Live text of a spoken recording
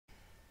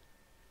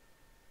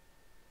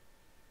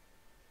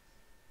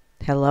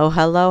Hello,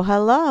 hello,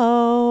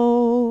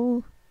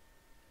 hello.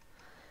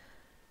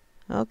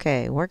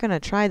 Okay, we're going to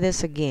try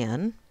this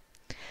again.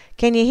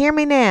 Can you hear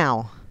me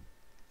now?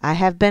 I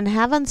have been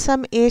having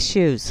some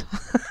issues.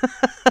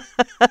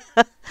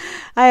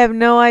 I have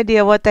no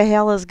idea what the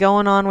hell is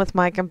going on with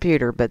my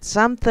computer, but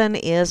something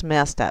is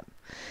messed up.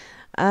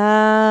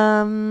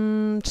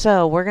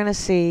 So we're going to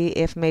see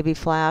if maybe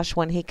Flash,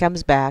 when he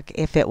comes back,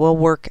 if it will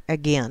work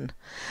again.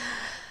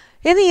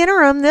 In the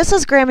interim, this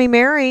is Grammy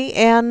Mary,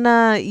 and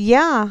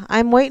yeah,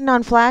 I'm waiting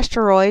on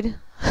Flashteroid.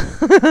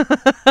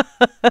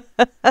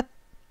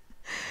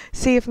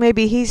 See if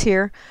maybe he's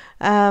here.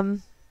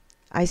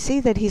 I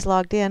see that he's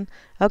logged in.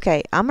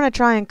 Okay, I'm going to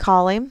try and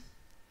call him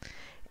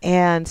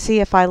and see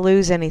if I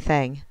lose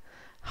anything.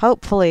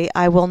 Hopefully,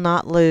 I will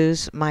not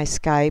lose my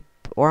Skype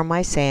or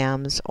my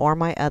Sam's or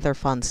my other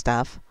fun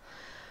stuff.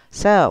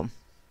 So,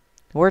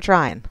 we're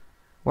trying.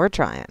 We're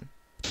trying.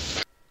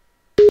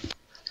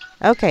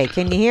 Okay,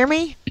 can you hear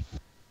me?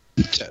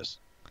 Yes.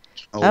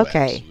 Oh,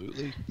 okay.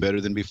 Absolutely. Better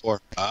than before.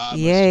 Ah,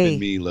 Yay. must have been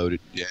me loaded.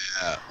 Yeah.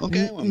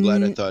 Okay, well, I'm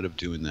glad I thought of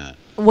doing that.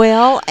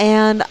 Well,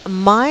 and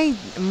my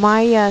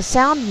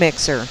sound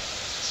mixer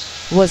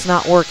was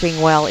not working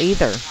well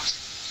either.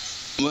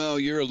 Well,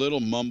 you're a little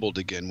mumbled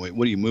again. Wait,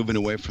 what are you moving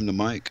away from the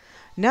mic?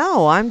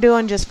 No, I'm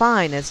doing just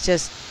fine. It's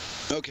just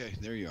Okay,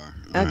 there you are.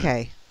 All okay.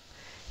 Right.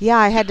 Yeah,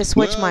 I had to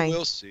switch my.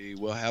 We'll see.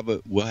 We'll have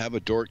a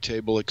Dork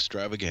Table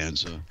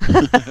extravaganza.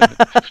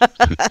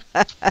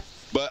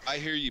 But I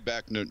hear you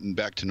back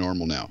to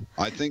normal now.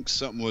 I think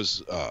something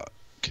was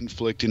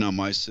conflicting on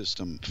my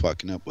system,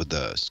 fucking up with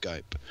the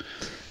Skype.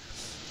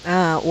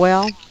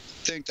 Well. I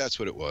think that's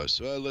what it was.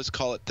 Let's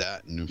call it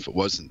that. And if it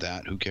wasn't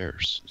that, who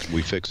cares?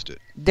 We fixed it.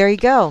 There you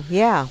go.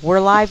 Yeah, we're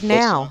live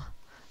now.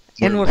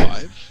 We're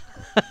live.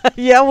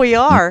 Yeah, we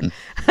are.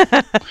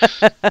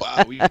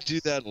 Wow, we do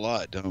that a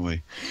lot, don't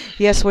we?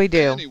 Yes, we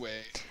do.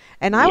 Anyway,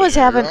 and I was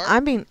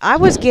I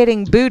was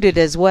getting booted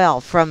as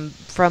well from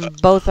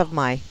both of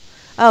my.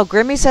 Oh,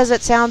 Grimmy says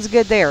it sounds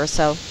good there,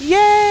 so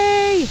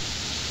yay!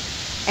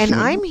 And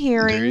I'm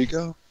hearing. There you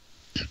go.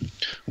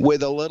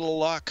 With a little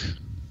luck.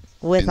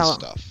 With and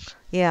stuff.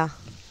 Yeah.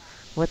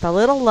 With a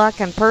little luck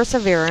and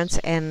perseverance,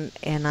 and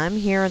I'm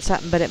hearing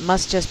something, but it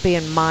must just be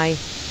in my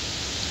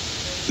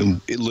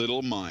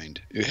little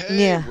mind.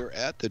 Hey, yeah. We're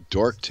at the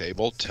Dork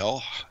Table.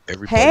 Tell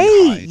everybody.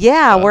 Hey, hi.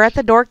 Yeah, we're at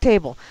the Dork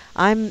Table.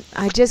 I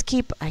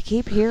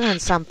keep hearing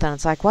something.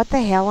 It's like, what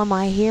the hell am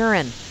I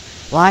hearing?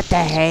 What the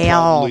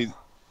hell? Probably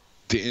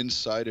the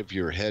inside of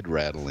your head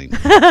rattling.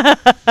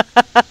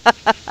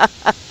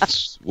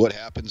 That's what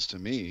happens to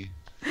me.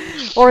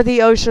 Or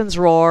the ocean's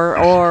roar,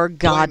 or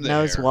God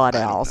knows what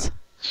else.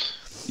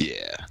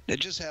 Yeah. Now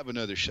just have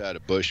another shot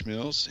of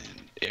Bushmills, and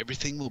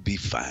everything will be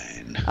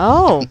fine.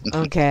 Oh,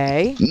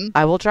 okay.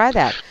 I will try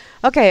that.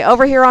 Okay,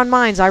 over here on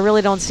Mines, I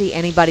really don't see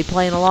anybody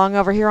playing along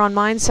over here on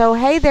Mines. So,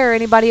 hey there,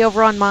 anybody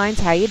over on Mines,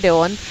 how you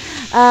doing?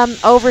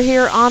 Over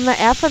here on the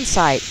effing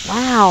site.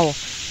 Wow,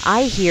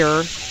 I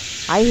hear.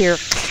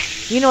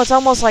 You know, it's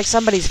almost like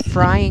somebody's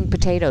frying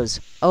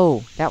potatoes.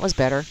 Oh, that was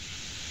better.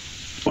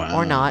 Wow.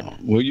 Or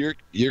not. Well,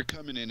 you're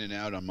coming in and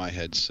out on my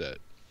headset.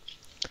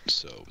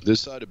 So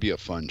this ought to be a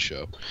fun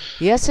show.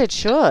 Yes, it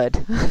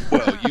should.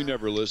 Well, you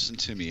never listen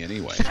to me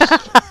anyway.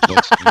 So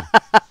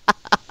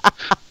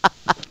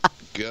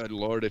good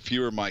Lord, if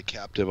you were my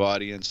captive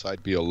audience,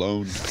 I'd be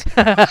alone.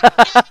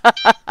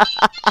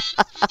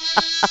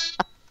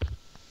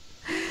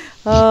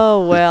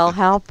 Oh, well,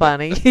 how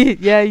funny.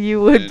 Yeah,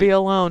 you would be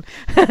alone.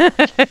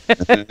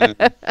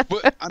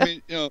 But, I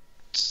mean, you know,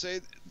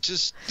 say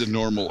just the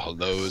normal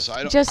hellos.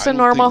 Just the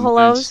normal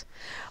hellos?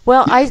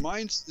 Well, yeah,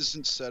 mine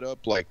isn't set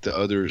up like the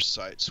other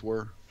sites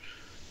were,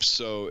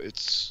 so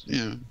it's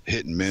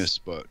hit and miss.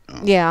 But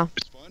yeah,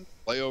 it's fun to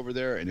play over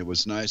there, and it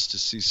was nice to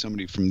see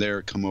somebody from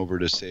there come over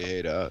to say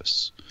hey to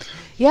us.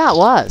 Yeah, it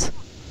was.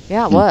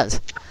 Yeah, it was.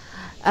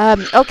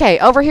 Okay,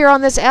 over here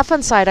on this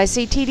effing side, I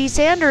see TD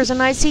Sanders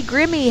and I see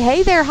Grimmy.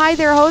 Hey there, hi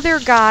there, ho there,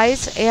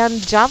 guys.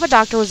 And Java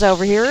Doctor was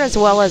over here, as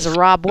well as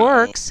Rob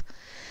Works.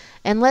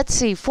 And let's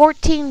see,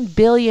 $14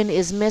 billion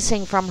is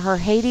missing from her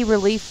Haiti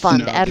relief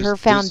fund at her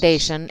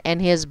foundation,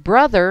 and his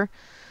brother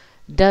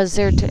does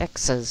their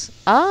taxes.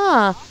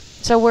 Ah,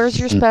 so where's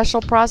your special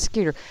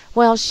prosecutor?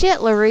 Well,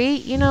 shit, Larry,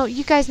 you know,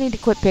 you guys need to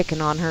quit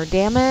picking on her,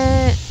 damn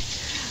it.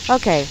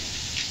 Okay.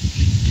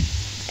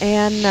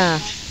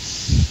 And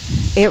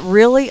it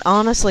really,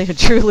 honestly, and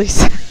truly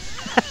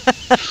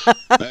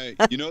Hey,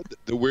 you know,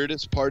 the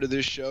weirdest part of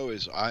this show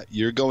is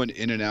you're going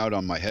in and out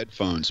on my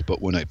headphones,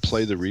 but when I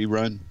play the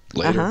rerun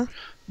later,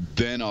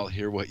 then I'll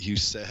hear what you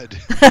said.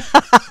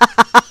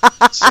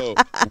 So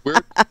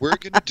we're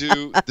gonna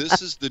do.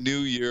 This is the New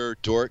Year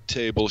Dork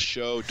Table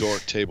show,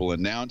 Dork Table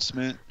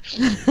announcement.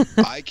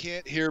 I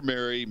can't hear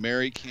Mary.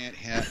 Mary can't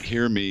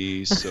hear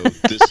me. So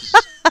this is,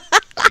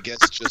 I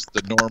guess, just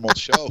the normal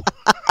show.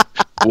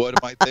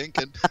 What am I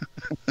thinking?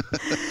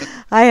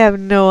 I have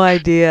no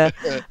idea.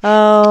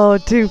 Oh,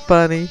 too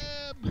funny.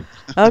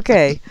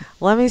 Okay,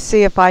 let me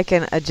see if I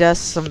can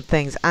adjust some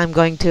things. I'm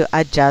going to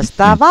adjust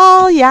the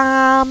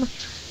volume.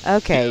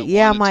 Okay, Yeah,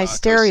 yeah, Juana my Taco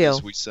stereo.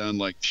 says we sound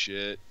like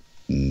shit.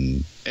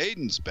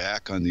 Aiden's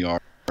back on the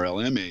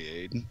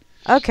RLMA, Aiden.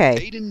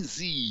 Okay. Aiden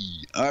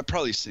Z. I'm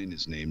probably saying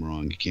his name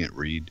wrong. You can't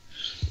read.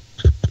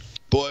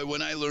 Boy,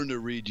 when I learn to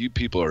read, you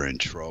people are in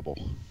trouble.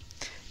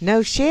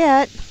 No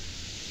shit.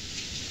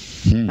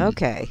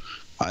 Okay.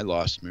 I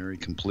lost Mary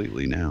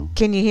completely now.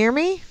 Can you hear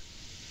me?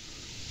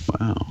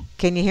 Wow.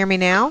 Can you hear me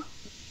now?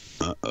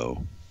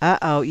 Uh-oh.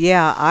 Uh-oh.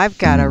 Yeah, I've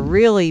got a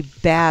really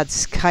bad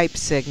Skype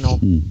signal.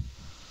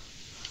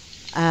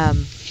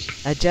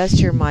 Adjust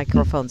your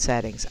microphone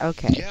settings.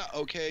 Okay. Yeah,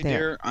 okay,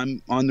 dear.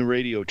 I'm on the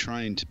radio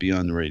trying to be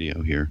on the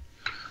radio here.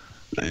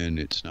 And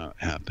it's not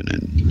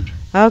happening.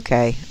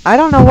 Okay. I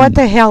don't know what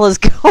the hell is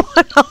going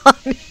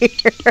on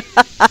here.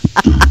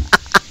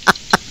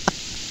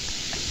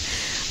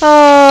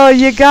 Oh,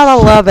 you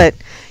gotta love it.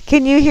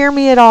 Can you hear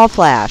me at all,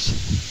 Flash?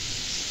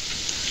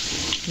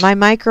 My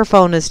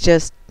microphone is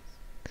just...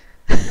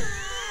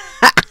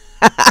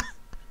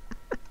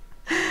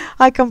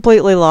 I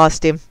completely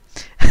lost him.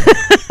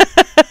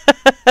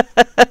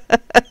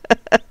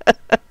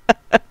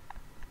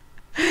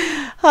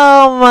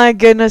 Oh my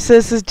goodness,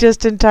 this is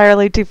just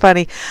entirely too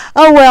funny.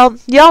 Oh well,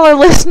 y'all are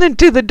listening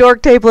to the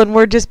Dork Table and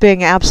we're just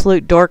being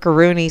absolute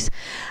dorkaroonies.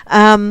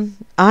 What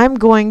I'm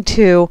going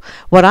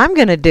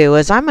to do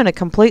is I'm going to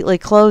completely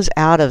close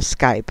out of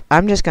Skype.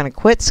 I'm just going to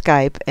quit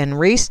Skype and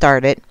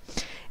restart it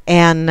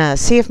and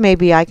see if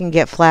maybe I can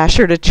get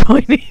Flasher to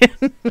join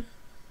in.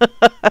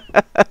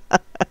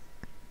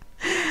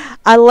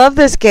 I love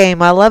this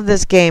game.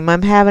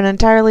 I'm having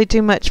entirely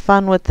too much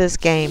fun with this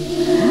game.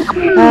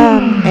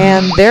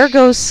 And there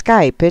goes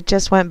Skype. It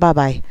just went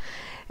bye-bye.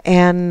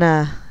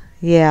 And,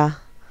 yeah,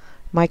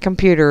 my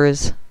computer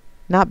is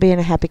not being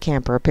a happy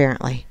camper,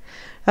 apparently.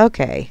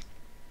 Okay,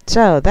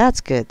 so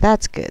that's good.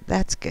 Let's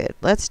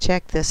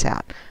check this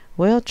out.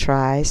 We'll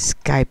try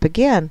Skype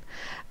again.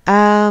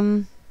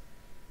 Hi,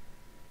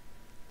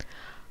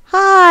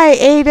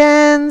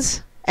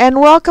 Aidens, and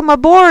welcome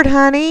aboard,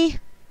 honey.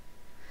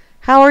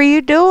 How are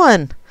you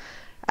doing?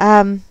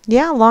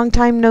 Yeah, long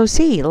time no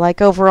see,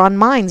 like over on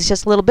Mines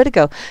just a little bit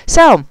ago.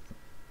 So,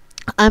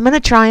 I'm going to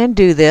try and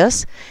do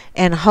this,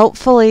 and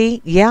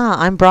hopefully, yeah,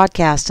 I'm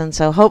broadcasting,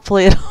 so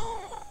hopefully it'll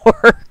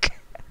work.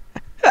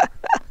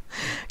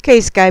 Okay,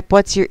 Skype,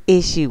 what's your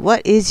issue?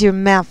 What is your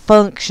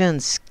malfunction,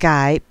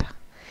 Skype?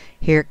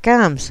 Here it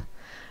comes.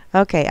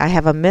 Okay, I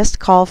have a missed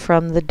call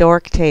from the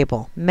Dork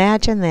Table.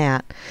 Imagine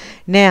that.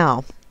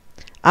 Now,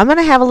 I'm going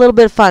to have a little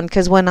bit of fun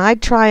because when I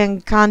try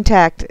and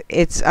contact,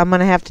 I'm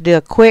going to have to do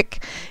a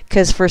quick,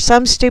 because for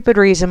some stupid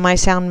reason my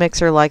sound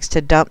mixer likes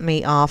to dump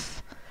me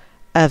off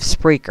of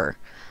Spreaker.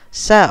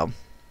 So,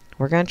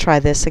 we're going to try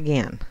this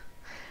again.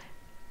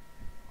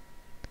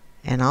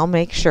 And I'll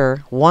make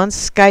sure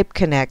once Skype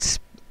connects,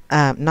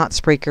 not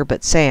Spreaker,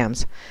 but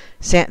Sam's.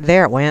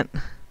 There it went.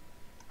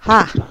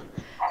 Ha!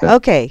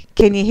 Okay,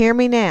 can you hear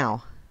me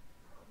now?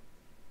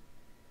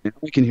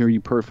 We can hear you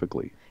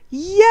perfectly.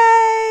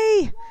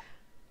 Yay!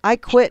 I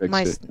quit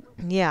my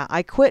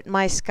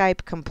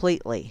Skype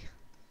completely.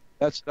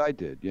 That's what I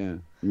did, yeah.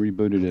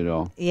 Rebooted it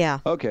all. Yeah.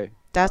 Okay.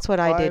 That's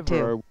what I did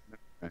too.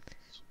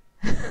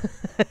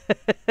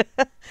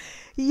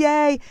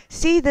 Yay!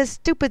 See, this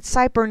stupid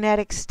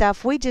cybernetic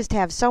stuff, we just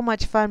have so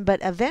much fun, but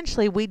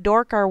eventually we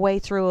dork our way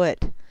through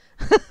it.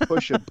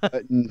 Push a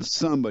button,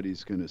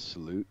 somebody's going to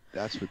salute.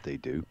 That's what they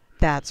do.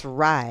 That's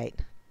right.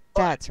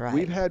 That's right.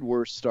 We've had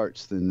worse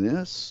starts than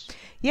this.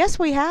 Yes,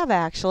 we have,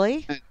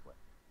 actually.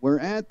 We're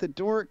at the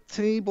Dork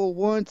Table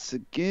once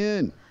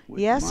again.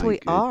 Yes, we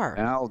are.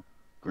 Al,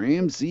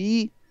 Graham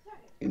Z,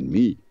 and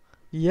me.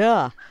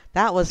 Yeah,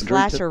 that was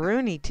Flasher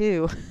Rooney,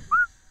 too.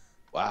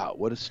 Wow,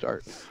 what a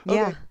start.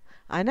 Yeah, okay.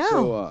 I know.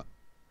 So,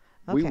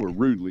 we were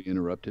rudely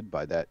interrupted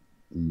by that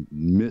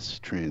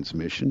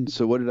mistransmission.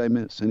 So what did I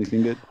miss?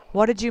 Anything good?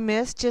 What did you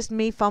miss? Just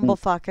me fumble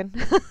fucking.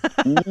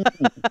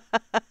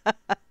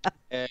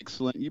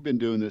 Excellent. You've been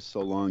doing this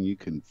so long you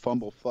can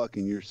fumble fuck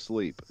in your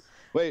sleep.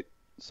 Wait,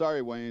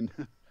 sorry, Wayne.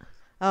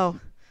 Oh,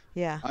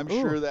 yeah. I'm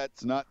sure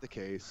that's not the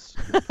case.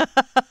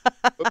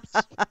 Oops.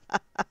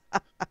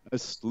 A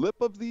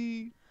slip of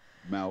the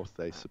mouth,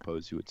 I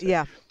suppose you would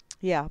say.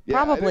 Yeah,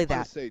 probably I didn't that.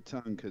 want to say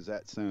tongue because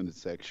that sounded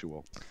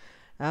sexual.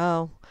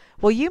 Oh,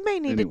 well, you may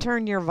need to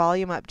turn your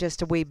volume up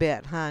just a wee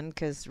bit, hun,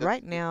 because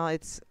right now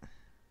it's...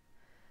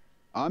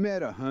 I'm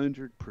at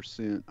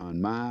 100%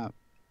 on my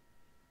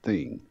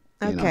thing.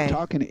 Okay. And I'm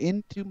talking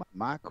into my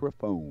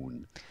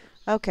microphone.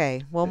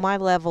 Okay, well, my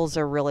levels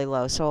are really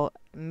low, so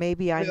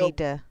maybe I need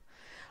to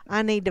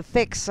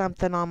fix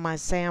something on my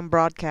Sam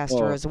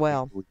broadcaster as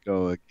well. Here we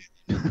go again.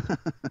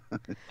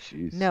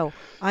 Jeez. No,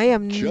 I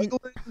am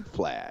juggling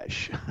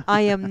Flash.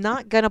 I am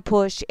not going to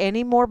push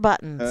any more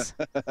buttons.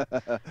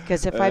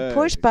 Because if I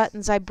push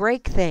buttons, I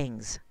break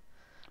things.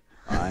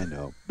 I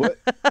know. But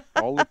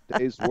all of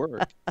today's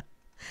work.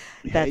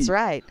 That's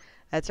right.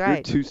 That's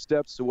right. You're 2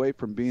 steps away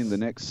from being the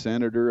next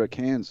senator of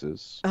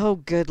Kansas. Oh,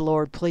 good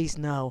Lord, please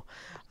no.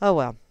 Oh,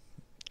 well.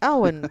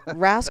 Oh, and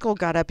Rascal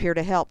got up here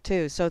to help,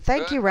 too. So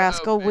thank you,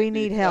 Rascal. We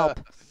need help.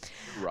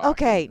 rocking.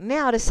 Okay,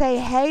 now to say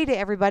hey to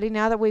everybody,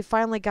 now that we've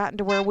finally gotten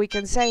to where we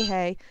can say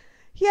hey.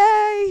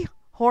 Yay!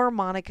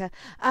 Harmonica.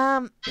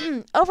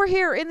 Over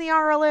here in the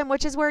RLM,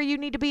 which is where you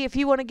need to be if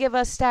you want to give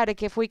us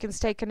static, if we can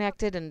stay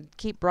connected and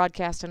keep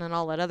broadcasting and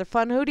all that other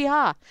fun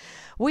hooty-ha.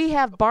 We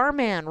have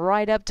Barman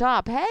right up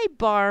top. Hey,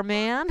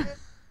 Barman.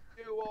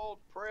 You old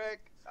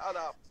prick. How the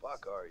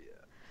fuck are you?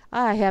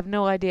 I have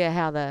no idea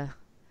how the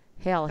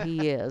hell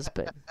he is,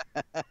 but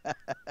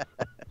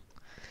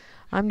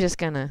I'm just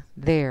going to,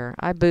 there.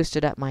 I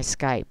boosted up my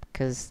Skype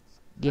because,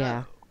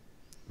 yeah.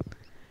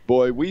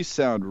 Boy, we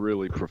sound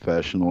really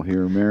professional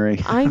here,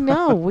 Mary. I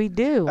know, we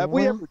do. Have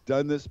we ever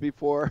done this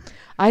before?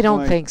 I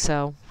don't think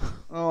so.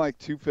 Oh, like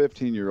two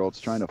 15-year-olds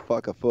trying to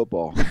fuck a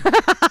football.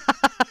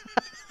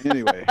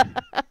 Anyway.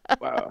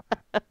 Wow.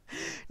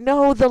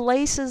 No, the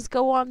laces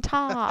go on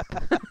top.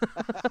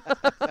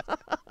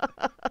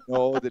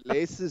 No, the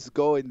laces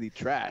go in the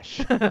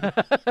trash.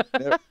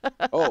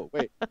 Oh,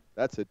 wait.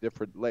 That's a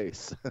different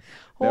lace.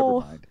 Never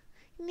mind.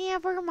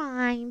 Never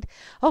mind.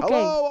 Okay.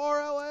 Hello,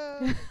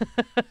 RLM.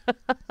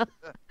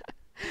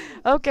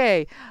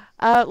 Okay.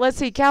 Let's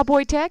see.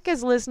 Cowboy Tech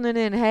is listening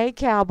in. Hey,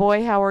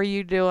 Cowboy, how are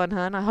you doing,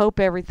 hon? I hope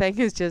everything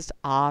is just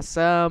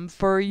awesome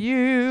for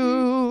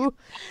you.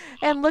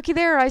 And looky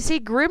there, I see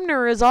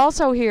Grimner is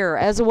also here,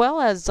 as well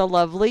as the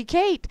lovely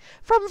Kate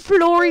from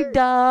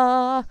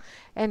Florida.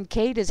 And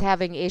Kate is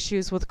having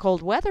issues with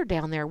cold weather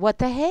down there. What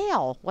the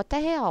hell? What the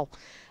hell?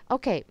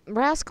 Okay,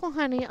 Rascal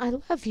Honey, I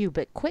love you,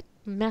 but quit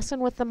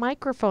messing with the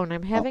microphone.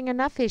 I'm having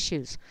enough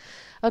issues.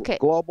 Okay.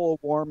 Global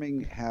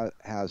warming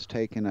has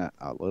taken a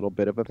little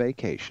bit of a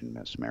vacation,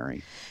 Miss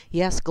Mary.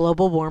 Yes,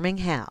 global warming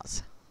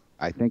has.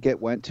 I think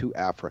it went to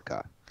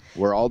Africa,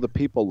 where all the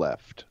people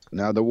left.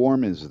 Now the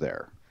warm is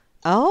there.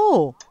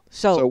 Oh,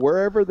 So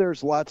wherever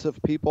there's lots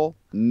of people,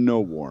 no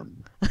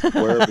warm.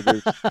 Wherever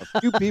there's a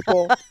few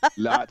people,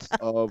 lots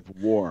of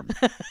warm.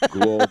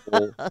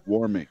 Global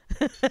warming.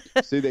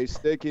 See, they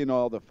stick in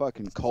all the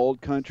fucking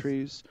cold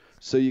countries,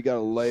 so you got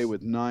to lay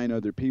with 9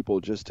 other people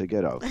just to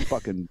get a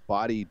fucking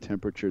body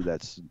temperature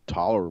that's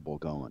tolerable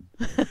going.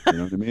 You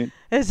know what I mean?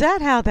 Is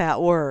that how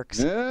that works?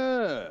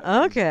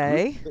 Yeah.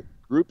 Okay.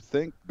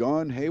 Groupthink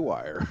gone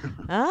haywire.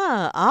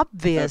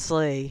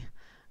 Obviously.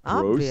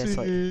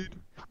 Obviously.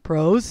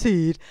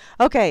 Proceed.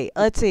 Okay,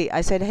 let's see.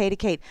 I said hey to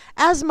Kate.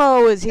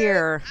 Asmo is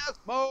here.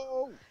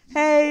 Asmo!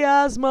 Hey,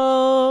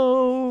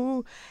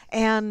 Asmo.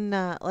 And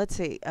let's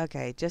see.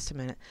 Okay, just a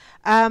minute.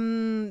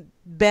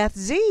 Beth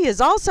Z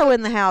is also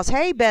in the house.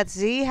 Hey, Beth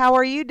Z, how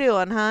are you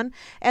doing, hon?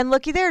 And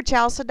looky there,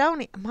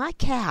 Chalcedony. My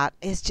cat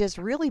is just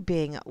really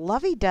being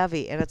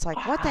lovey-dovey, and it's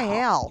like, what the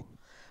hell?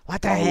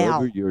 What the hell? All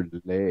over your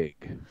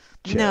leg.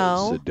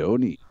 No.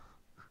 Chalcedony.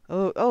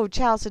 Oh,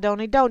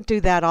 Chalcedony, don't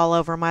do that all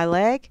over my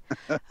leg.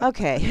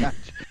 Okay.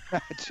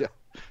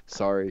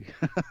 Sorry.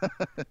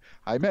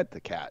 I meant the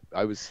cat.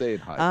 I was saying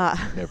hi.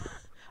 Never.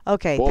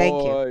 Okay, Boy,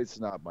 thank you. It's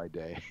not my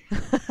day.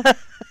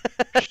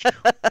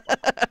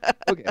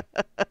 Okay.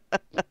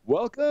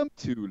 Welcome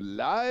to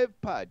Live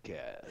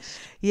Podcast.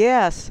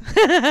 Yes.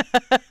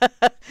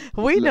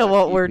 We know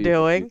what we're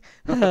doing.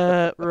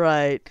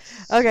 Right.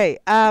 Okay.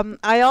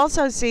 I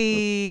also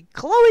see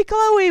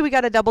Chloe. We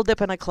got a double dip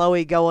and a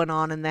Chloe going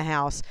on in the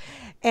house.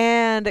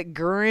 And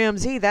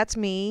Grimsy, that's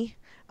me.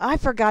 I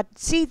forgot.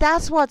 See,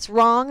 that's what's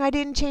wrong. I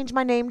didn't change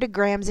my name to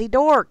Gramsy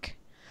Dork.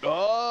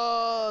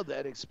 Oh,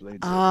 that explains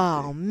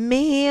Oh, everything.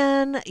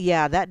 man.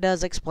 Yeah, that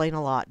does explain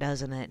a lot,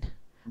 doesn't it?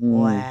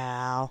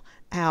 Wow.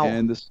 Ow.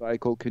 And the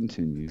cycle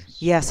continues.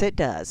 Yes, it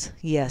does.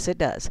 Yes, it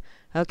does.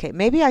 Okay,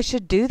 maybe I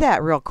should do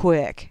that real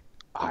quick.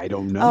 I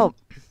don't know.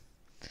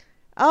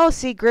 Oh,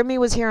 see, Grimmy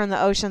was here in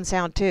the ocean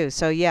sound too.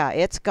 So yeah,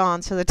 it's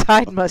gone. So the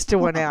tide must have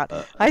went out.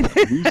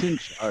 Who's in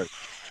charge?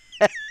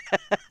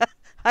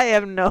 I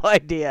have no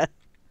idea.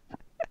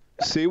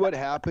 See what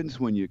happens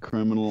when you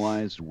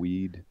criminalize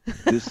weed?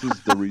 This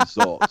is the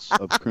results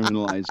of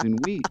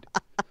criminalizing weed.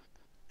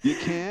 You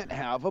can't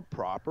have a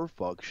proper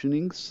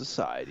functioning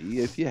society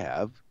if you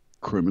have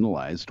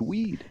criminalized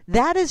weed.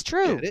 That is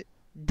true. Get it?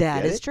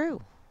 That Get is it?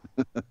 true.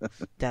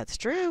 That's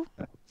true.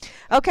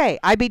 Okay,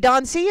 IB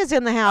Don C is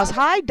in the house.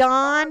 Hi,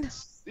 Don.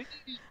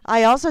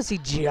 I also see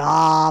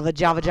Java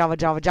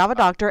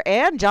Doctor,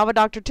 and Java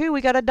Doctor 2.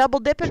 We got a double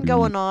dipping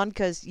going on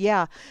because,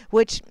 yeah,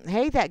 which,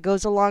 hey, that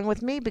goes along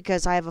with me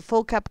because I have a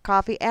full cup of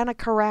coffee and a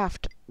carafe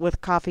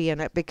with coffee in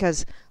it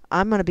because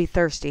I'm going to be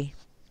thirsty.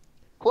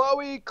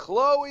 Chloe.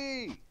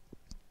 Chloe.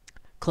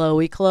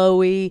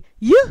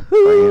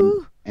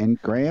 Yoo-hoo!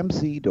 And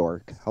Gramsy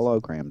Dork.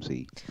 Hello,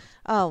 Gramsy.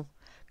 Oh,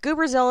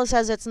 Gooberzilla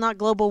says it's not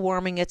global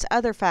warming, it's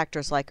other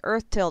factors like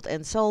earth tilt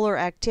and solar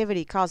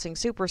activity causing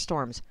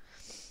superstorms.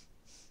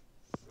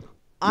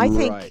 I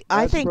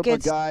think from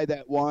it's a guy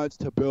that wants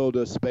to build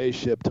a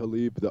spaceship to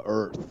leave the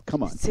Earth.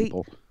 Come on,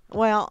 people.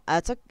 Well,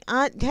 that's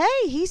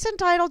hey, he's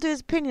entitled to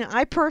his opinion.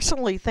 I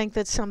personally think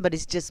that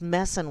somebody's just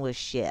messing with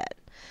shit.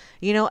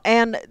 You know,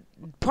 and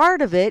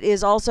part of it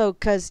is also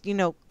because, you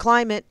know,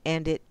 climate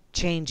and it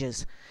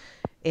changes.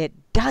 It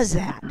does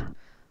that.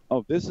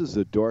 Oh, this is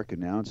a dork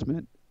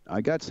announcement.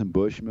 I got some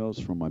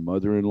Bushmills from my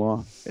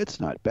mother-in-law.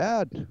 It's not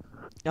bad.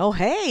 Oh,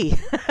 hey.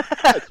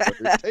 That's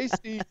very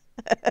tasty.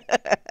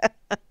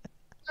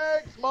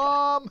 Thanks,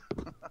 Mom.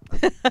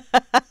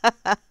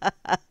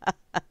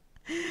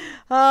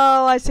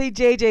 Oh, I see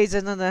JJ's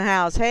in the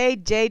house. Hey,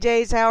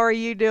 JJ's, how are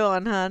you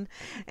doing, hun?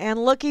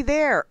 And looky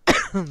there.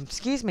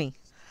 Excuse me.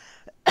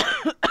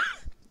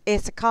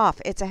 It's a cough.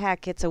 It's a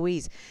hack. It's a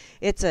wheeze.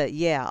 It's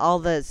all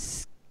the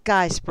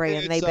sky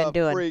spraying they've been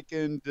doing. It's a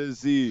freaking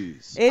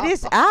disease. It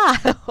is.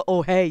 Ah.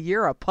 Oh, hey,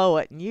 you're a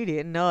poet, and you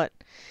didn't know it.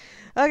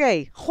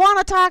 Okay,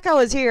 Juana Taco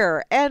is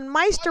here, and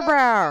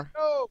Meisterbrower.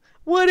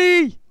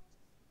 Woody.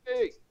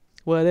 Hey.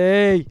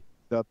 Woody.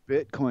 The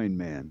Bitcoin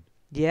man.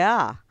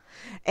 Yeah.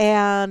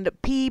 And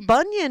P.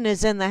 Bunyan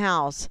is in the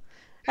house.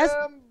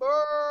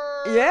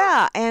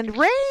 Yeah, and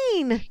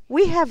rain.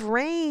 We have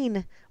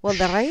rain. Well,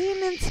 the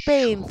rain in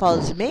Spain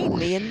falls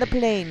mainly in the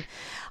plain.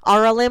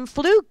 RLM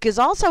Fluke is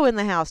also in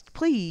the house.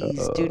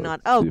 Please do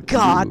not. Oh,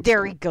 God,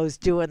 there he goes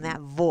doing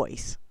that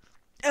voice.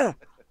 Ugh.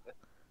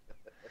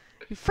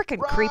 You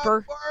freaking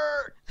creeper.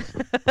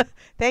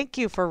 Thank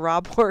you for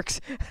Rob Works.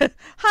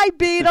 Hi,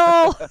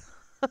 Beetle.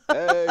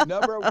 Hey,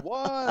 number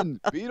 1,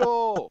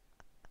 Beetle.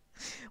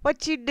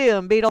 What you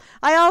doing, Beetle?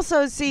 I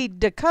also see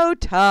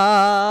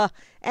Dakota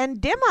and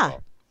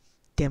Dimma.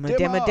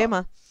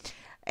 Dimma.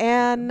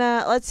 And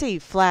let's see,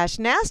 Flash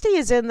Nasty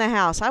is in the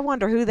house. I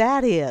wonder who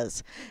that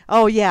is.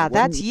 Oh, yeah,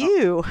 that's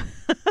you.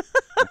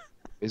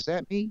 Is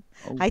that me?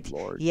 Oh,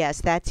 Lord. Yes,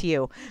 that's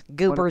you.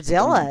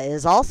 Gooberzilla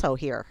is also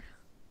here.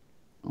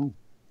 Oh.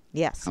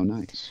 Yes. How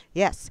nice.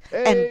 Yes.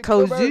 Hey, and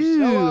Kozu.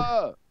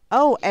 Gooberzilla.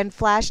 Oh, and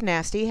Flash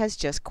Nasty has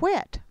just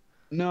quit.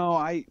 No,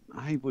 I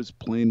was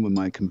playing with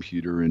my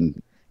computer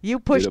and you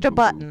pushed a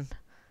button.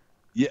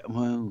 Yeah,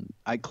 well,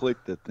 I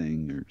clicked the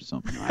thing or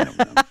something. I don't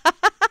know.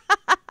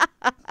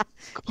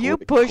 You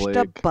pushed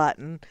a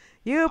button.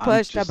 You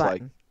pushed a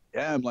button.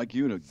 Yeah, I'm like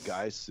you in a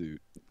guy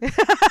suit.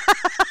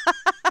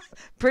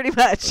 Pretty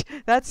much.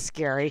 That's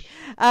scary.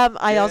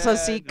 I also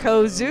see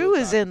Kozu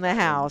is in the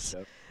house,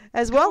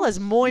 as well as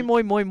Moi.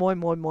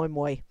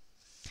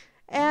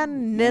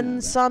 And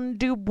Ninsun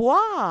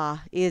Dubois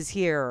is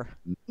here.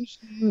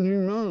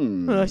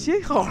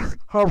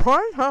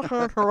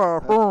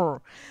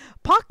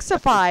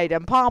 Poxified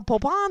and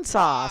Pompopon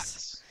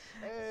sauce.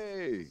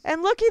 Hey.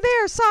 And looky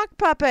there, Sock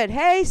Puppet.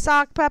 Hey,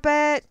 Sock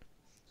Puppet.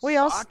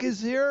 Sock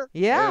is here?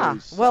 Yeah. Hey,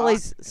 well,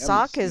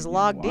 Sock is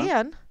logged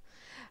in.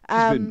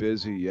 He's been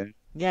busy, yeah.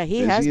 Yeah, he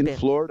busy has in been.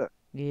 Florida.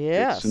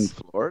 Yes. In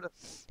Florida.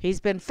 He's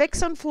been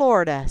fixing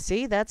Florida.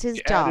 See, that's his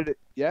job.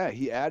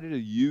 He added a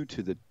U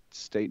to the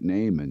state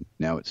name, and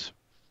now it's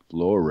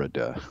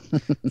Florida.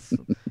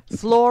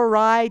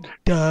 Florida.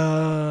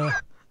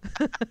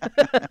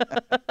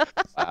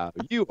 Wow,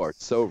 you are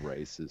so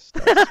racist.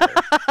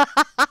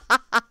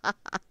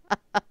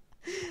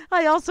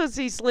 I also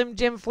see Slim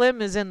Jim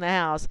Flim is in the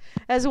house,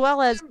 as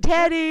well as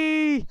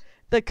Teddy,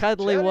 the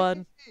cuddly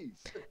one,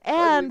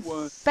 and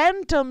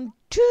Phantom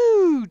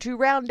 2 to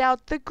round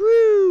out the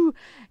crew.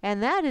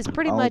 And that is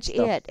pretty much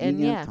it. And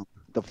yeah.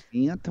 The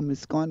Phantom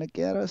is going to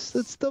get us.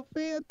 It's the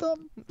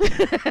Phantom.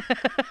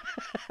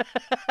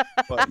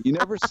 But you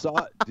never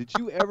saw it. Did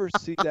you ever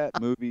see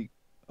that movie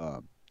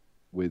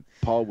with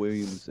Paul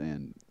Williams,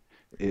 and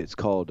it's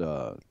called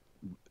the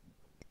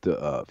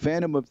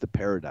Phantom of the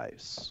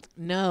Paradise?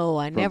 No,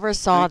 I never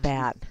saw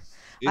that.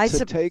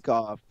 It's a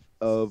takeoff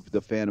of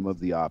the Phantom of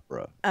the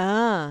Opera.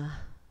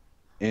 Ah.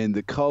 And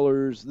the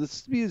colors, the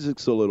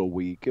music's a little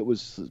weak. It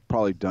was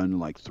probably done in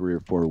like 3 or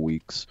 4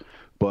 weeks,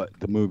 but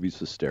the movie's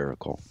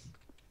hysterical.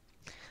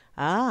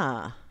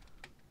 Ah.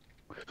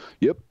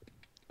 Yep.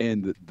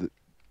 And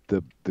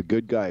the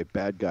good guy,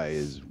 bad guy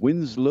is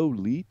Winslow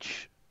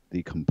Leach,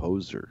 the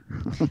composer.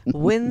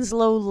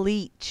 Winslow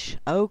Leach.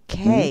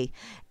 Okay.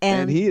 Mm-hmm.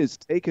 And he is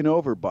taken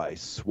over by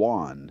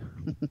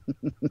Swan.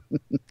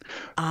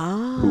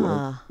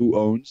 Who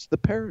owns the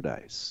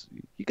paradise.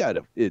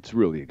 It's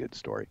really a good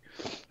story.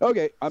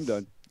 Okay, I'm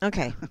done.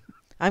 Okay.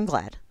 I'm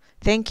glad.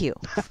 Thank you.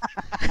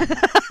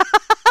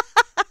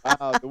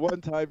 The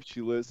one time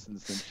she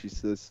listens and she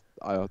says,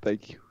 "Oh,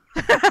 thank you."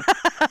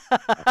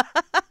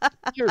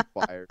 You're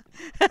fired.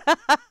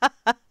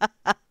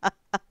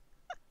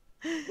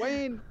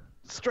 Wayne,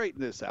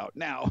 straighten this out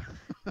now.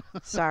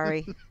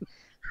 Sorry.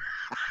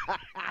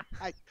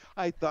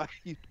 I thought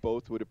you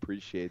both would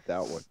appreciate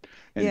that one.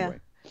 Anyway.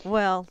 Yeah.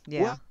 Well,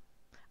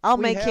 I'll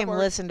make him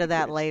listen to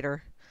that secrets.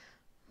 Later.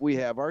 We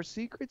have our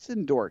secrets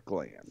in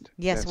Dorkland.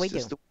 Yes, That's we do.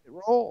 Just the way it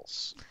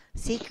rolls.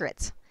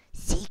 Secrets.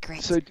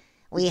 So,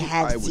 we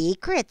have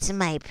secrets,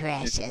 my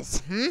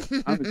precious.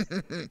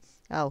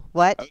 Oh,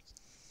 what? I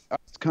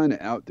was kind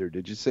of out there.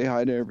 Did you say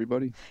hi to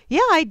everybody?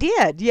 Yeah, I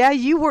did. Yeah,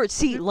 you were.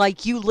 See,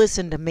 like you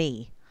listened to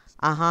me.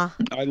 Uh-huh.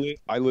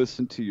 I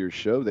listened to your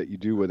show that you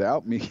do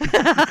without me.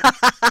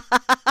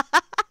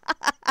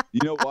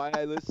 You know why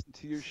I listen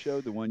to your show,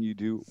 the one you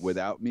do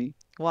without me?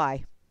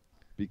 Why?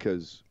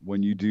 Because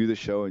when you do the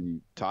show and you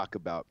talk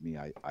about me,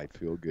 I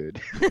feel good.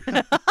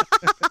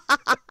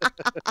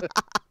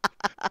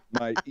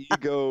 My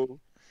ego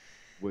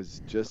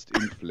was just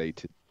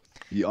inflated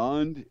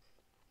beyond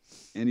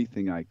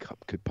anything I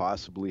could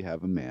possibly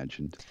have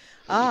imagined.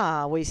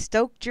 Ah, we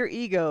stoked your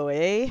ego,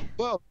 eh?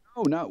 Well,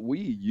 no, not we.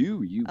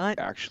 You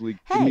actually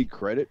give Hey, me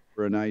credit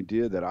for an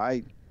idea that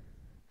I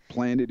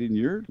planted in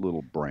your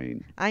little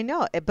brain. I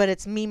know, but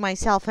it's me,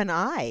 myself, and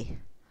I.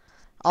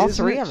 All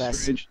Isn't three it of us.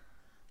 strange?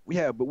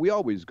 Yeah, but we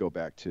always go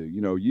back to,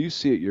 you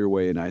see it your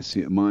way and I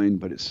see it mine,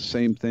 but it's the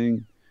same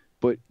thing,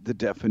 but the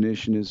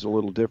definition is a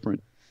little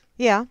different.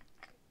 Yeah.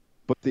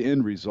 But the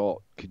end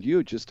result, could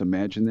you just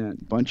imagine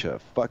that? Bunch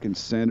of fucking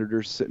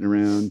senators sitting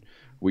around.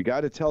 We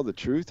got to tell the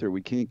truth or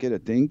we can't get a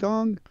ding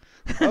dong?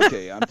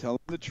 Okay, I'm telling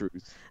the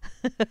truth.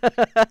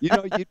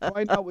 You'd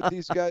find out what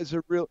these guys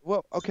are real.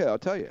 Well, okay, I'll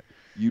tell you.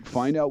 You'd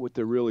find out what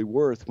they're really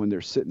worth when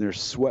they're sitting there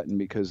sweating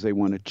because they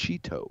want a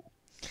Cheeto.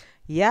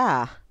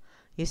 Yeah.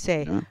 You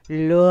say, Yeah.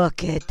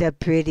 look at the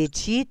pretty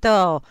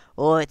Cheeto.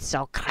 Oh, it's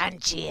so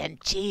crunchy and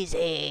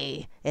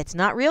cheesy. It's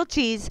not real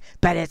cheese,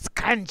 but it's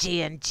crunchy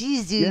and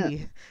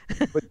cheesy.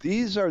 Yeah. But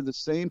these are the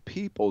same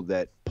people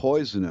that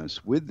poison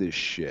us with this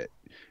shit.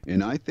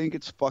 And I think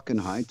it's fucking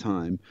high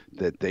time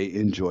that they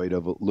enjoyed a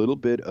little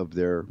bit of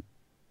their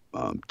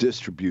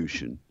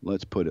distribution.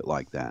 Let's put it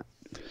like that.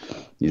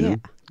 You know?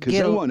 Because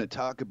they want to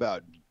talk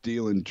about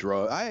dealing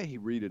drugs. I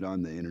read it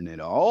on the internet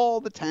all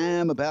the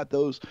time about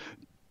those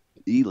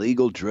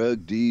illegal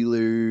drug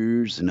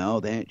dealers and all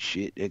that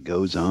shit that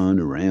goes on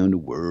around the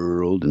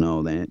world and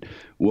all that.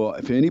 Well,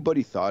 if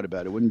anybody thought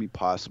about it, it wouldn't be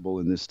possible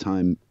in this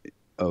time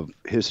of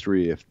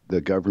history if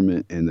the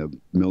government and the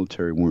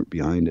military weren't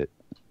behind it.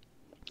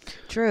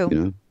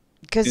 True.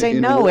 Because they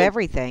know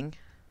everything.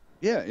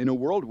 Yeah, in a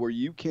world where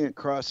you can't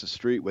cross the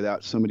street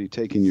without somebody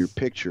taking your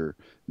picture,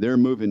 they're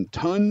moving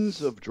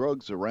tons of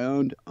drugs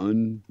around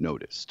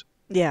unnoticed.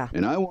 Yeah.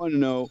 And I want to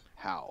know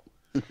how.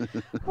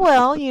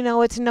 Well,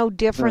 it's no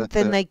different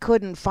than they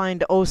couldn't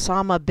find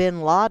Osama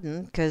bin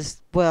Laden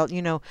because, well,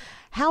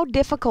 how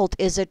difficult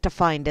is it to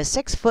find a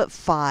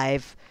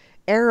 6'5"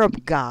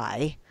 Arab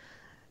guy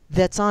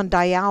that's on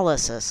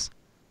dialysis?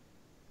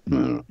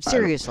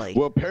 Seriously.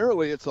 Well,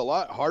 apparently it's a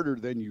lot harder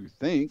than you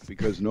think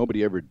because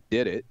nobody ever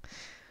did it.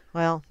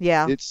 Well,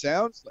 yeah. It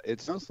sounds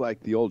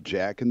like the old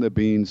Jack and the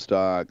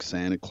Beanstalk,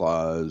 Santa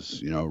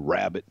Claus,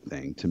 rabbit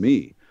thing to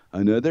me.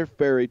 Another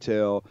fairy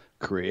tale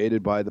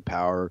created by the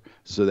power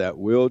so that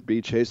we'll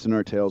be chasing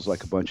our tails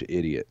like a bunch of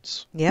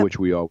idiots, which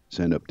we always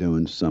end up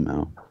doing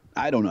somehow.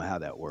 I don't know how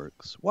that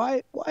works.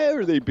 Why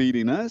are they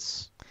beating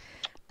us?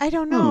 I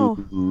don't know.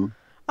 Mm-hmm.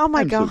 Oh,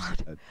 my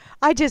God. So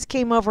I just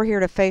came over here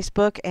to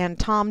Facebook, and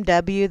Tom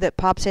W. that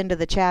pops into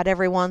the chat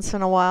every once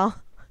in a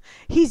while,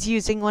 he's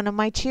using one of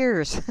my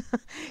cheers.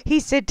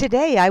 He said,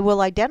 today I will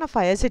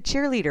identify as a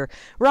cheerleader.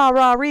 Rah,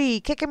 rah, ree,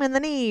 kick him in the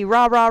knee.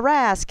 Rah, rah,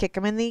 ras, kick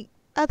him in the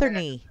other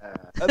knee.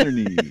 Other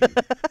knee.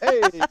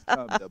 Hey,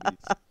 Tom W.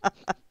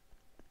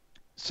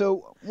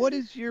 So, what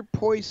is your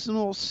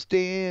personal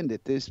stand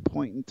at this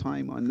point in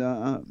time on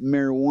the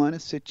marijuana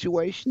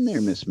situation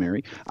there, Miss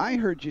Mary? I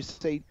heard you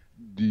say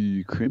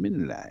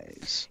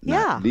decriminalize,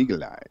 not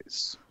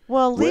legalize.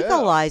 Well,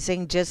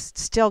 legalizing just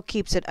still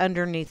keeps it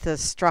underneath the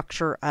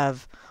structure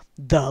of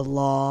the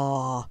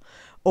law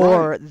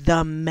or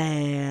the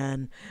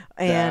man,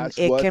 and That's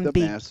it can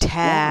be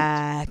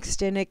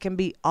taxed and it can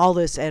be all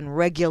this and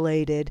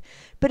regulated.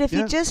 But if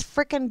you just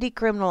frickin'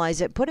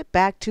 decriminalize it, put it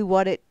back to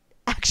what it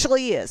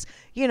actually is.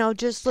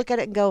 Just look at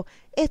it and go,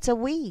 it's a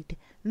weed.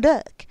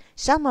 Look,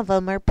 some of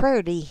them are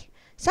pretty.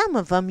 Some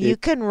of them you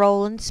can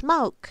roll and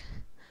smoke.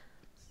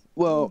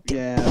 Well,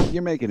 yeah,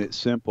 you're making it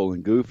simple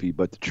and goofy,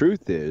 but the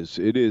truth is,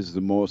 it is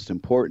the most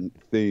important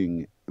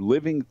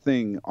living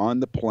thing on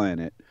the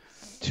planet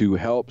to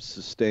help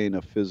sustain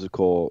a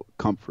physical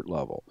comfort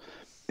level.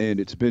 And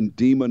it's been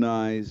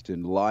demonized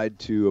and lied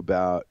to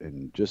about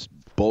and just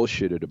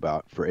bullshitted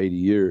about for 80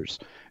 years.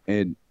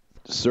 And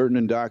certain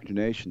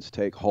indoctrinations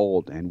take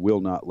hold and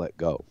will not let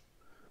go.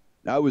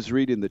 I was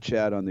reading the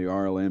chat on the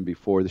RLM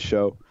before the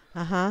show.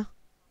 Uh-huh.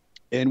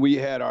 And we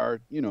had our,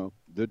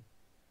 the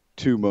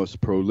two most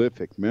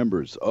prolific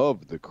members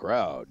of the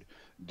crowd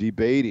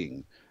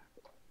debating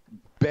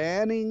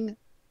banning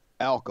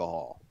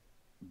alcohol.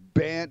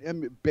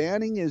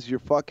 Banning is your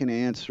fucking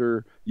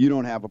answer. You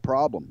don't have a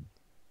problem.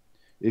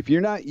 If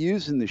you're not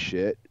using the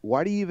shit,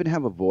 why do you even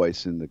have a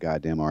voice in the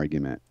goddamn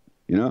argument?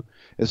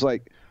 It's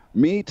like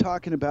me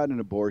talking about an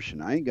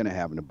abortion. I ain't going to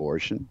have an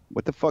abortion.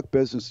 What the fuck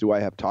business do I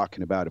have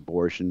talking about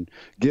abortion,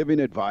 giving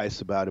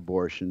advice about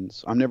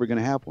abortions? I'm never going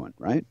to have one,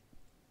 right?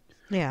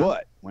 Yeah.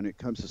 But when it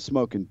comes to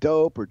smoking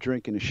dope or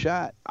drinking a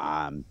shot,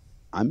 I'm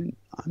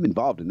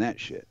involved in that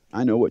shit.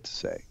 I know what to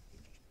say.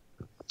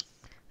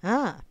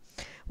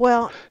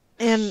 Well,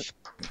 and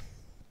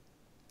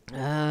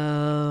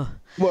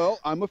well,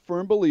 I'm a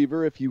firm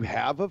believer if you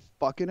have a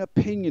fucking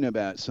opinion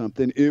about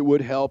something, it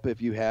would help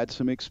if you had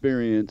some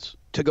experience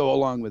to go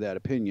along with that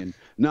opinion.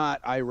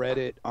 Not, I read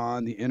it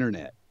on the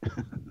internet.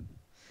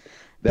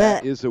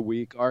 That is a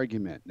weak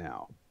argument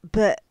now.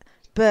 But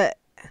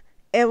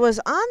it was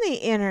on the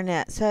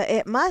internet, so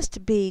it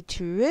must be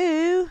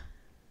true.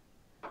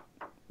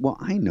 Well,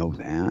 I know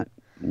that.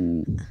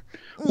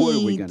 What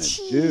are we going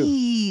to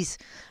do?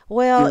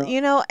 Well,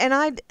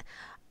 and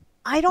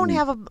I don't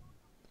have a.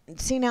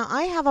 See, now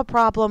I have a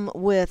problem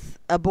with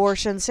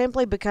abortion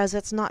simply because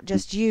it's not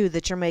just you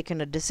that you're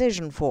making a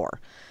decision for.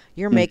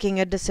 You're making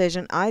a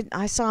decision.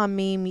 I saw a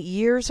meme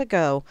years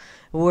ago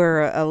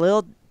where a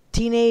little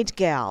teenage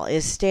gal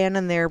is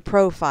standing there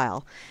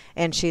profile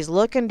and she's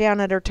looking down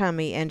at her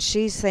tummy and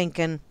she's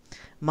thinking,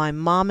 my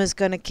mom is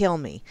going to kill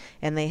me.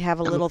 And they have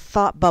a little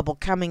thought bubble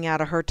coming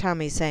out of her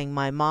tummy saying,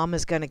 my mom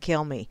is going to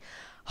kill me.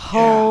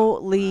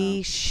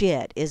 Holy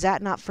shit. Is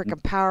that not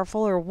freaking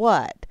powerful or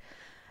what?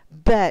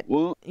 But,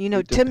 Well,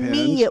 to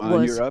me it on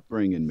was... your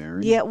upbringing,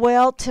 Mary. Yeah,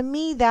 well, to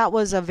me that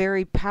was a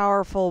very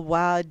powerful,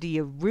 wow, do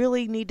you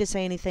really need to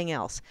say anything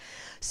else?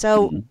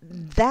 So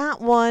that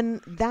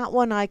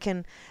one I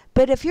can...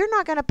 But if you're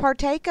not going to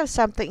partake of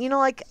something,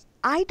 like...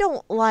 I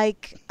don't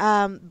like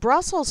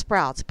Brussels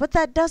sprouts, but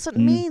that doesn't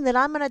mean that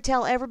I'm going to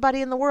tell everybody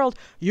in the world,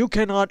 you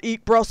cannot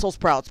eat Brussels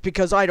sprouts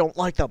because I don't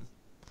like them.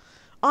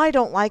 I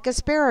don't like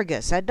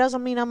asparagus. That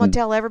doesn't mean I'm going to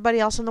tell everybody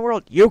else in the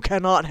world, you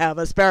cannot have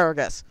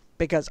asparagus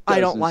because I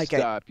don't like it.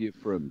 Doesn't stop you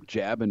from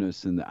jabbing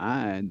us in the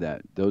eye,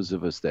 that those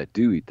of us that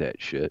do eat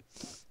that shit.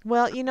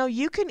 Well,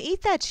 you can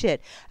eat that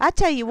shit. I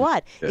tell you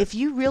what, if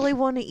you really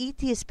want to eat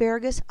the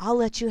asparagus, I'll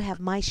let you have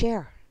my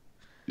share.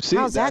 See,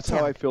 How's that's that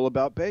how I sound? feel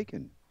about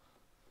bacon.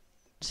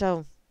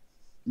 So,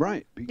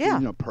 Right. Yeah.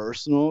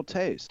 Personal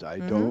taste. I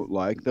don't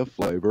like the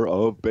flavor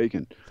of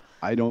bacon.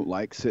 I don't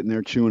like sitting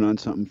there chewing on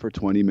something for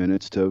 20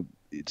 minutes to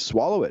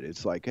swallow it.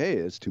 It's like, hey,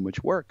 it's too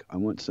much work. I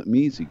want something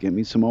easy. Get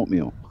me some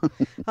oatmeal.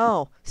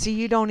 oh, so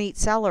you don't eat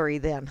celery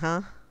then,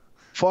 huh?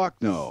 Fuck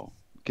no.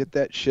 Get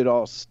that shit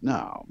all.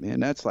 No, man,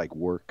 that's like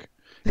work.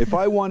 If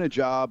I want a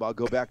job, I'll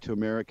go back to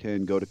America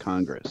and go to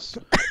Congress.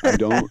 I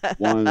don't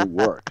want to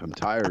work. I'm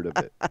tired of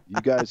it.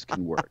 You guys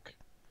can work.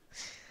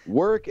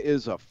 Work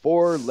is a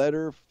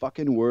 4-letter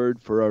fucking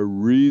word for a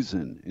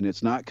reason, and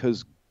it's not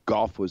because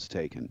golf was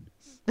taken.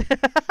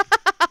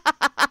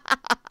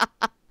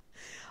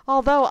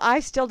 Although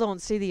I still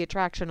don't see the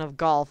attraction of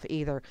golf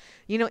either.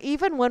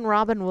 Even when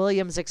Robin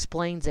Williams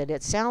explains it,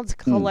 it sounds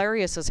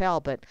hilarious as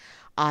hell, but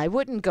I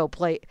wouldn't go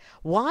play.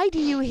 Why do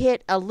you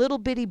hit a little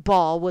bitty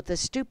ball with a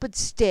stupid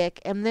stick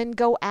and then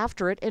go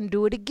after it and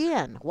do it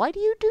again? Why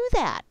do you do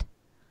that?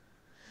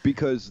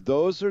 Because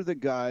those are the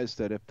guys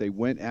that if they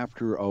went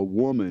after a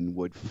woman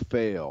would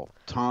fail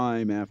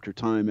time after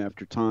time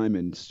after time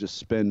and just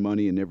spend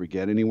money and never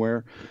get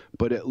anywhere.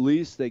 But at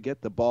least they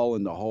get the ball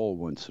in the hole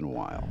once in a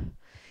while.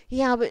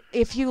 Yeah, but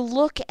if you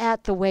look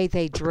at the way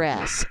they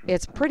dress,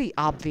 it's pretty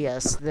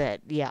obvious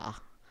that,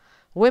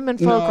 women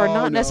folk are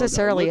not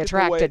necessarily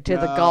attracted to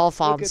the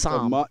golf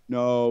ensemble.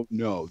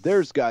 No.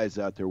 There's guys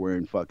out there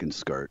wearing fucking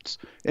skirts.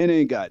 It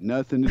ain't got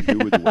nothing to do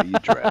with the way you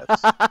dress.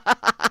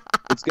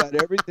 It's got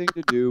everything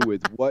to do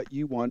with what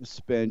you want to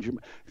spend your...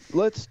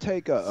 Let's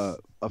take a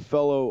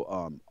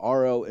fellow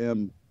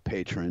RLM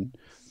patron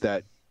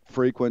that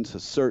frequents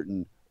a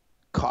certain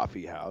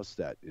coffee house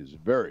that is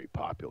very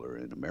popular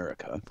in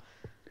America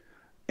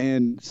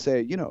and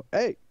say,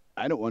 hey,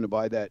 I don't want to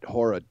buy that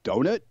whore a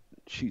donut.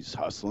 She's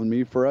hustling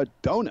me for a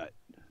donut.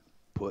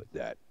 Put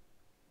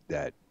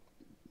that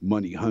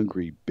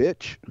money-hungry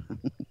bitch.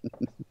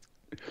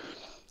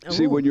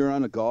 See, when you're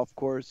on a golf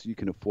course, you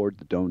can afford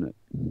the donut.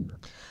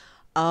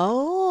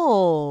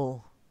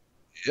 Oh.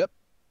 Yep.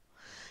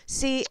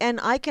 See, and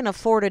I can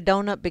afford a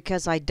donut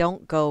because I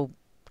don't go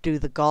do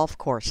the golf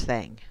course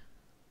thing.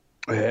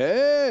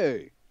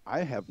 Hey,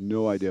 I have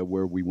no idea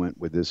where we went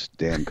with this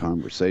damn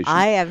conversation.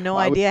 I have no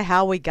idea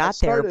how we got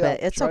there,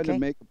 but it's okay. Trying to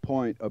make a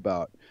point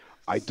about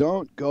I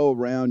don't go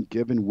around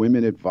giving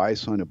women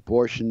advice on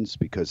abortions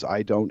because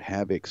I don't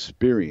have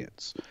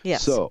experience.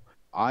 Yes. So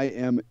I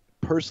am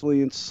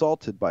personally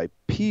insulted by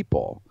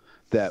people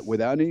that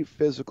without any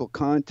physical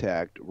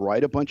contact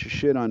write a bunch of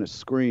shit on a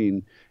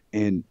screen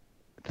and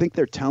think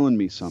they're telling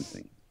me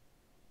something.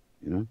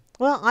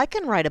 Well, I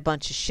can write a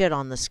bunch of shit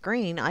on the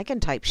screen. I can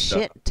type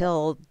shit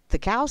till the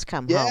cows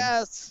come home.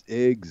 Yes,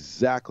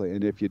 exactly.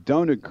 And if you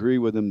don't agree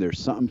with them, there's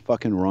something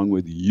fucking wrong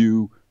with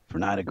you for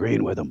not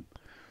agreeing with them.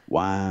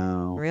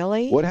 Wow.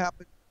 Really? What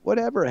happened?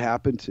 Whatever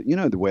happened to,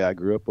 the way I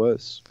grew up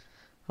was?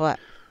 What?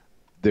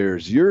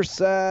 There's your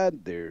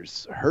side,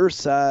 there's her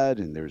side,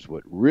 and there's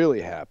what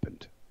really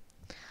happened.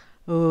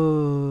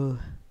 Ooh.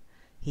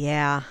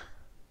 Yeah.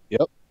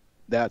 Yep.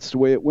 That's the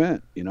way it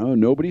went.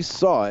 Nobody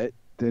saw it,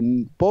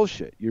 then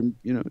bullshit.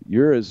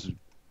 You're as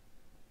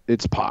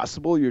it's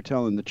possible you're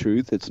telling the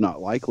truth. It's not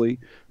likely.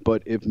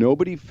 But if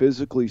nobody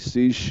physically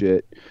sees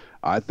shit,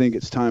 I think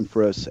it's time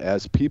for us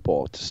as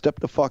people to step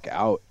the fuck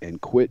out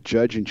and quit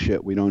judging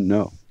shit we don't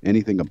know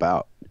anything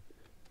about.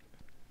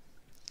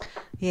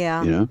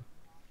 Yeah.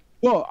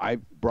 Well, I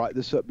brought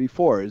this up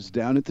before. Is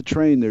down at the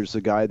train, there's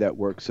a guy that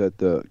works at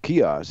the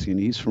kiosk, and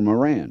he's from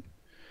Iran.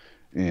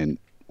 And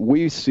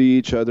we see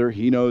each other.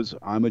 He knows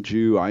I'm a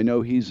Jew. I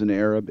know he's an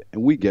Arab,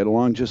 and we get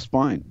along just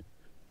fine.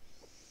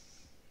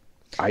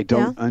 I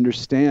don't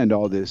understand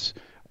all this.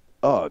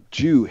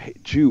 Jew,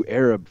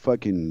 Arab,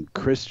 fucking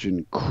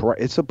Christian.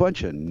 It's a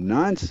bunch of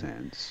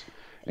nonsense.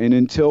 And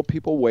until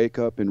people wake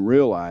up and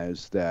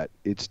realize that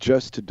it's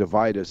just to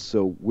divide us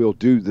so we'll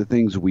do the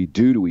things we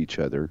do to each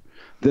other,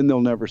 then they'll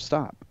never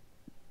stop.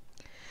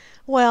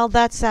 Well,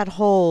 that's that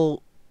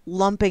whole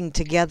lumping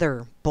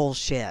together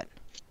bullshit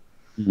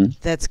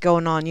that's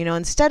going on. You know,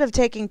 instead of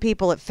taking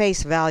people at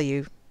face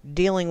value,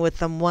 dealing with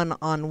them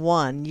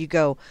one-on-one, you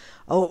go,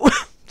 oh,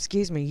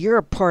 excuse me, you're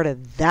a part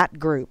of that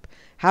group.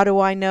 How do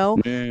I know?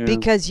 Yeah,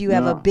 Because you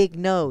have a no. big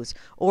nose,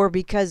 or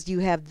because you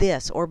have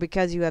this, or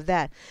because you have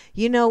that.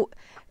 You know,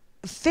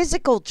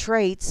 physical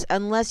traits,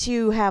 unless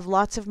you have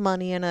lots of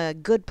money and a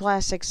good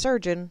plastic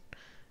surgeon,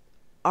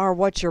 are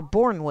what you're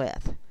born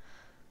with.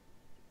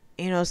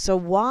 You know, so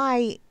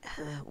why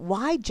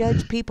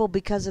judge people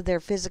because of their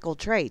physical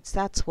traits?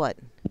 That's what.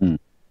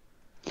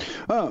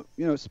 Oh,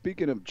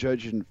 speaking of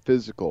judging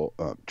physical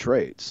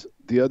traits,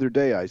 the other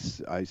day I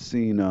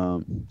seen,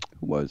 who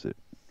was it?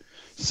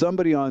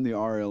 Somebody on the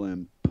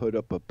RLM put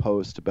up a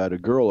post about a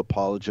girl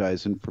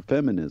apologizing for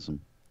feminism.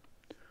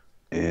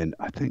 And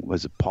I think,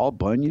 was it Paul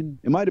Bunyan?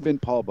 It might have been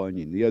Paul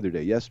Bunyan the other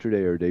day,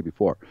 yesterday or the day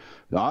before.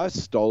 I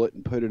stole it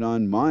and put it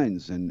on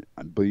mines, and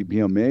I'd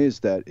be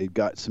amazed that it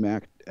got some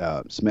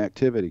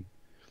activity.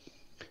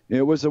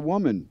 It was a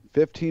woman,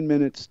 15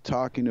 minutes,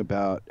 talking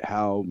about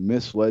how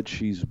misled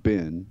she's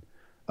been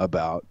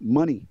about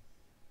money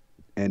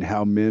and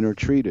how men are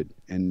treated,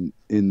 and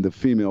in the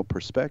female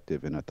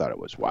perspective. And I thought it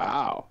was,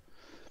 wow.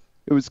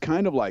 It was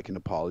kind of like an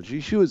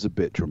apology. She was a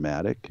bit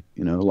dramatic,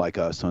 like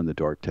us on the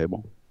Dork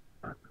Table.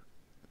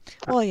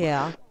 Well,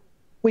 yeah.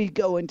 We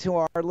go into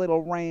our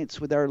little rants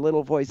with our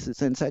little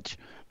voices and such.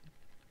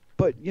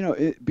 But,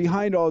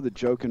 behind all the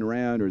joking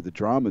around or the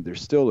drama,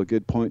 there's still a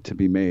good point to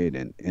be made.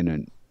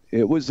 And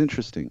it was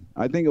interesting.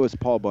 I think it was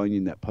Paul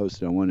Bunyan that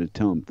posted. I wanted to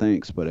tell him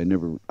thanks, but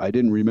I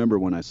didn't remember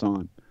when I saw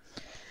him.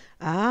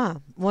 Ah,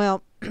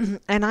 well,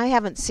 and I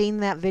haven't seen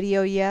that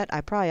video yet.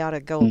 I probably ought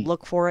to go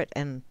look for it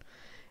and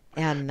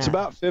it's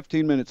about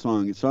 15 minutes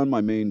long. It's on my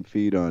main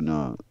feed on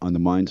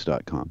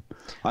themines.com.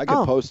 I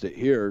could post it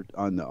here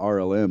on the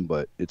RLM,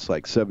 but it's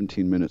like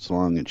 17 minutes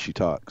long and she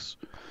talks.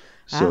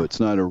 So it's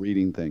not a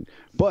reading thing.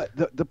 But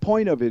the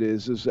point of it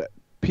is that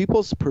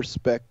people's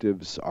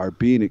perspectives are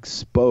being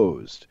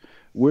exposed.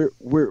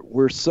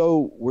 We're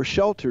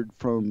sheltered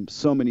from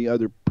so many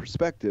other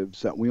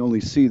perspectives that we only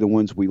see the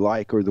ones we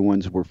like or the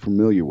ones we're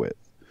familiar with.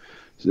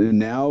 And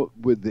now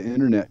with the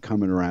internet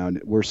coming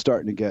around, we're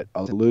starting to get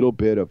a little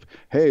bit of,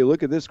 hey,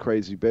 look at this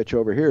crazy bitch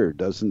over here.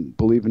 Doesn't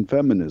believe in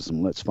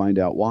feminism. Let's find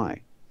out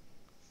why.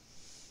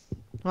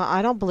 Well,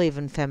 I don't believe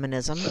in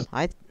feminism.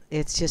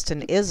 It's just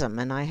an ism,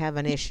 and I have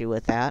an issue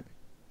with that.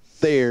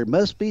 There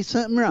must be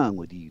something wrong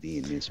with you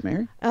then, Miss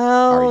Mary.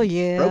 Oh, Are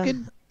you yeah.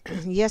 broken?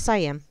 Yes, I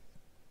am.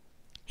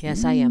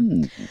 Yes, I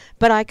am.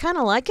 But I kind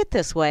of like it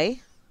this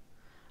way.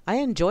 I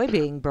enjoy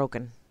being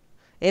broken.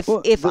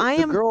 If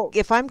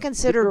I'm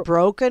considered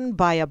broken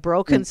by a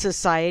broken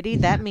society,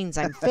 that means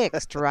I'm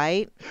fixed,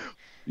 right?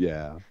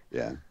 Yeah.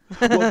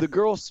 Well, the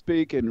girl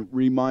speaking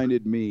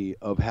reminded me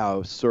of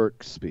how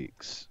Cirque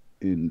speaks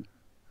in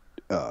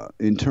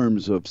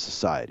terms of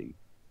society.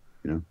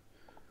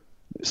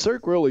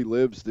 Cirque really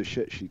lives the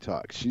shit she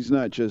talks. She's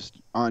not just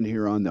on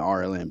here on the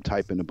RLM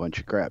typing a bunch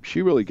of crap.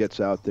 She really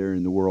gets out there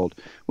in the world.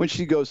 When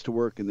she goes to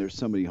work and there's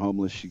somebody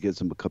homeless, she gives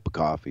them a cup of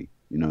coffee,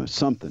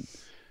 something.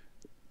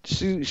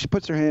 She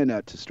puts her hand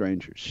out to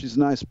strangers. She's a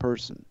nice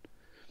person.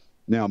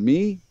 Now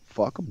me,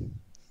 fuck them.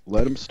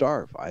 Let them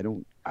starve.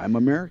 I'm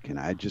American.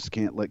 I just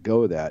can't let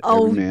go of that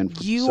every man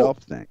for himself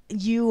thing.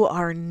 You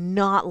are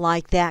not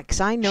like that,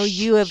 because I know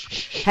you have.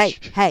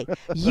 Hey,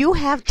 you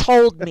have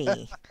told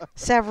me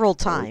several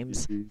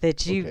times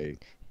that you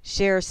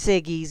share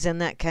ciggies and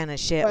that kind of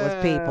shit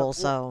with people.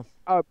 So,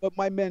 but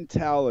my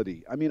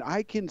mentality. I mean,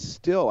 I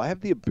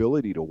have the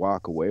ability to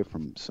walk away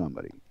from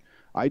somebody.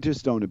 I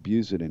just don't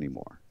abuse it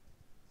anymore.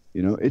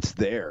 It's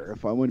there.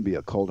 If I want to be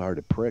a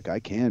cold-hearted prick, I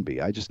can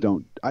be. I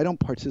don't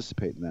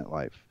participate in that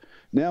life.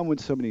 Now when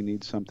somebody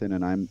needs something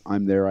and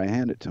I'm there, I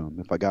hand it to them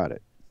if I got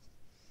it.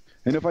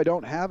 And if I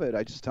don't have it,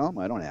 I just tell them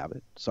I don't have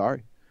it.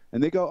 Sorry.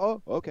 And they go,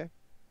 oh, okay.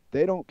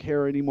 They don't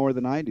care any more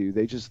than I do.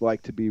 They just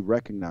like to be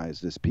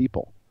recognized as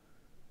people.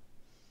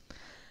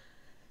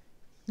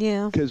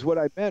 Yeah. Because what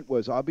I meant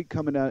was I'll be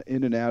coming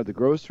in and out of the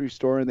grocery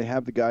store and they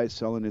have the guy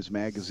selling his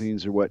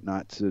magazines or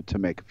whatnot to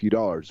make a few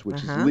dollars,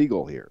 which is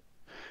legal here.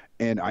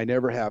 And I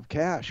never have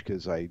cash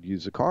because I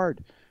use a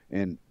card.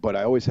 But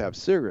I always have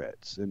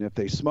cigarettes. And if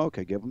they smoke,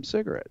 I give them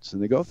cigarettes.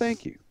 And they go,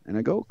 thank you. And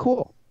I go,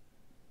 cool.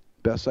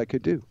 Best I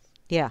could do.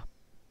 Yeah.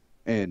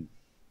 And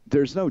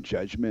there's no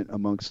judgment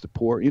amongst the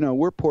poor.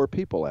 We're poor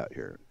people out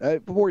here.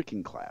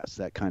 Working class,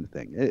 that kind of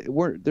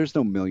thing. There's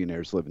no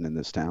millionaires living in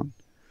this town.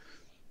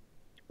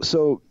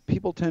 So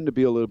people tend to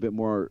be a little bit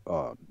more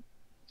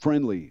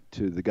friendly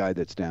to the guy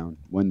that's down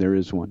when there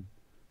is one.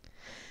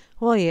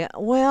 Well, yeah.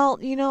 Well,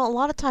 a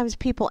lot of times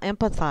people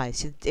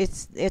empathize.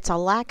 It's a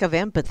lack of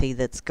empathy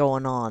that's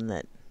going on.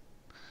 That.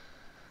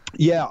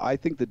 Yeah, I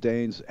think the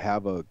Danes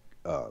have a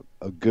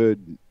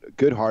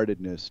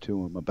good-heartedness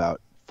to them about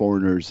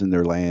foreigners in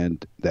their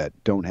land that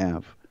don't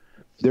have.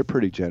 They're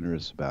pretty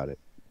generous about it.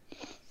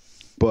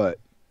 But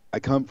I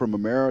come from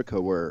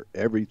America where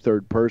every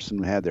third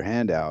person had their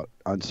hand out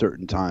on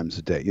certain times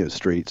of day,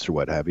 streets or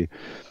what have you,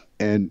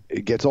 and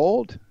it gets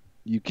old.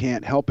 You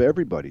can't help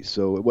everybody.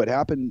 So what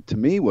happened to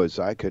me was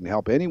I couldn't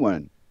help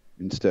anyone.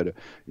 Instead of,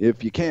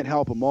 if you can't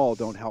help them all,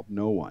 don't help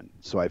no one.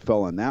 So I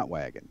fell on that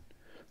wagon.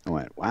 I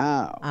went,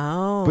 wow.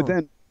 But Oh.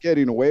 then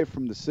getting away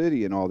from the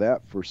city and all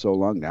that for so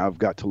long now, I've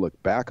got to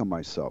look back on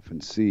myself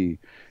and see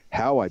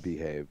how I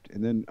behaved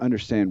and then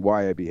understand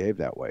why I behaved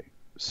that way.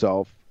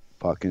 Self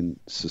fucking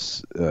to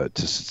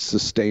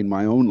sustain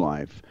my own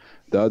life.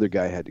 The other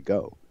guy had to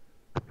go.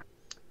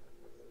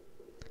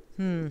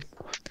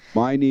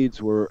 My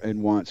needs were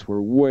and wants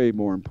were way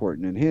more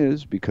important than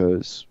his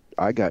because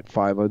I got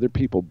 5 other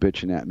people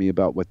bitching at me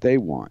about what they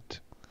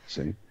want.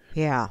 See?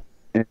 Yeah.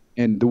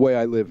 And the way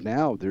I live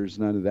now, there's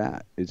none of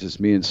that. It's just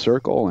me and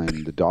Circle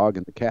and the dog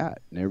and the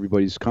cat, and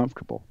everybody's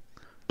comfortable.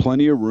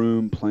 Plenty of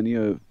room, plenty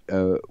of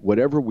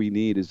whatever we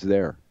need is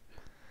there.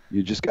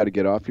 You just got to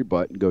get off your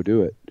butt and go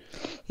do it.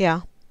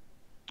 Yeah.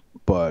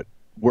 But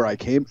where I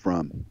came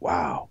from,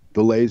 wow,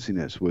 the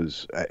laziness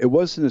it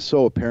wasn't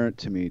so apparent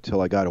to me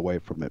till I got away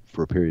from it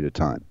for a period of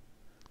time.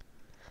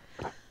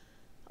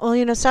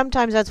 Well,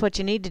 sometimes that's what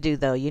you need to do,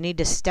 though. You need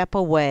to step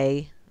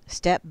away,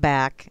 step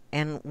back,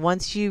 and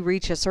once you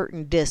reach a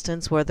certain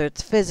distance, whether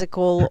it's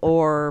physical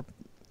or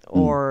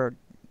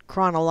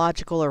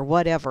chronological or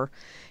whatever,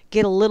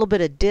 get a little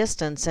bit of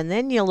distance, and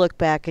then you look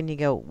back and you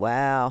go,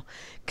 wow.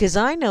 Because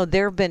I know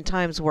there have been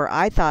times where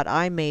I thought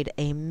I made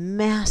a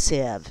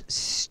massive,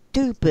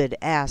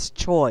 stupid-ass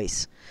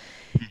choice.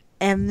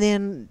 And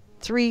then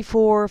 3,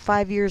 4,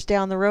 5 years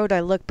down the road,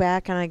 I look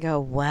back and I go,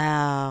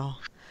 wow.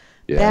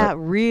 Yeah. That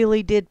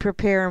really did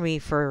prepare me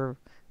for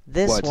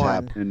this What's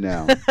one. happening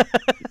now?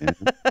 Yeah.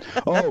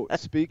 Oh,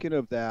 speaking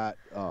of that,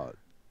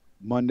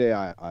 Monday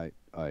I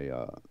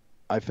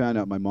found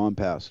out my mom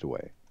passed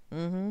away.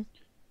 Mm-hmm.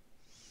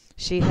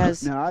 She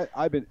has. Now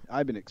I've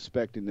been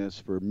expecting this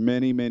for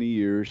many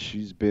years.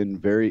 She's been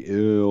very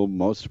ill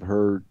most of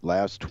her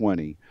last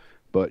 20,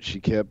 but she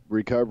kept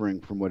recovering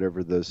from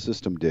whatever the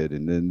system did,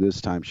 and then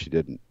this time she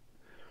didn't.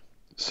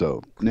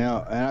 So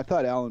now, and I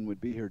thought Alan would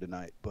be here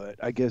tonight, but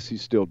I guess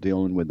he's still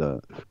dealing with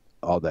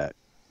all that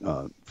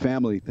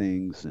family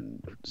things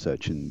and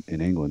such in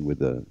England with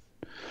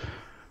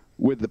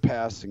the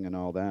passing and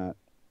all that.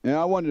 And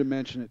I wanted to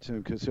mention it to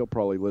him because he'll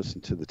probably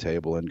listen to the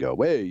table and go,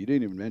 "Wait, you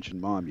didn't even mention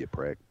Mom, you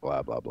prick."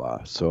 Blah blah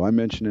blah. So I'm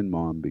mentioning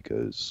Mom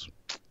because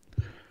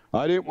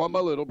I didn't want my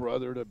little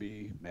brother to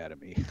be mad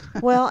at me.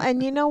 Well,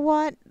 and you know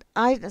what?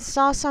 I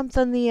saw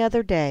something the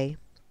other day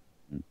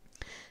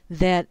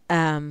that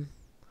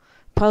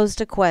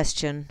posed a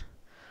question.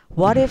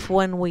 What if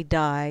when we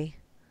die,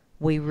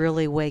 we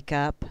really wake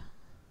up?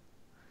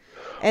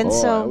 And that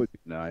so, would be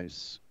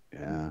nice.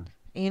 Yeah.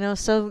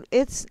 so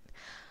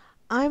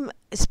I'm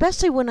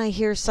especially when I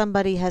hear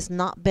somebody has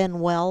not been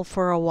well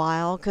for a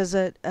while, because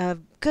a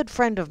good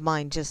friend of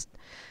mine just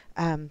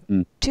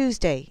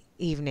Tuesday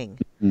evening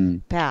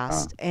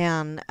passed,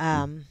 and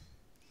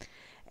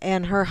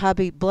her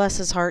hubby, bless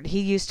his heart,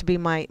 he used to be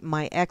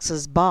my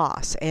ex's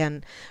boss,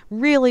 and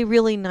really,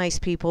 really nice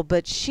people,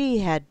 but she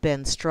had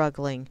been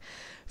struggling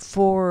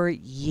for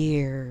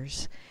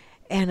years.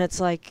 And it's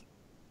like,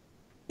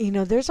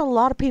 there's a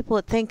lot of people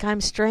that think I'm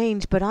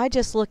strange, but I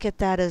just look at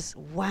that as,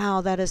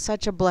 wow, that is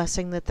such a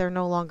blessing that they're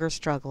no longer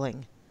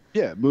struggling.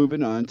 Yeah,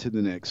 moving on to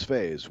the next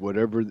phase.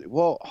 Whatever.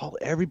 Well,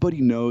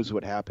 everybody knows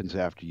what happens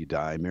after you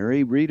die,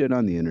 Mary. Read it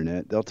on the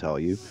internet. They'll tell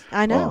you.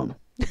 I know.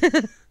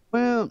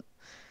 Well,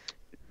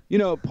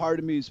 part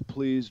of me is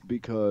pleased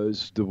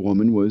because the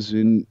woman was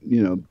in,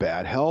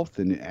 bad health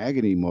and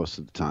agony most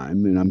of the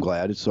time, and I'm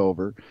glad it's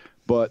over.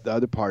 But the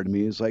other part of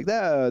me is like,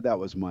 that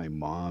was my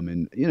mom,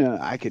 and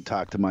I could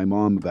talk to my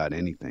mom about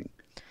anything.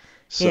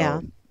 So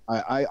Yeah.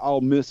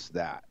 I'll miss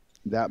that.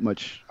 That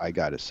much I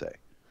gotta say.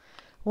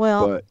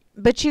 Well,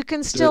 but you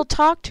can still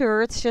talk to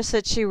her. It's just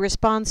that she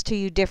responds to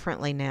you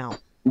differently now.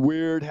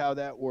 Weird how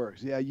that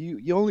works. Yeah,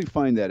 you only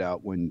find that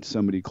out when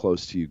somebody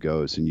close to you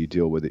goes and you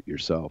deal with it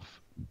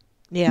yourself.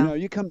 Yeah.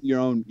 You come to your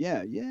own.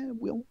 Yeah.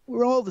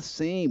 We're all the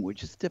same. We're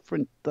just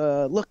different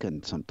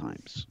looking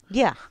sometimes.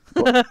 Yeah.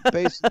 But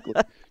basically,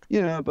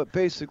 but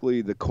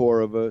basically the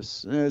core of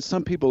us.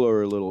 Some people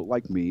are a little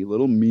like me, a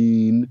little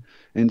mean,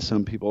 and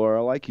some people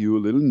are like you, a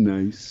little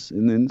nice,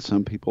 and then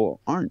some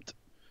people aren't.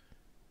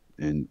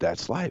 And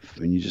that's life,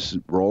 and you just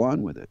roll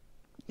on with it.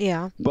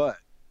 Yeah. But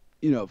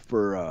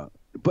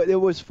but it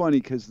was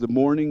funny because the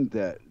morning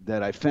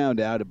that I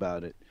found out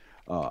about it,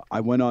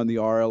 I went on the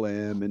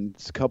RLM, and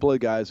a couple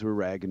of guys were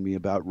ragging me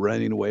about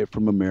running away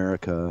from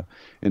America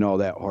and all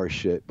that horse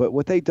shit. But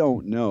what they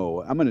don't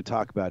know, I'm going to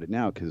talk about it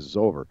now because it's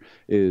over,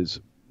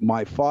 is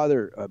my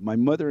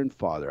mother and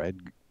father, I had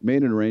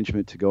made an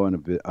arrangement to go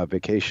on a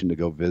vacation to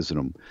go visit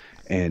them.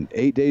 And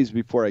 8 days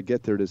before I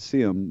get there to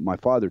see them, my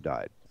father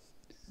died.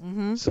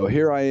 Mm-hmm. So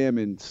here I am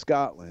in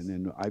Scotland,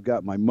 and I've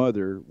got my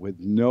mother with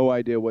no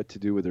idea what to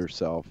do with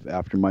herself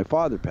after my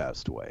father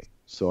passed away.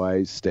 So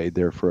I stayed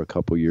there for a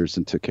couple years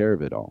and took care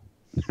of it all.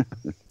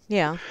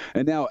 Yeah.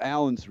 And now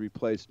Alan's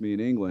replaced me in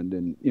England,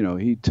 and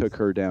he took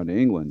her down to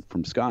England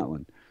from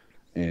Scotland,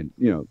 and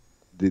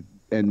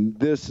and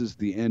this is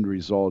the end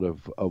result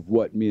of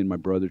what me and my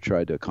brother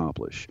tried to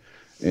accomplish,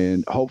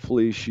 and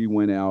hopefully she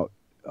went out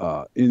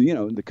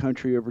in the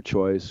country of her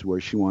choice where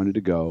she wanted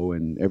to go,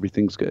 and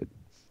everything's good.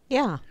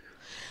 Yeah.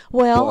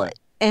 Well, But,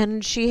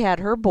 and she had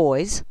her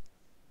boys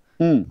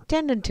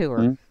tending to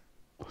her.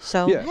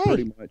 So yeah, hey.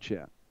 pretty much,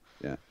 yeah.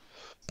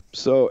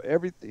 So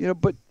everything,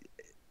 but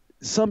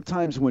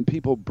sometimes when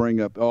people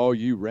bring up, oh,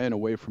 you ran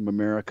away from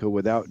America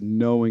without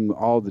knowing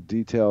all the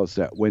details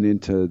that went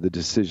into the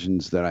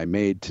decisions that I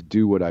made to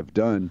do what I've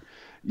done,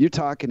 you're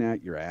talking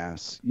at your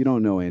ass. You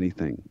don't know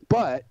anything.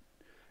 But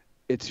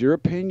it's your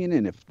opinion,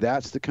 and if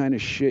that's the kind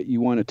of shit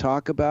you want to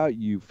talk about,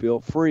 you feel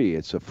free.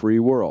 It's a free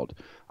world.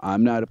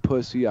 I'm not a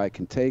pussy. I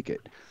can take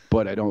it,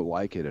 but I don't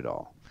like it at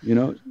all.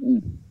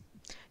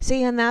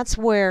 See, and that's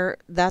where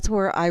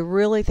I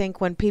really think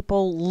when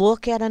people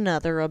look at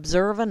another,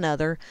 observe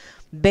another,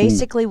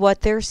 basically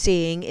what they're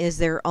seeing is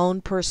their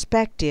own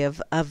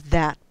perspective of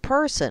that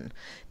person.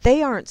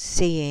 They aren't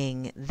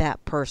seeing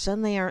that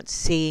person. They aren't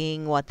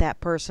seeing what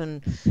that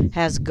person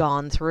has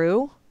gone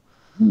through.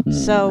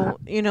 So,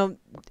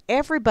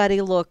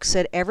 everybody looks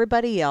at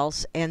everybody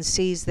else and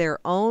sees their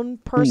own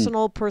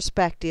personal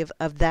perspective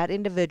of that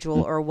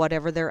individual or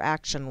whatever their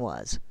action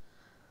was.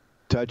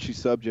 Touchy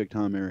subject,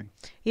 huh, Mary?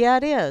 Yeah,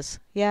 it is.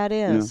 Yeah, it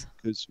is.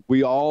 Because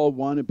we all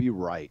want to be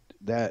right.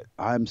 That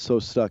I'm so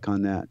stuck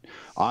on that.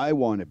 I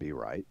want to be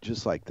right,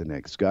 just like the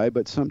next guy,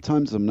 but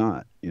sometimes I'm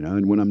not.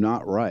 And when I'm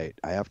not right,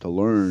 I have to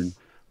learn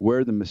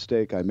where the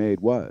mistake I made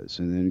was,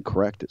 and then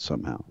correct it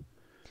somehow.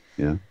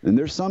 And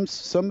there's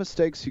some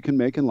mistakes you can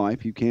make in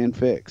life you can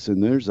fix,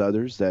 and there's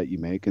others that you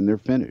make and they're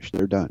finished.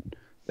 They're done.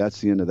 That's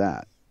the end of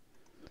that.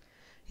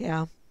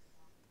 Yeah.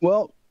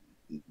 Well,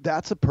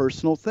 that's a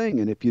personal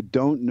thing, and if you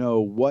don't know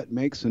what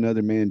makes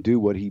another man do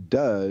what he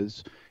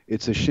does,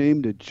 it's a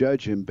shame to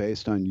judge him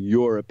based on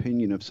your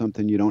opinion of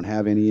something you don't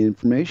have any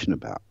information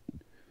about.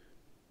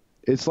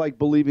 It's like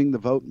believing the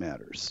vote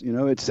matters.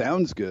 It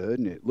sounds good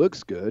and it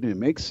looks good and it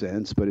makes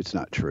sense, but it's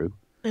not true.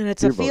 And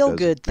it's a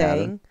feel-good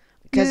thing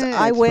because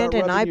I went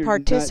and I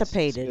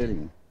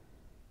participated.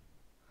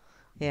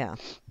 Yeah.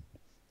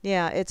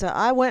 Yeah,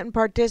 I went and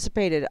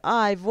participated.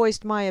 I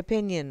voiced my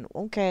opinion.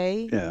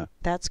 Okay. Yeah.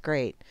 That's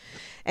great.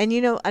 And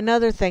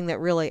another thing that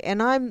really,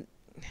 and I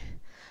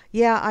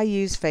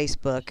use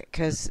Facebook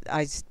because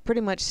I pretty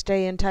much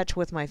stay in touch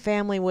with my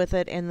family with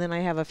it, and then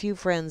I have a few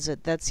friends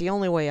that's the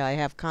only way I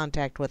have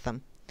contact with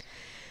them.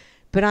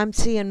 But I'm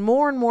seeing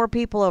more and more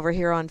people over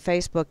here on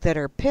Facebook that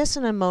are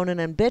pissing and moaning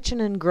and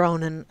bitching and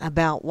groaning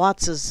about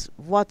what's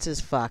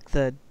his fuck,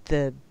 the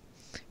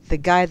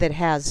guy that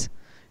has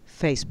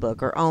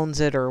Facebook or owns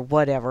it or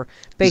whatever.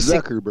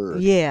 Zuckerberg.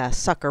 Yeah,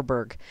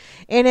 Zuckerberg.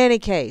 In any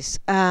case,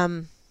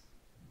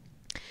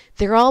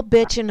 they're all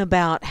bitching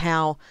about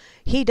how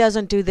he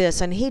doesn't do this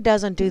and he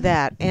doesn't do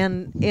that.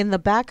 And in the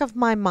back of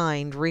my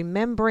mind,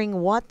 remembering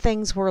what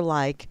things were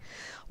like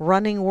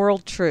running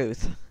World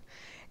Truth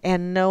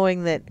and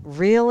knowing that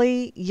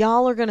really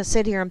y'all are going to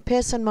sit here and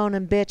piss and moan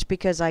and bitch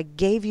because I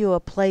gave you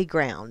a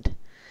playground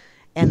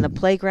and the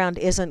playground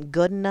isn't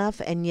good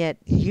enough, and yet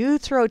you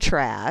throw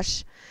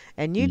trash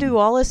and you do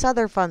all this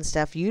other fun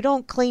stuff. You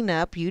don't clean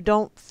up. You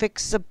don't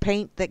fix the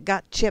paint that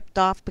got chipped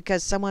off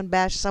because someone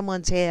bashed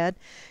someone's head.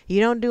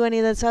 You don't do any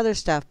of this other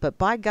stuff. But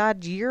by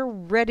God, you're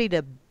ready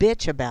to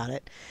bitch about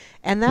it.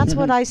 And that's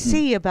what I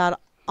see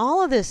about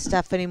all of this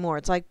stuff anymore.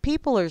 It's like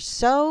people are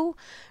so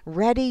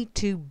ready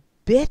to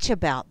bitch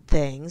about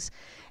things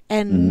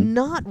and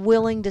not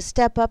willing to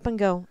step up and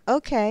go,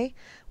 okay,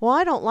 well,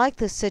 I don't like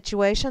this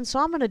situation, so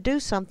I'm going to do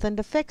something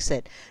to fix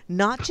it.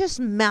 Not just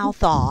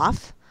mouth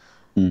off.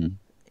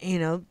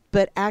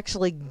 But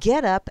actually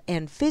get up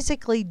and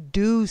physically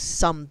do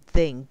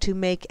something to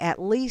make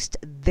at least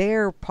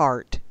their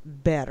part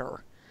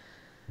better.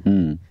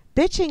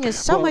 Bitching is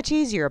so much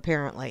easier,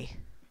 apparently.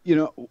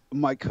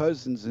 My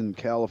cousins in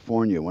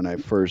California, when I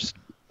first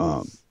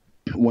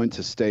went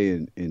to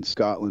stay in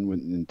Scotland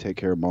and take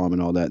care of Mom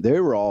and all that, they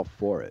were all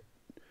for it.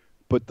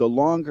 But the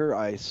longer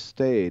I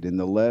stayed and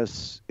the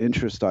less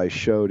interest I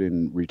showed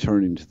in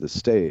returning to the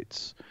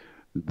States,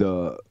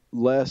 the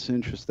less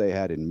interest they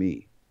had in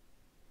me.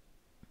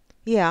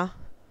 Yeah.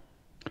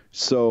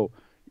 So,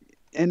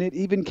 and it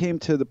even came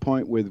to the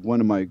point with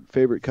one of my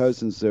favorite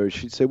cousins there.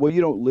 She'd say, well,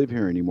 you don't live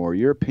here anymore.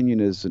 Your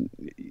opinion isn't,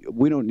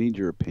 we don't need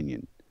your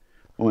opinion.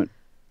 I went,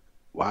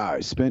 wow,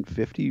 I spent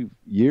 50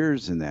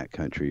 years in that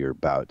country, or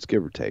about,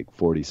 give or take,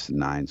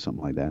 49,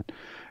 something like that.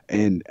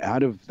 And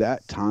out of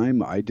that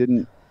time, I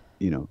didn't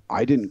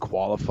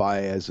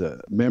qualify as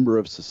a member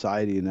of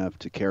society enough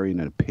to carry an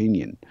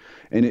opinion.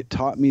 And it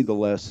taught me the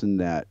lesson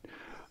that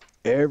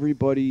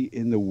everybody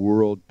in the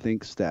world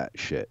thinks that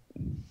shit.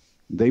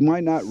 They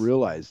might not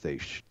realize they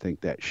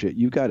think that shit.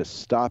 You got to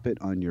stop it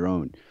on your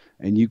own,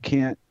 and you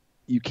can't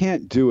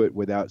do it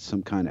without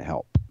some kind of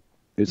help.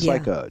 It's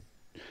like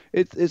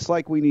it's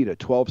like we need a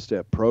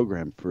 12-step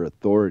program for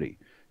authority.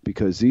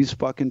 because these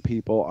fucking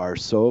people are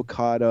so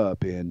caught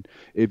up in,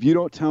 if you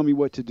don't tell me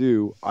what to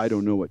do, I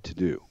don't know what to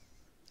do.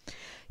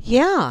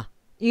 Yeah.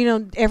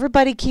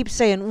 Everybody keeps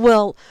saying,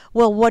 well,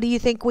 what do you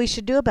think we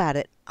should do about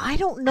it? I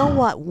don't know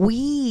what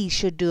we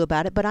should do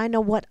about it, but I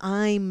know what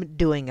I'm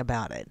doing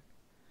about it.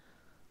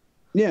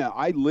 Yeah,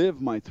 I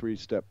live my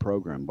 3-step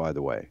program, by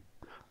the way.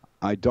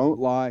 I don't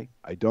lie,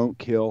 I don't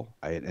kill,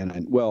 I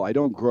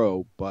don't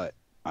grow, but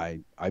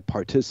I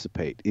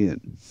participate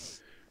in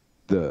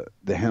the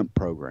hemp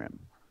program,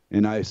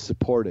 and I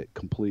support it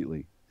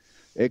completely,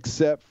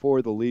 except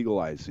for the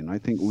legalizing. I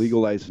think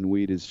legalizing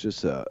weed is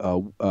just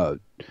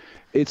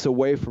it's a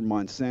way for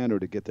Monsanto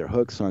to get their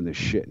hooks on this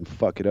shit and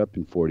fuck it up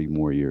in 40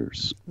 more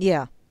years.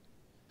 Yeah.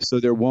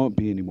 So there won't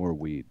be any more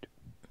weed.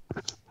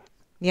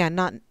 Yeah,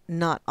 not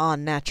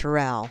on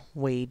natural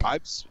weed. I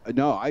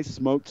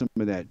smoked some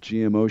of that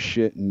GMO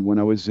shit, and when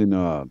I was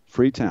in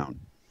Freetown,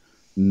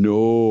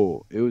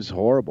 no, it was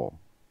horrible.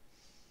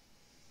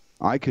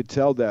 I could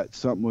tell that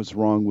something was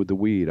wrong with the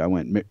weed.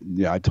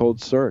 I told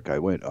Cirque, I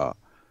went,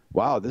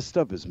 wow, this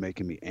stuff is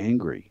making me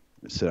angry.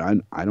 I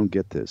said, I don't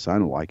get this. I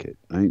don't like it.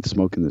 I ain't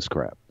smoking this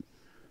crap.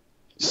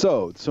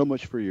 So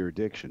much for your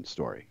addiction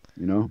story,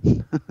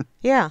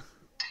 Yeah.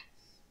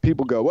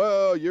 People go,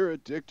 well, you're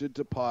addicted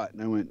to pot.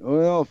 And I went,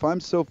 well, if I'm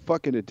so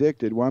fucking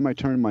addicted, why am I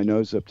turning my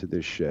nose up to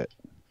this shit?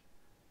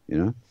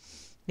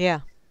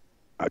 Yeah.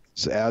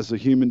 As a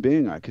human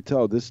being, I could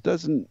tell this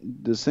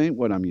ain't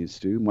what I'm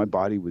used to. My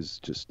body was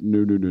just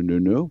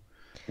no.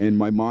 And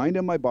my mind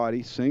and my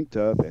body synced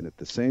up. And at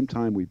the same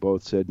time, we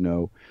both said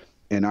no.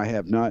 And I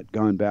have not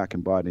gone back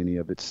and bought any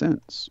of it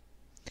since.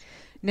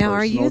 Now,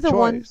 are you the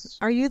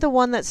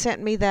one that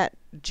sent me that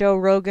Joe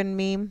Rogan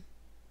meme?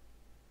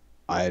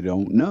 I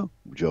don't know.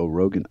 Joe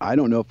Rogan. I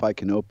don't know if I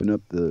can open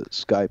up the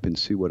Skype and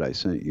see what I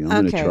sent you.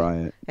 I'm going to try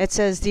it. It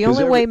says the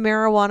only way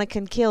marijuana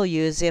can kill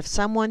you is if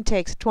someone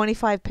takes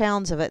 25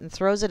 pounds of it and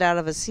throws it out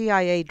of a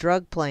CIA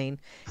drug plane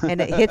and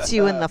it hits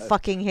you in the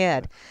fucking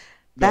head.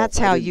 That's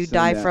how you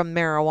die from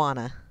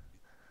marijuana.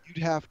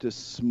 You'd have to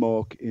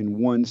smoke in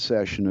one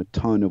session a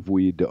ton of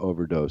weed to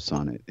overdose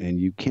on it, and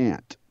you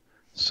can't.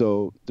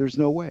 So there's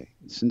no way.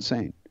 It's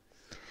insane.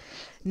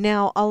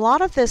 Now, a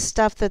lot of this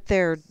stuff that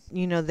they're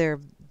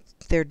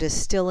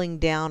distilling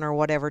down or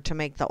whatever to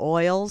make the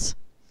oils,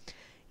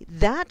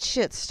 that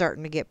shit's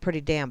starting to get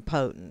pretty damn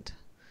potent.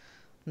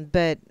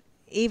 But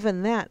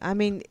even that, I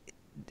mean,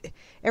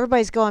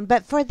 everybody's going,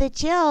 but for the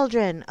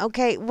children.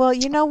 Okay, well,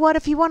 you know what?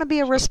 If you want to be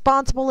a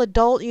responsible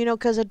adult,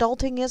 because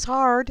adulting is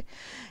hard.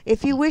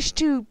 If you wish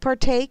to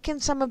partake in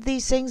some of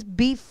these things,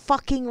 be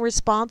fucking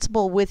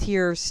responsible with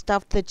your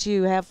stuff that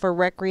you have for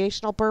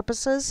recreational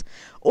purposes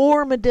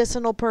or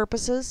medicinal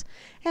purposes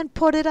and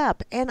put it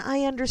up. And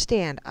I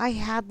understand. I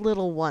had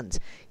little ones.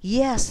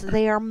 Yes,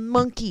 they are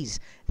monkeys.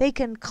 They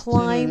can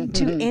climb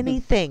to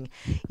anything.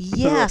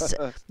 Yes,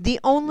 the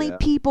only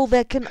people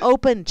that can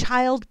open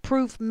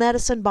child-proof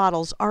medicine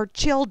bottles are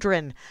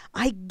children.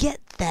 I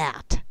get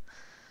that.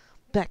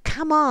 But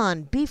come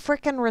on, be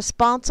frickin'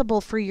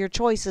 responsible for your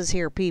choices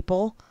here,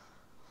 people.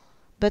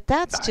 But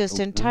that's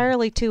just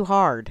entirely too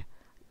hard.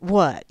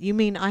 What? You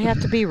mean I have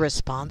to be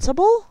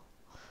responsible?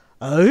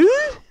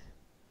 Oh?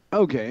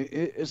 Okay,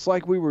 it's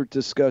like we were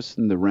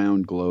discussing the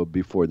round globe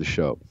before the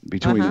show,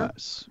 between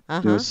us,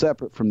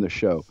 separate from the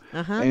show.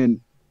 And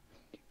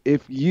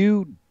if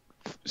you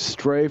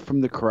stray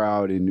from the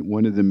crowd in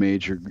one of the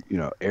major,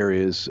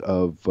 areas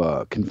of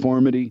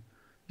conformity,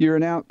 you're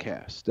an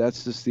outcast.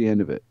 That's just the end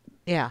of it.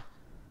 Yeah.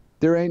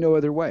 There ain't no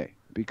other way,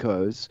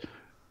 because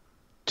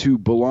to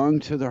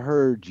belong to the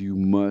herd, you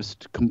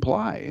must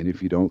comply. And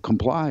if you don't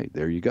comply,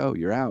 there you go.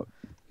 You're out.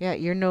 Yeah,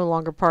 you're no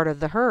longer part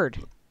of the herd.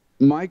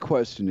 My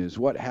question is,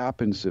 what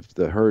happens if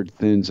the herd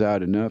thins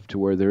out enough to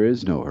where there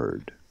is no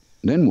herd?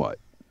 Then what?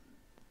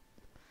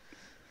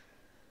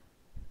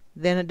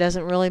 Then it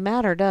doesn't really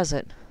matter, does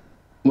it?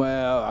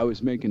 Well, I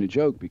was making a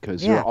joke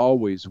because there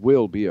always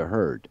will be a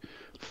herd.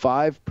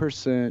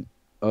 5%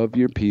 of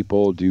your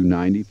people do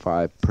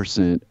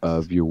 95%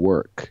 of your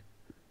work.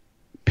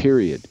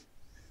 Period.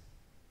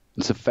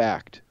 It's a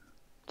fact.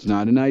 It's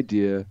not an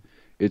idea.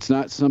 It's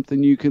not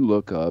something you can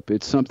look up.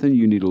 It's something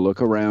you need to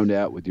look around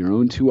at with your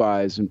own two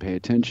eyes and pay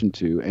attention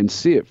to and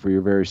see it for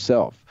your very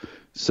self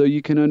so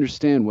you can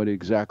understand what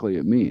exactly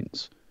it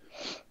means.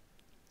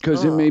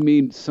 Because it may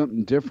mean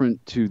something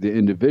different to the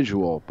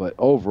individual, but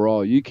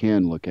overall you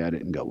can look at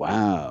it and go,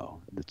 wow,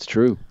 that's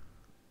true.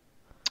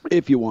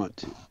 If you want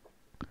to.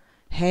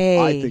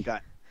 Hey,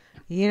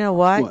 you know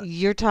what?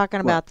 You're talking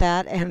about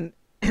that, and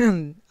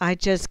I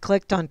just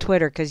clicked on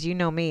Twitter because you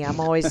know me. I'm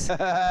always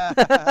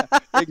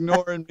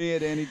ignoring me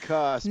at any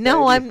cost.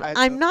 No, baby.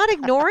 I'm not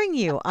ignoring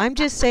you. I'm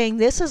just saying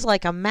this is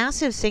like a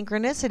massive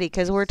synchronicity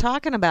because we're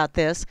talking about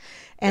this,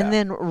 and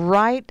then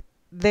right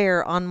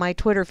there on my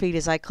Twitter feed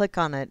as I click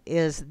on it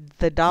is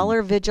the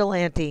dollar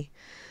vigilante.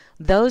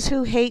 Those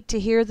who hate to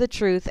hear the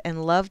truth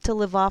and love to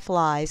live off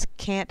lies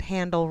can't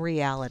handle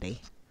reality.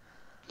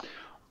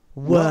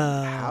 Whoa.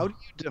 Well, how do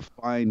you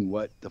define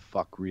what the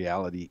fuck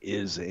reality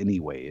is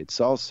anyway? It's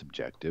all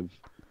subjective.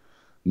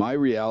 My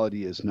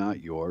reality is not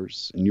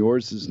yours, and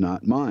yours is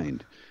not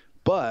mine.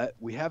 But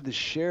we have this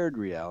shared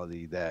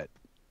reality that,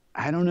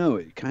 I don't know,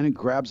 it kind of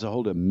grabs a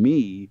hold of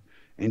me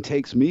and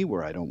takes me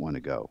where I don't want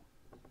to go.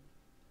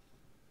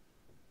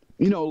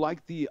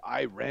 Like the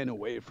I ran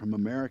away from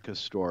America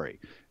story.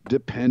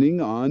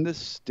 Depending on the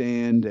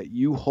stand that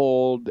you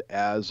hold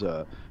as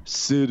a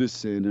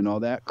citizen and all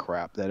that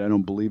crap that I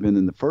don't believe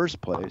in the first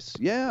place,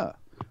 yeah,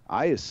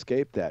 I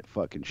escaped that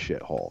fucking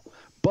shithole.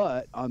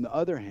 But on the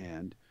other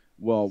hand,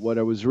 well, what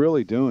I was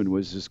really doing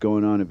was just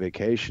going on a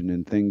vacation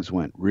and things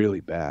went really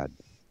bad.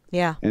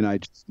 Yeah. And I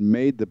just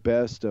made the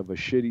best of a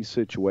shitty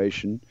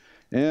situation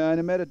and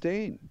I met a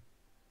Dane.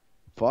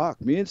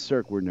 Fuck, me and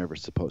Cirque were never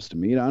supposed to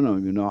meet. I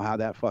don't even know how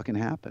that fucking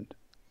happened.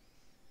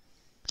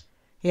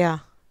 Yeah,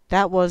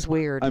 that was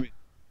weird. I mean,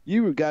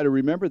 you got to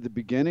remember the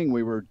beginning,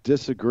 we were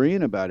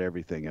disagreeing about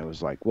everything. I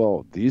was like,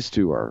 well, these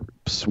two are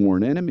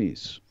sworn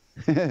enemies.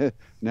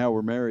 Now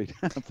we're married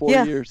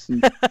 4 years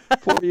and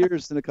 4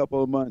 years and a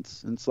couple of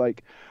months. And it's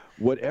like,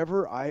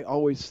 whatever I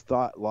always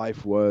thought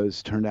life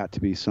was turned out to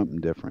be something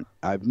different.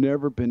 I've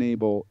never been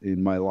able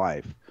in my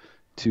life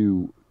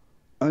to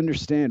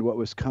understand what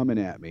was coming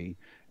at me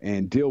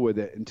and deal with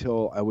it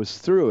until I was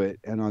through it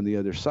and on the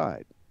other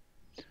side.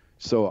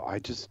 So I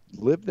just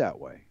lived that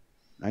way.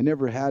 I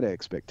never had an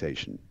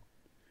expectation.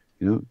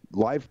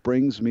 Life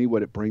brings me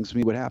what it brings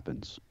me, what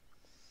happens.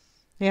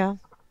 Yeah.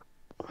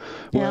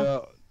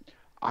 Well,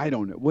 I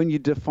don't know. When you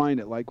define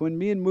it, like when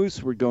me and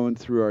Moose were going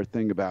through our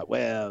thing about,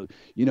 well,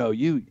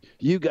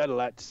 you got a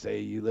lot to say,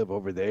 you live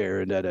over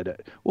there and da da da.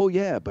 Well,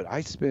 yeah, but I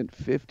spent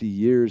 50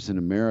 years in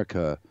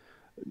America.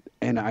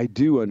 And I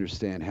do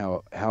understand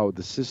how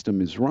the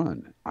system is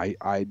run.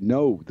 I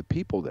know the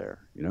people there,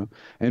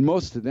 and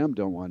most of them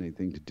don't want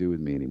anything to do with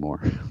me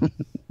anymore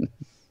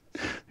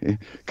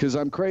because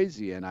I'm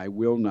crazy and I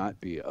will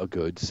not be a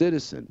good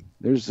citizen.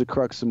 There's the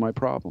crux of my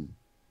problem.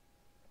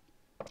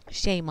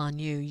 Shame on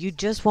you. You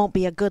just won't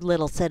be a good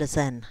little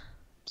citizen.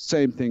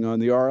 Same thing on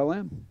the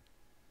RLM.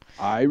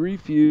 I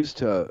refuse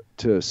to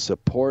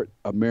support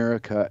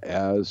America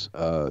as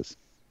a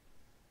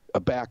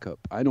backup.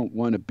 I don't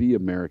want to be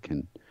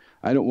American.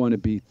 I don't want to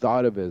be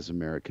thought of as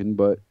American,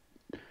 but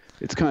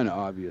it's kind of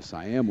obvious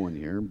I am one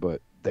here, but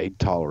they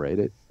tolerate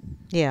it.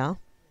 Yeah.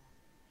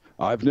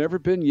 I've never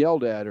been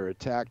yelled at or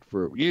attacked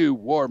for, you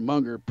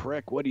warmonger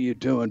prick, what are you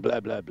doing, blah,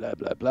 blah, blah,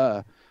 blah,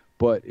 blah.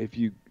 But if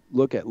you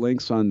look at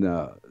links on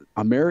the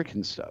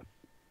American stuff,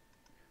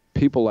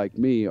 people like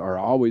me are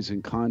always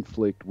in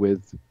conflict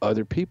with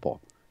other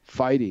people,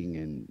 fighting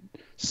and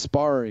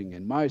sparring,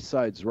 and my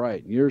side's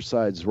right and your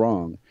side's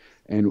wrong.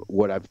 And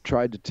what I've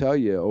tried to tell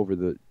you over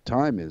the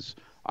time is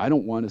I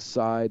don't want a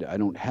side. I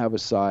don't have a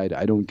side.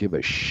 I don't give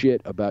a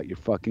shit about your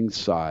fucking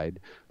side.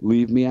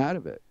 Leave me out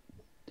of it.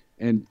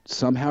 And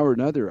somehow or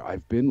another,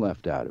 I've been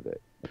left out of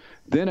it.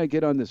 Then I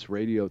get on this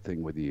radio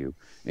thing with you,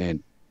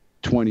 and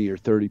 20 or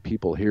 30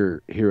 people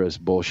hear us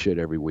bullshit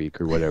every week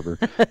or whatever.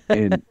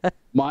 And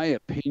my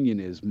opinion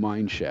is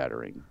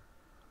mind-shattering.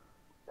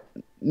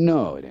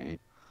 No, it ain't.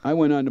 I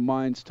went on to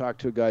Minds,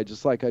 talked to a guy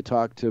just like I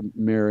talked to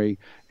Mary,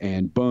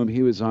 and boom,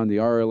 he was on the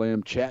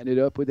RLM chatting it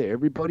up with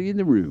everybody in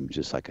the room,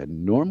 just like a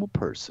normal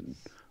person.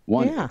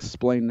 Want to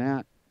explain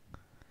that?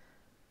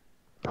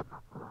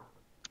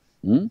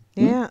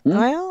 Yeah,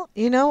 well,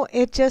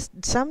 it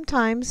just,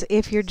 sometimes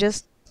if you're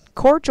just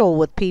cordial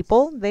with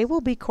people, they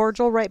will be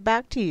cordial right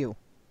back to you.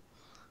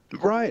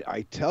 Right.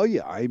 I tell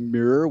you, I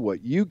mirror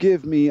what you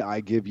give me,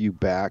 I give you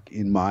back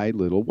in my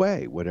little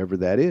way, whatever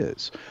that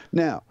is.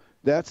 Now,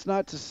 that's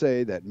not to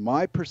say that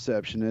my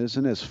perception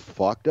isn't as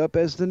fucked up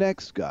as the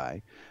next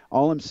guy.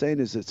 All I'm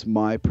saying is it's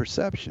my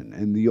perception.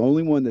 And the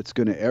only one that's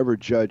going to ever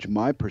judge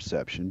my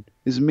perception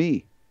is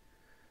me.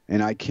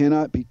 And I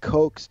cannot be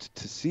coaxed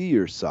to see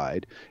your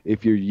side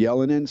if you're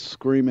yelling and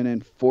screaming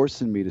and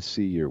forcing me to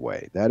see your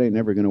way. That ain't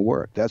never going to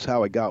work. That's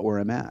how I got where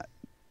I'm at.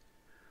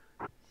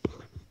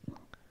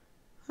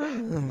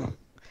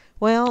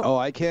 Well. Oh,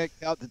 I can't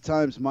count the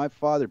times my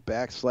father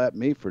backslapped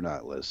me for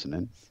not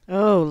listening.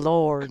 Oh,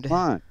 Lord. Come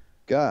on.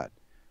 God.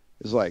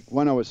 It's like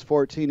when I was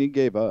 14, he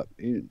gave up.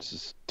 It's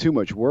just too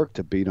much work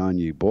to beat on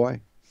you,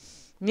 boy.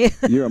 Yeah.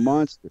 You're a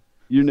monster.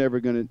 You're never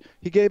going to.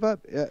 He gave up.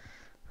 Yeah.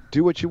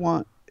 Do what you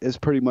want is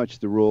pretty much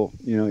the rule.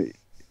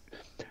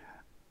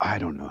 I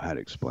don't know how to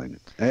explain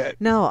it.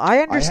 No, I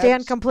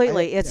understand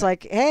completely. It's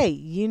like, hey,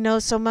 you know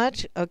so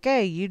much.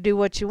 Okay, you do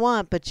what you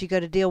want, but you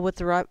got to deal with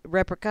the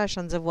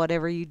repercussions of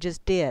whatever you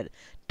just did.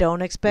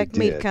 Don't expect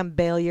me to come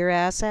bail your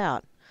ass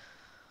out.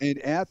 And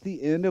at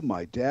the end of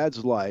my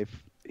dad's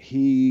life,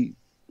 he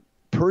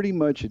pretty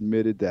much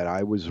admitted that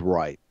I was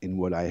right in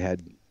what I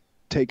had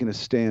taken a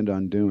stand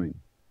on doing.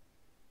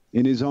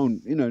 In his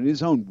own, in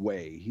his own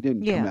way. He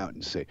didn't come out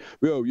and say,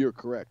 "Oh, you're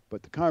correct."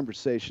 But the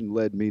conversation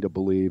led me to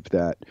believe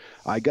that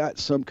I got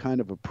some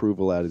kind of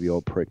approval out of the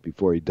old prick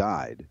before he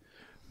died.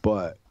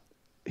 But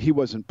he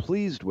wasn't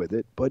pleased with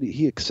it, but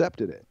he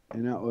accepted it.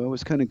 And it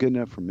was kind of good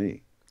enough for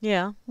me.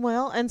 Yeah,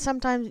 well, and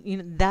sometimes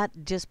that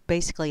just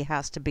basically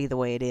has to be the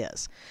way it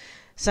is.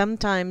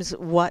 Sometimes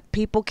what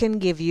people can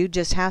give you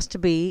just has to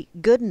be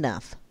good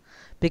enough.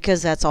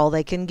 because that's all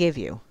they can give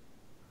you.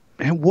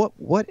 And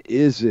what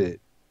is it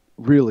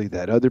really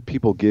that other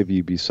people give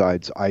you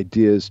besides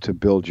ideas to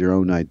build your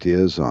own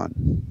ideas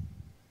on?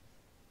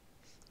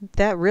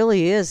 That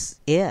really is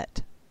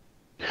it.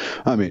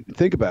 I mean,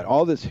 think about it.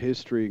 All this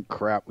history and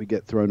crap we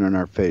get thrown in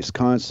our face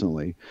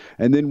constantly,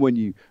 and then when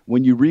you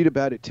read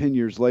about it 10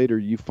 years later,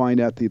 you find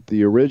out that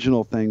the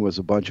original thing was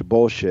a bunch of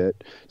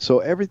bullshit. So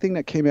everything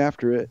that came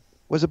after it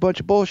was a bunch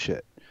of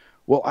bullshit.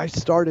 Well, I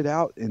started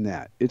out in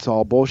that it's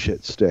all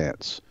bullshit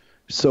stance.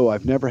 So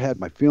I've never had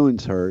my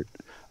feelings hurt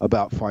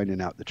about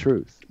finding out the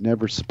truth.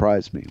 Never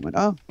surprised me. Went,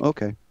 oh,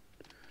 okay.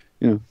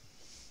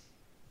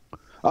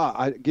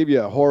 I give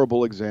you a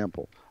horrible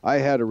example. I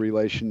had a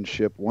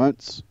relationship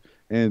once,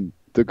 and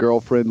the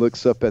girlfriend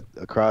looks up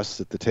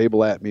across at the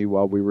table at me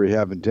while we were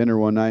having dinner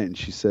one night, and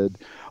she said,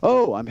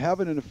 "Oh, I'm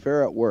having an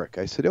affair at work."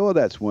 I said, "Oh,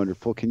 that's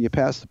wonderful. Can you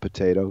pass the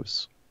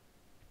potatoes?"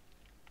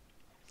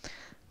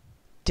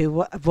 Do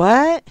what?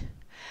 What?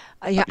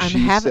 Yeah,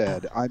 She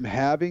said, "I'm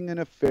having an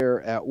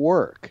affair at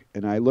work."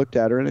 And I looked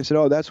at her and I said,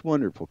 "Oh, that's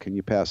wonderful. Can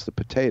you pass the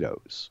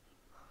potatoes?"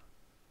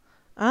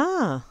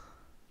 Ah.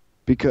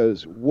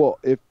 Because, well,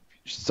 if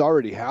it's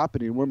already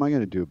happening, what am I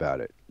going to do about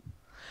it?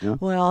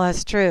 Well,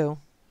 that's true.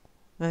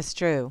 That's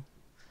true.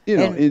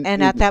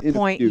 And at that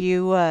point,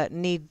 you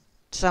need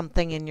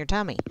something in your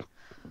tummy.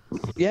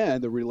 Yeah,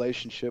 and the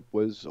relationship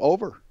was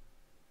over.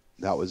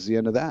 That was the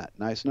end of that.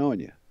 Nice knowing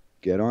you.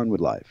 Get on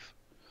with life.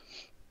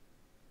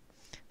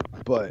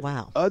 But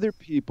wow. Other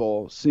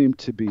people seem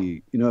to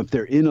be, if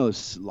they're in a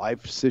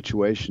life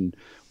situation,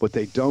 what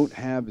they don't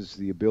have is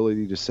the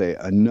ability to say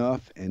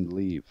enough and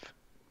leave.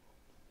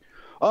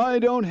 I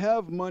don't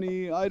have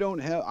money.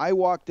 I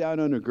walked down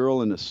on a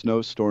girl in a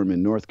snowstorm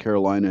in North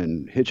Carolina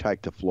and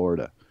hitchhiked to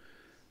Florida.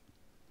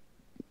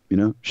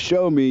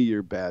 Show me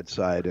your bad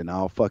side and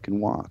I'll fucking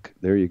walk.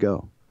 There you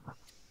go.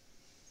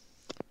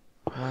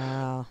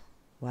 Wow.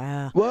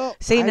 Well,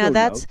 see, now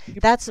that's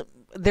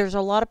there's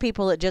a lot of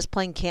people that just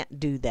plain can't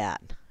do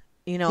that.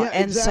 Yeah,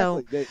 and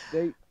exactly.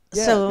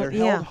 so they're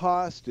held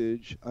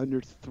hostage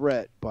under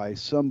threat by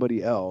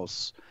somebody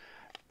else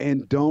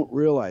and don't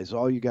realize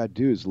all you got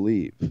to do is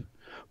leave.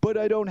 But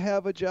I don't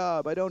have a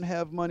job. I don't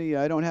have money.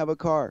 I don't have a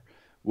car.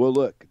 Well,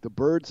 look, the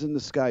birds in the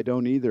sky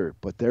don't either,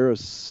 but they're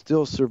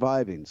still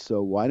surviving.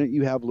 So why don't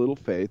you have a little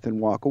faith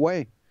and walk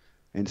away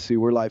and see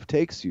where life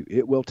takes you?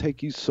 It will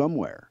take you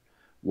somewhere.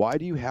 Why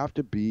do you have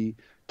to be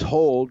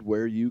told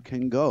where you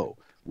can go?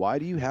 Why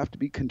do you have to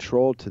be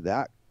controlled to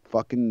that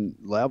fucking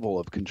level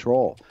of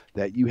control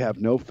that you have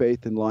no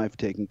faith in life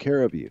taking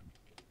care of you?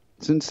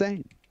 It's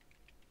insane.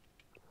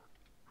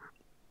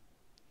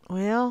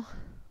 Well,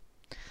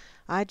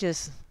 I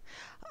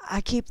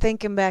keep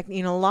thinking back,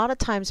 a lot of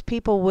times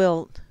people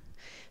will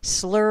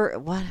slur.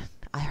 What?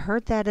 I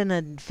heard that in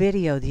a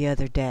video the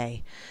other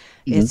day.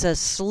 Mm-hmm. It's a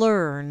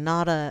slur,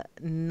 not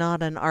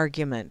an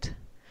argument.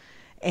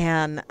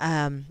 And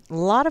a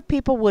lot of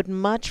people would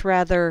much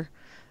rather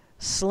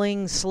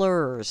sling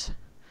slurs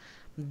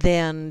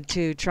than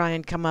to try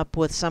and come up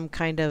with some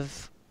kind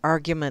of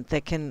argument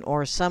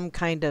or some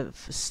kind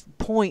of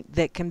point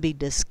that can be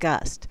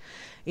discussed.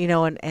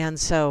 And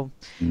so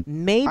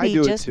maybe,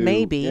 just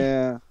maybe.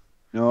 Yeah.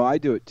 No, I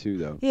do it too,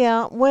 though.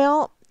 Yeah,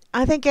 well,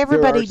 I think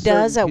everybody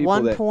does at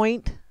one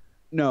point.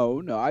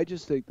 No, I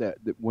just think that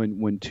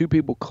when two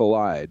people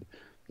collide,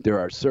 there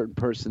are certain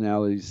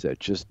personalities that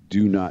just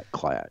do not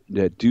clash,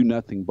 that do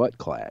nothing but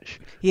clash.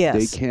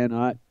 Yes.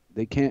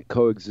 They can't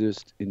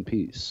coexist in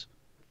peace.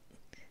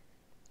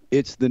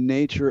 It's the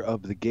nature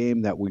of the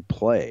game that we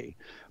play,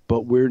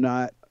 but we're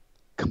not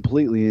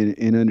completely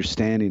in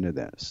understanding of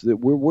this. That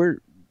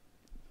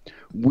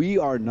we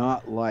are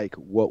not like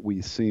what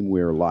we seem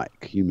we're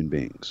like, human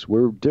beings.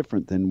 We're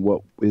different than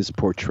what is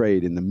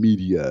portrayed in the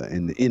media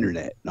and the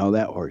internet and all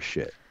that horse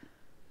shit.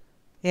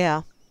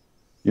 Yeah.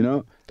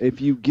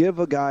 If you give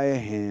a guy a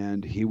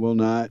hand, he will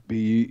not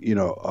be,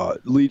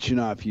 leeching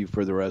off you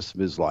for the rest of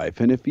his life.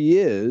 And if he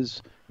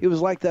is, it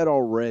was like that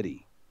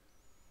already.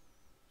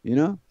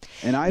 And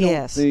I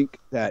don't think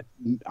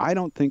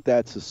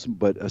that's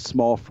but a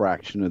small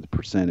fraction of the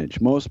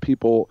percentage. Most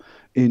people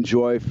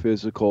enjoy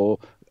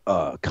physical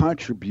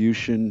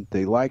contribution.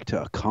 They like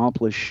to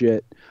accomplish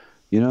shit.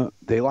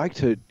 They like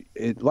to,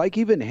 like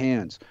even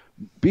hands.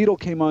 Beetle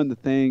came on the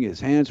thing.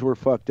 His hands were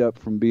fucked up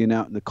from being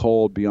out in the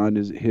cold beyond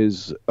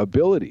his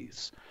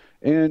abilities.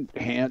 And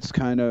Hans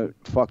kind of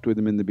fucked with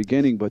him in the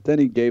beginning, but then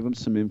he gave him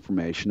some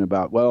information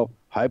about,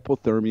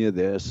 hypothermia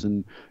this,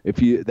 and if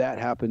that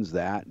happens,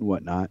 that, and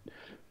whatnot.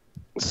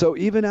 So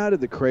even out of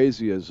the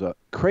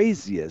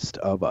craziest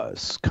of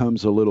us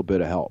comes a little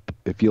bit of help,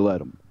 if you let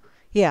them.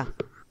 Yeah.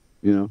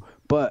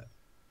 But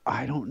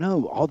I don't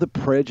know, all the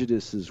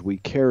prejudices we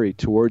carry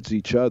towards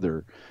each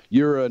other.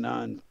 You're a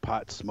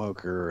non-pot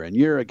smoker, and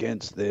you're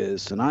against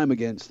this, and I'm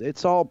against it.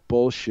 It's all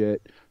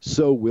bullshit,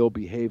 so we'll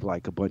behave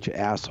like a bunch of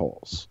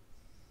assholes.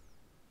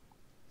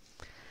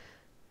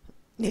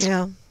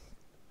 Yeah.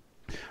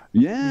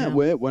 Yeah.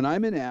 When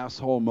I'm in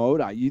asshole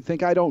mode, you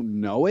think I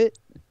don't know it?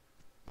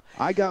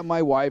 I got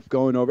my wife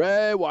going over,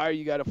 hey, why are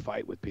you got to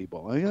fight with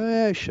people? I go,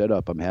 hey, shut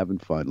up. I'm having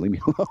fun. Leave me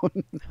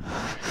alone.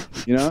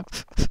 You know?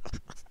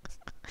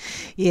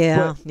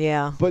 Yeah,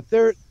 yeah. But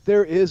there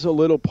is a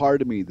little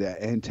part of me,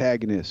 that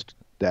antagonist,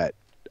 that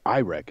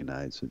I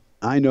recognize.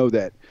 I know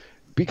that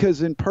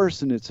because in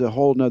person, it's a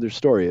whole nother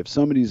story. If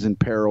somebody's in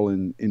peril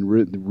in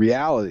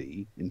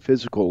reality, in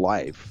physical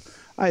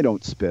life, I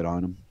don't spit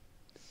on them.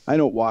 I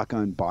don't walk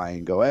on by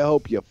and go, I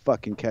hope you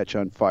fucking catch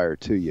on fire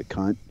too, you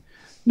cunt.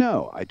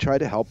 No, I try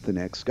to help the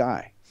next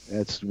guy.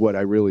 That's what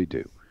I really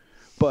do.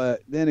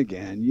 But then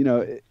again, you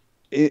know,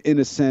 in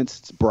a sense,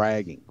 it's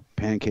bragging.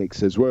 Pancake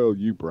says, well,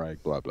 you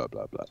brag, blah, blah,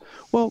 blah, blah.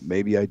 Well,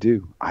 maybe I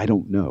do. I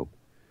don't know.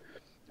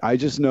 I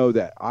just know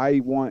that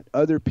I want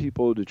other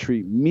people to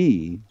treat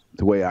me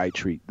the way I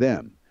treat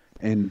them.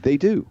 And they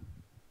do.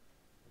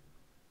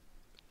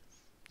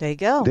 There you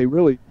go. They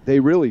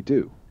really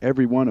do.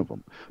 Every one of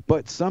them.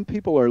 But some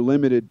people are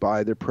limited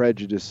by their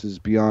prejudices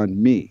beyond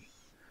me.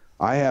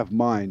 I have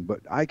mine,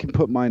 but I can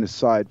put mine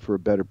aside for a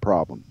better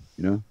problem,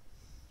 you know?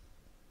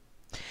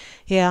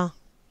 Yeah.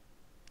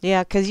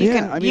 Yeah, because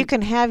you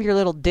can have your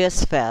little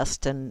diss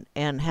fest and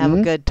have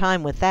a good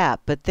time with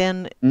that, but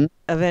then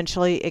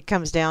eventually it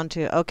comes down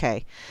to,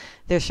 okay,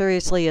 there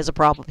seriously is a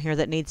problem here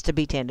that needs to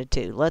be tended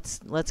to.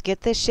 Let's get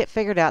this shit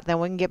figured out,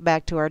 then we can get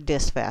back to our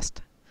diss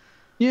fest.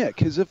 Yeah,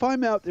 because if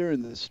I'm out there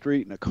in the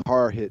street and a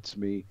car hits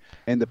me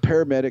and the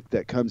paramedic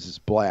that comes is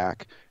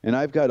black and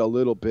I've got a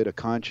little bit of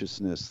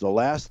consciousness, the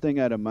last thing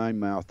out of my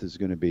mouth is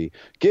going to be,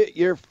 get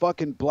your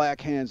fucking black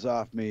hands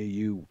off me,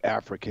 you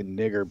African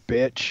nigger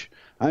bitch.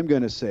 I'm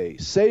going to say,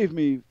 save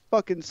me,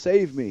 fucking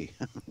save me.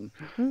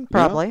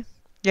 Probably. You know?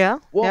 Yeah.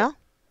 Well, yeah.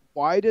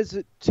 Why does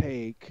it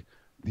take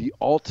the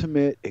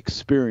ultimate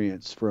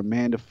experience for a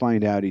man to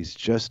find out he's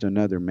just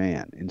another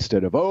man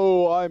instead of,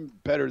 oh, I'm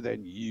better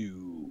than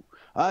you.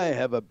 I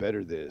have a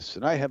better this,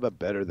 and I have a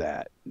better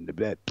that.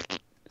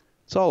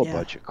 It's all a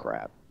bunch of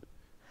crap.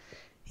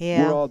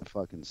 Yeah. We're all the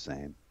fucking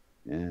same.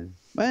 Yeah.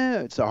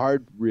 Well, it's a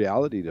hard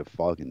reality to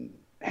fucking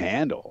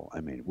handle.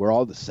 I mean, we're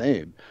all the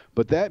same.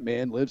 But that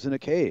man lives in a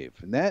cave,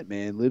 and that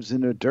man lives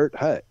in a dirt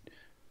hut.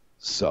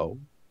 So,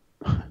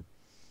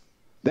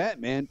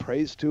 that man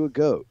prays to a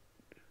goat.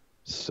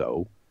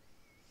 So,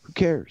 who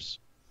cares?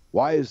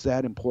 Why is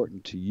that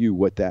important to you,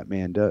 what that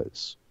man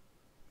does?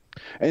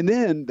 And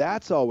then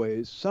that's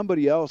always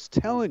somebody else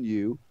telling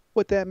you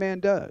what that man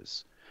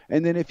does.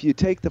 And then if you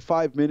take the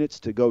 5 minutes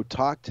to go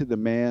talk to the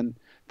man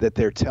that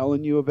they're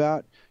telling you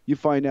about, you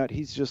find out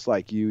he's just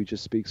like you. He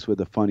just speaks with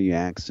a funny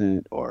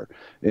accent or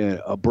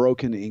a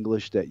broken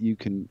English that you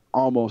can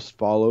almost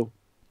follow,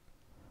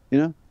 you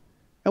know?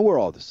 And we're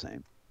all the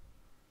same.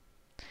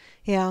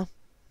 Yeah.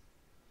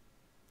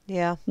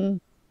 Yeah.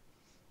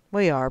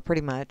 We are,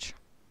 pretty much.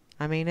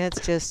 I mean,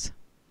 it's just...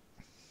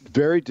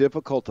 very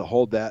difficult to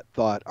hold that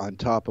thought on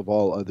top of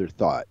all other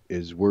thought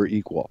is we're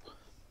equal.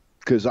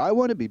 Because I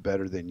want to be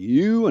better than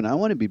you, and I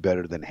want to be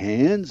better than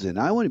Hans, and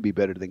I want to be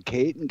better than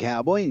Kate and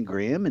Cowboy and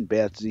Graham and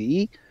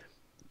Betsy.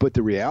 But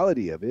the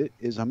reality of it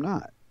is I'm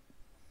not.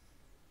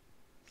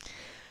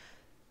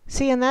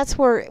 See, and that's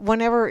where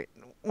whenever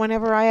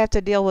I have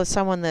to deal with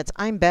someone that's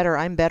I'm better,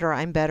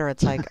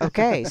 it's like,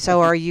 okay,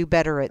 so are you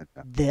better at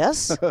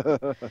this?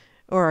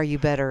 Or are you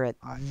better at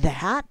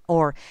that?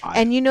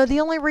 And you know, the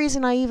only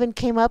reason I even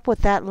came up with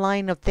that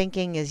line of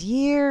thinking is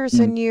years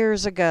and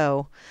years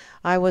ago.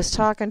 I was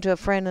talking to a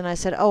friend and I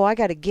said, oh, I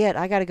got to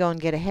go and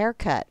get a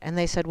haircut. And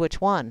they said,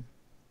 which one?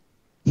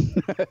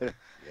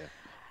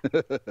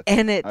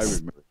 And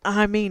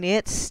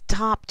it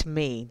stopped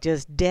me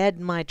just dead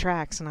in my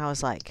tracks. And I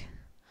was like,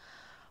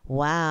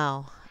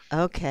 wow,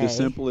 okay. The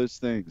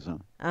simplest things, huh?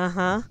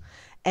 Uh-huh.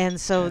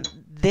 And so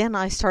then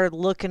I started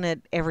looking at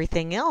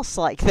everything else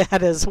like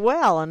that as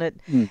well,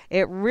 and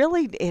it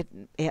really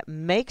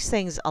makes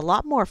things a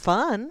lot more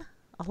fun,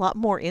 a lot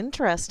more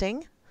interesting,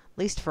 at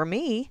least for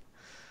me.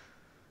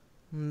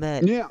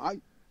 But yeah,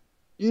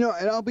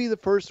 and I'll be the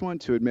first one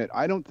to admit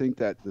I don't think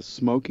that the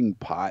smoking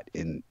pot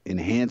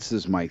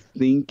enhances my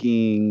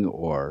thinking,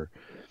 or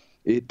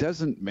it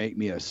doesn't make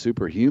me a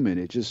superhuman.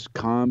 It just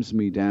calms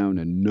me down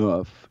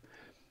enough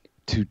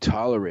to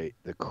tolerate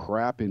the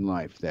crap in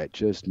life that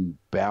just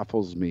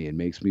baffles me and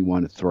makes me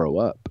want to throw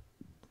up.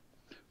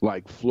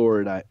 Like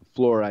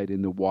fluoride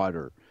in the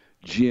water,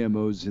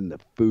 GMOs in the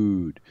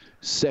food,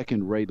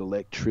 second-rate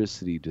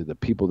electricity to the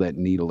people that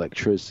need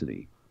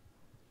electricity.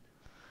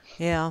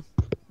 Yeah.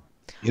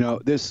 You know,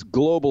 this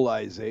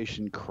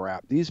globalization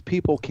crap. These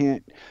people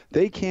can't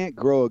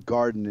grow a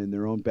garden in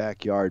their own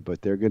backyard,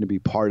 but they're going to be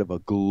part of a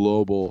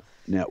global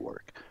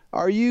network.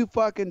 Are you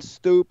fucking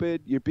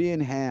stupid? You're being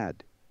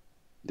had.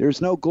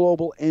 There's no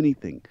global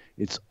anything.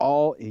 It's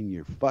all in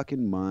your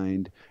fucking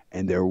mind,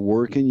 and they're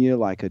working you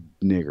like a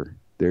nigger.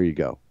 There you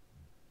go.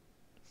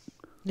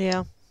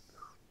 Yeah.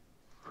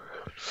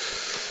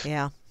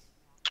 Yeah.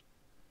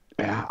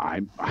 Yeah,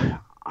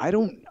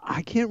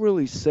 I can't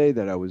really say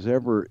that I was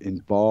ever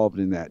involved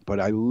in that, but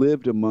I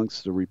lived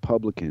amongst the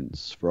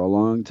Republicans for a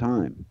long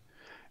time.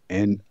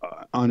 And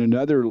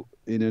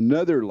in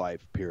another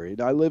life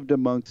period, I lived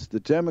amongst the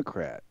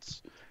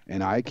Democrats.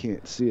 and I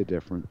can't see a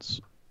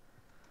difference.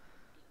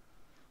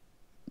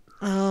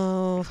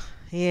 Oh,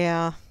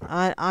 yeah.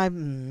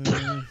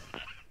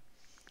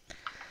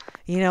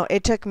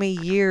 It took me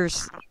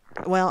years.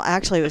 Well,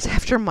 actually, it was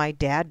after my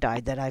dad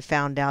died that I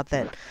found out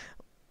that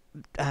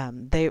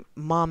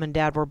mom and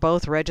dad were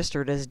both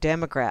registered as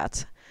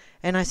Democrats.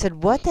 And I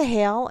said, "What the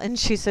hell?" And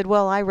she said,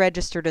 "Well, I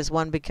registered as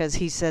one because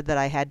he said that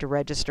I had to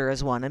register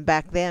as one." And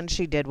back then,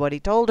 she did what he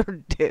told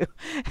her to do.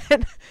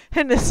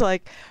 And it's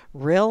like,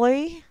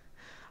 really?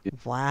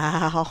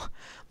 Wow.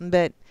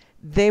 But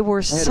they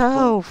were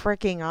so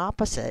freaking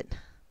opposite.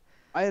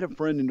 I had a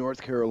friend in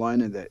North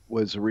Carolina that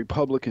was a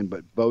Republican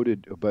but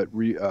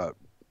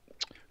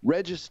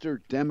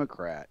registered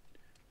Democrat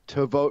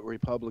to vote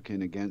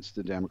Republican against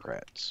the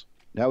Democrats.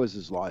 That was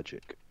his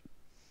logic.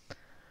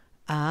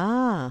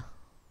 Ah.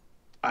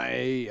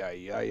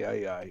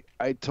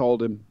 I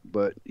told him,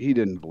 but he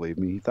didn't believe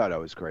me. He thought I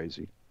was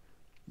crazy.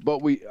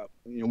 But we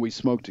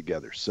smoked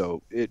together,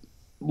 so it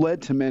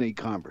led to many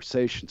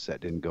conversations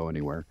that didn't go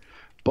anywhere.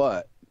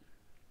 But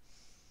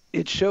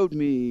it showed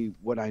me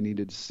what I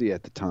needed to see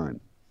at the time.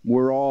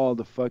 We're all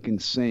the fucking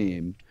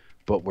same,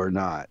 but we're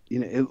not.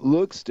 It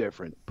looks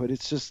different, but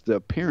it's just the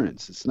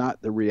appearance. It's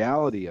not the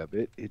reality of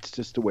it. It's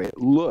just the way it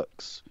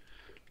looks.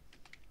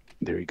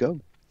 There you go.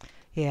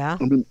 Yeah.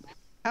 I mean,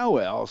 how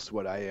else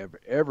would I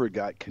ever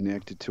got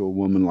connected to a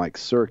woman like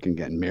Cirque and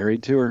get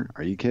married to her?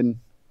 Are you kidding?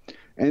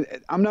 And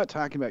I'm not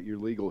talking about your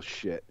legal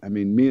shit. I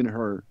mean, me and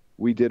her,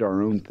 we did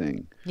our own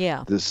thing.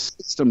 Yeah. The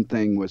system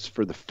thing was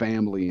for the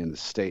family and the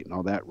state and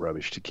all that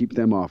rubbish to keep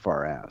them off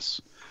our ass.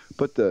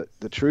 But the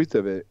truth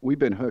of it, we've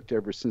been hooked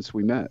ever since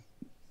we met.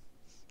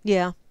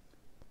 Yeah.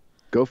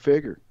 Go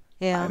figure.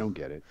 Yeah. I don't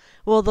get it.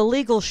 Well, the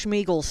legal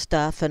schmeagle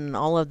stuff and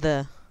all of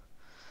the...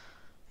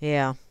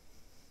 Yeah.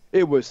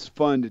 It was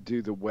fun to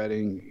do the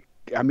wedding.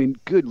 I mean,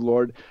 good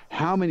Lord,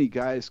 how many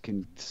guys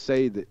can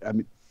say that? I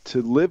mean,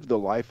 to live the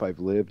life I've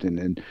lived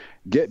and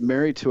get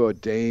married to a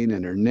Dane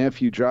and her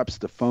nephew drops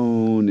the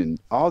phone and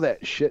all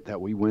that shit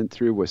that we went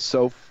through was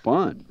so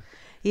fun.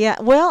 Yeah,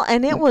 well,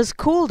 and it was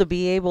cool to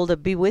be able to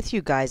be with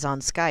you guys on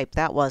Skype.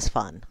 That was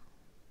fun.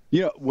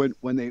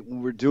 When they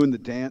were doing the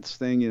dance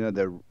thing,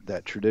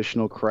 that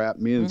traditional crap,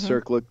 me and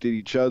Cirque looked at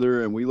each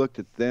other and we looked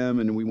at them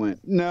and we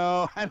went,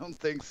 "No, I don't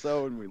think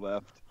so," and we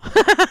left.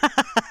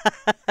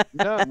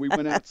 No, we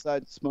went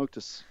outside and smoked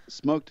a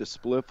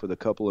spliff with a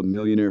couple of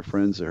millionaire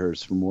friends of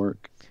hers from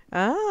work.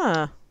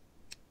 Ah.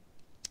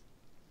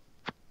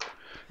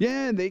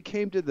 Yeah, and they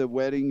came to the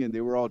wedding and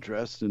they were all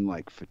dressed in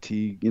like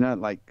fatigue,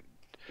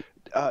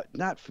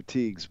 not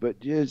fatigues, but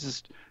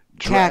just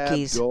drab,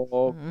 khakis,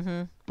 dull,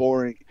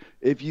 boring.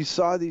 If you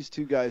saw these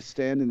two guys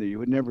standing there, you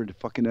would never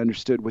fucking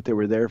understood what they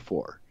were there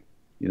for,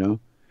 And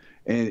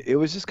it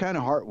was just kind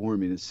of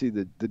heartwarming to see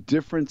the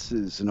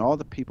differences and all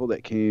the people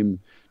that came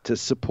to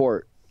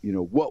support,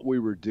 what we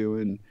were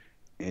doing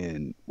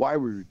and why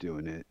we were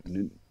doing it.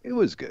 And it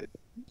was good.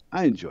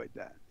 I enjoyed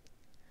that.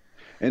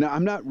 And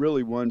I'm not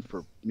really one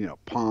for,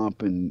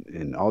 pomp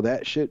and all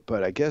that shit,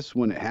 but I guess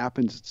when it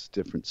happens, it's a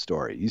different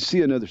story. You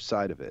see another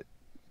side of it.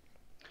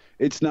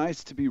 It's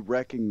nice to be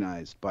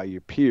recognized by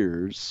your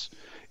peers,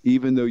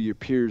 even though your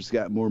peers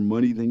got more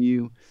money than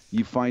you.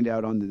 You find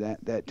out on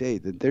that day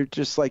that they're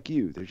just like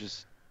you.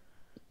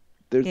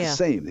 They're the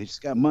same. They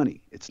just got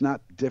money. It's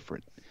not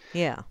different.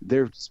 Yeah.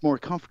 They're just more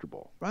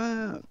comfortable.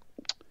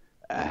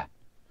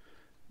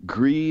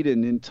 Greed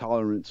and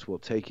intolerance will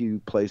take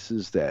you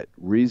places that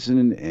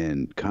reason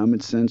and common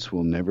sense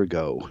will never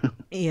go.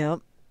 Yep.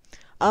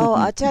 Oh,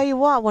 I tell you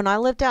what, when I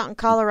lived out in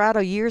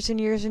Colorado years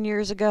and years and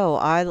years ago,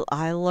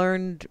 I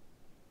learned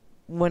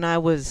when I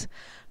was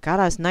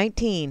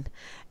 19,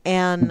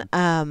 and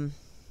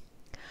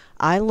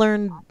I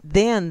learned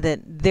then that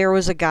there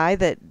was a guy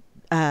that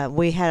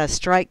we had a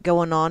strike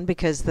going on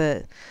because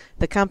the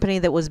company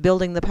that was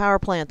building the power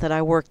plant that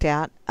I worked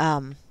at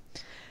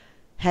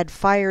had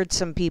fired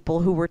some people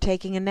who were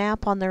taking a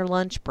nap on their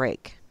lunch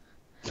break.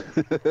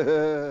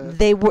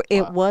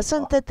 It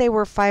wasn't that they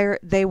were fired,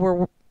 they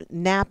were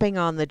napping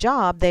on the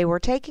job. They were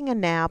taking a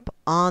nap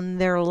on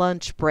their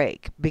lunch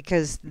break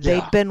because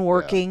they'd been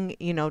working,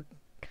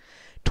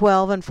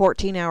 12 and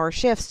 14-hour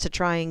shifts to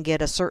try and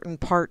get a certain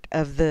part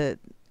of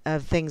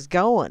things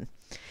going.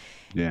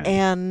 Yeah.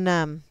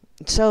 And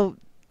so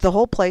the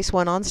whole place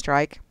went on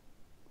strike.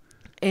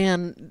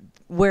 And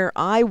where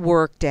I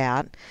worked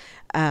at,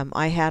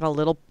 I had a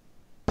little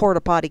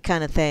porta potty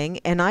kind of thing,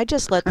 and I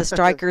just let the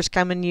strikers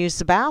come and use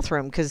the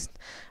bathroom because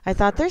I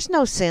thought there's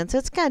no sense.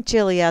 It's kind of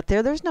chilly out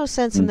there. There's no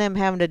sense in them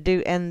having to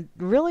do. And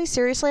really,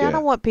 seriously, I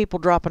don't want people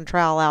dropping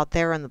trowel out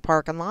there in the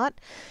parking lot.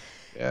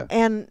 Yeah.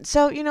 And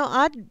so,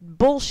 I'd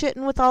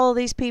bullshitting with all of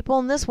these people,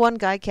 and this one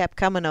guy kept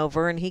coming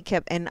over,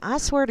 and I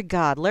swear to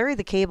God, Larry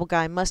the Cable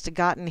Guy must have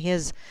gotten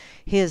his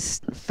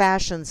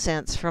fashion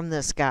sense from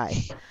this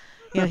guy.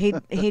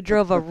 He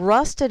drove a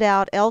rusted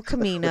out El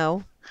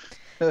Camino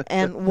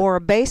and wore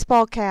a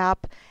baseball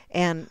cap,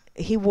 and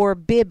he wore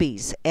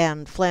bibbies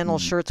and flannel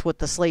shirts with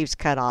the sleeves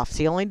cut off. It's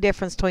the only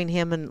difference between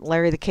him and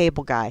Larry the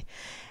Cable Guy.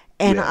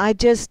 And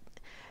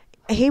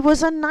he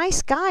was a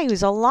nice guy. He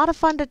was a lot of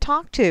fun to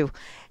talk to.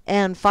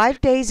 And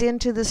 5 days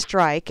into the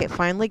strike, it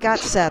finally got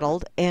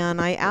settled. And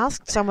I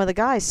asked some of the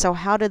guys, so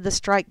how did the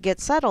strike get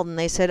settled? And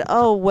they said,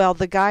 oh, well,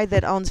 the guy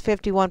that owns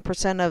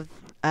 51%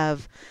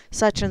 of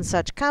such and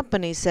such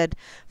company said,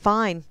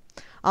 fine,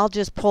 I'll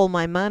just pull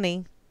my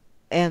money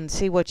and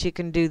see what you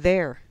can do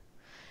there.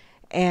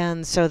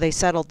 And so they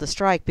settled the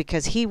strike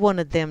because he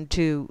wanted them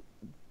to,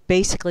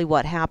 basically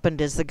what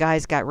happened is the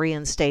guys got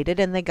reinstated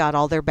and they got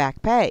all their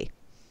back pay,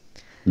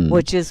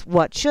 which is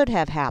what should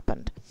have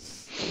happened.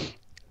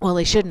 Well,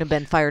 they shouldn't have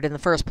been fired in the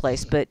first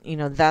place, but,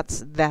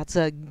 that's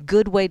a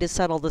good way to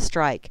settle the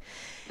strike.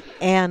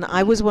 And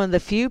I was one of the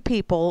few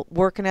people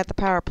working at the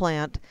power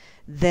plant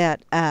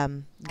that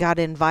got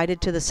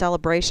invited to the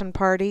celebration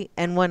party.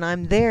 And when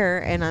I'm there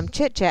and I'm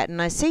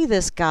chit-chatting, I see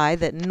this guy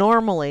that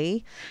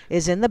normally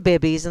is in the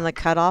bibbies and the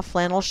cut-off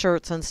flannel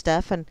shirts and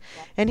stuff,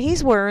 and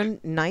he's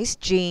wearing nice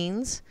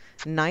jeans,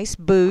 nice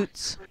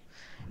boots,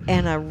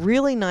 and a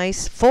really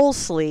nice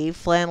full-sleeve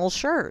flannel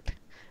shirt.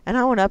 And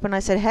I went up and I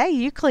said, hey,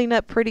 you clean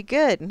up pretty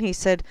good. And he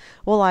said,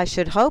 well, I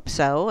should hope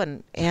so.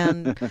 And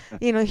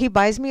he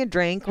buys me a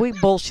drink. We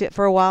bullshit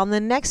for a while. And the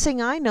next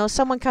thing I know,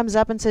 someone comes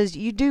up and says,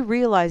 you do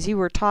realize you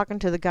were talking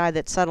to the guy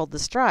that settled the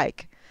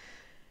strike.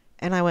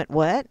 And I went,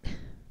 what? And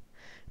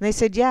they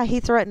said, yeah,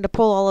 he threatened to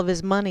pull all of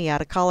his money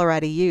out of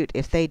Colorado Ute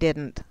if they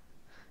didn't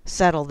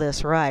settle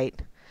this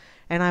right.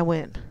 And I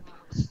went,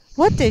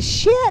 what the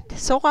shit?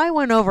 So I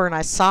went over and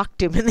I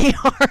socked him in the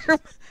arm.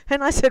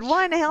 And I said,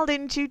 why in the hell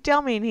didn't you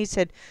tell me? And he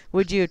said,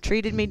 would you have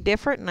treated me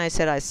different? And I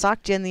said, I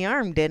socked you in the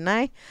arm, didn't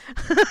I?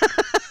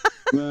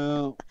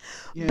 Well,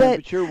 yeah,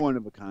 but you're one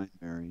of a kind,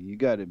 Mary. You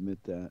got to admit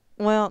that.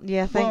 Well,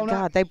 yeah, thank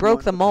God. They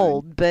broke the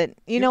mold. But,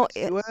 you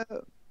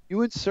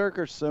and Cirque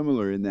are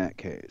similar in that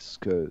case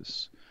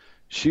because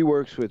she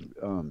works with,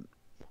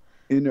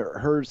 in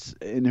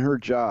her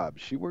job,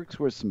 she works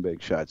with some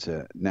big shots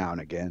now and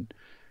again.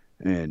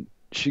 And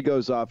she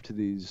goes off to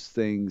these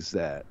things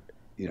that,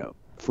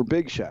 for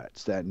big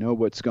shots that know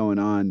what's going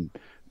on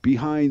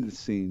behind the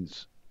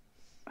scenes.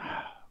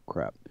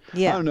 Crap.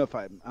 Yeah. I don't know if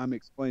I'm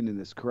explaining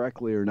this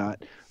correctly or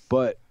not,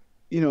 but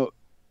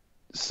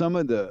some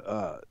of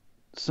the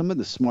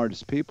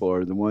smartest people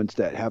are the ones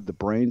that have the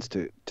brains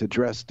to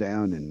dress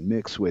down and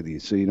mix with you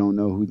so you don't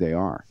know who they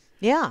are.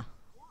 Yeah.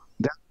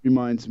 That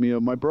reminds me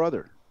of my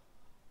brother.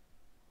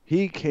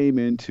 He came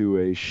into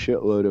a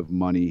shitload of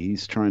money.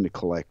 He's trying to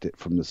collect it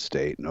from the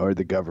state or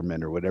the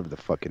government or whatever the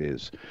fuck it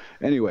is.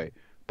 Anyway,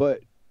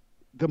 but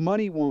the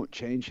money won't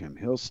change him.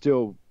 He'll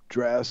still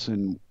dress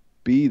and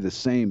be the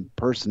same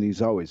person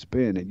he's always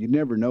been, and you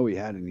never know he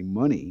had any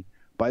money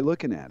by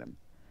looking at him.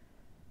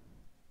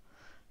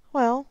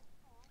 Well,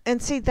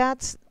 and see,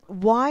 that's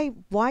why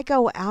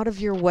go out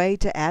of your way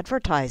to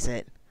advertise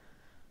it?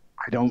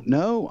 I don't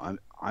know.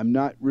 I'm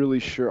not really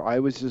sure. I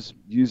was just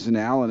using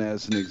Alan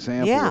as an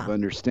example of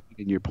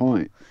understanding your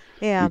point.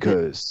 Yeah,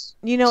 because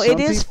it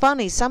is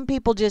funny. Some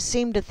people just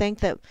seem to think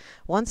that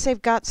once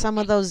they've got some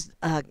of those,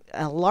 a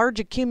large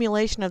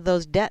accumulation of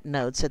those debt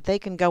notes, that they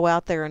can go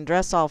out there and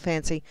dress all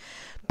fancy.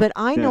 But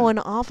I know an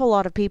awful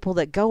lot of people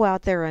that go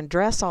out there and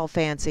dress all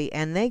fancy,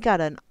 and they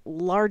got a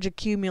large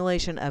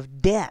accumulation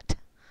of debt.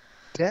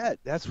 Debt.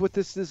 That's what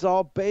this is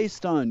all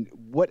based on.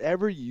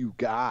 Whatever you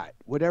got,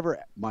 whatever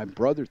my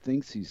brother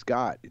thinks he's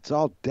got, it's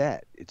all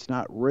debt. It's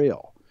not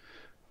real.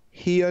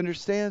 He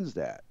understands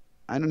that.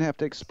 I don't have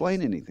to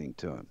explain anything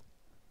to him.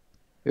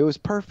 It was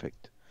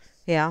perfect.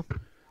 Yeah.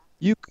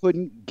 You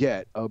couldn't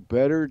get a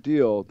better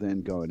deal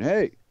than going,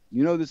 hey,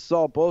 this is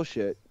all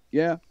bullshit.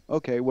 Yeah,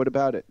 okay, what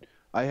about it?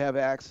 I have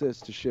access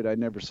to shit I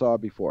never saw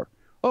before.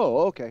 Oh,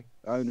 okay,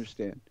 I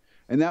understand.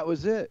 And that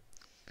was it.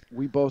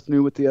 We both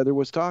knew what the other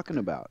was talking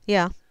about.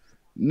 Yeah.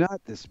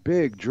 Not this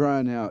big,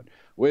 drawn out,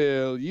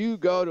 well, you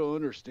got to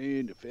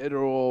understand the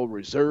Federal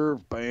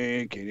Reserve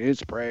Bank and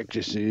its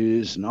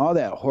practices and all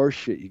that horse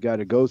shit you got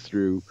to go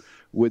through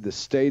with the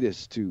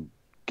status to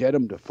get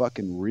them to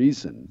fucking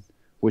reason,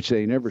 which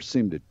they never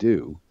seem to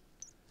do,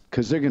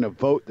 because they're going to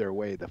vote their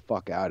way the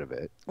fuck out of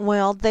it.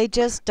 Well, they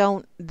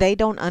don't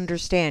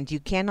understand. You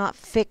cannot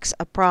fix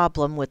a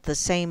problem with the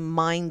same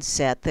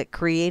mindset that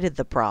created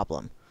the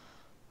problem.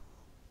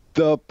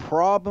 The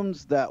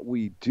problems that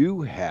we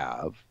do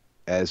have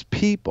as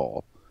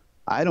people,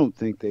 I don't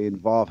think they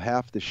involve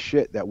half the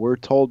shit that we're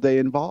told they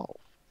involve.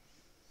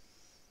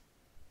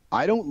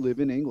 I don't live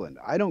in England.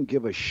 I don't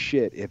give a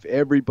shit if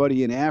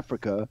everybody in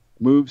Africa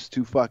moves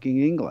to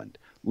fucking England.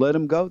 Let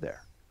them go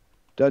there.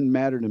 Doesn't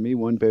matter to me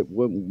one bit,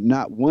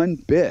 not one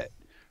bit,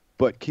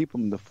 but keep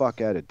them the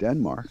fuck out of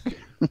Denmark.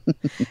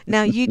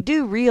 Now, you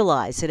do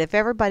realize that if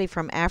everybody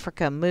from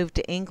Africa moved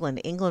to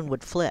England, England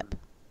would flip.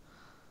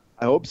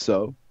 I hope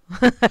so.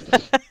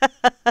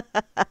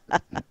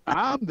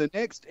 I'm the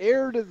next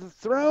heir to the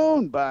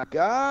throne, by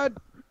God.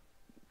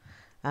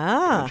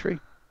 Country.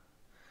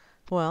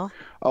 Well.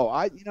 Oh,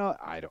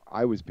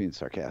 I was being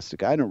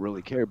sarcastic. I don't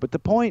really care, but the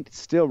point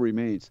still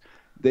remains.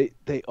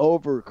 They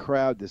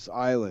overcrowd this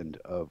island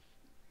of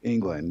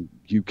England,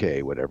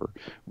 UK, whatever,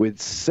 with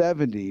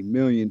 70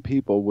 million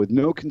people with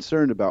no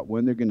concern about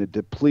when they're going to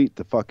deplete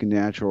the fucking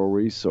natural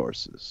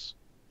resources.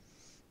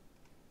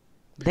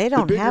 They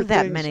don't have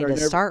that many to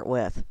start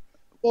with.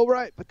 Well,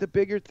 right, but the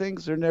bigger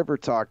things are never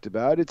talked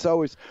about. It's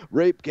always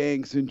rape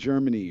gangs in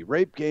Germany,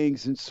 rape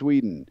gangs in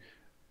Sweden.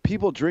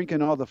 People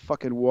drinking all the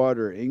fucking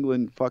water.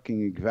 England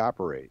fucking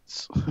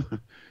evaporates.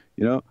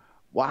 You know?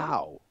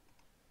 Wow.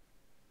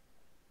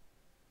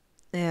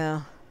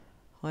 Yeah.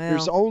 Well,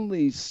 there's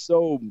only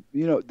so,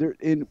 there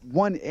in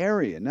one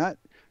area, not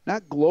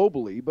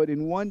globally, but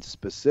in one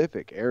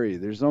specific area,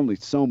 there's only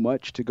so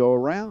much to go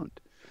around.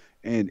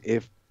 And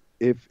if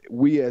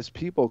we as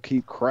people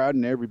keep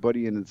crowding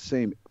everybody into the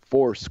same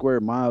 4 square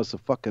miles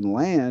of fucking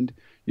land,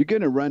 you're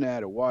going to run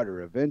out of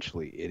water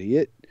eventually,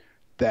 idiot.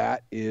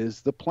 That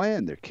is the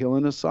plan. They're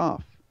killing us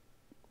off.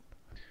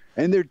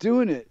 And they're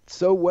doing it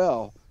so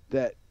well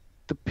that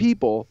the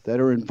people that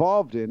are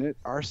involved in it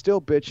are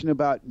still bitching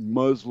about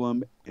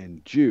Muslim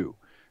and Jew.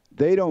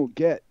 They don't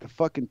get the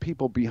fucking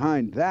people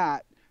behind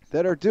that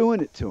are doing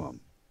it to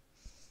them.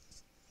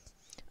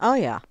 Oh,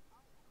 yeah.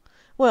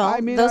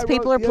 Well, those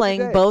people are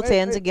playing both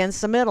ends against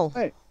the middle.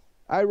 Hey,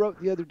 I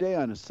wrote the other day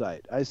on a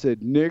site. I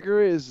said,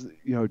 nigger is,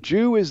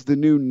 Jew is the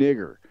new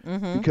nigger.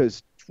 Mm-hmm.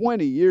 Because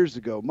 20 years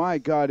ago, my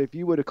God, if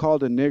you would have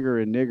called a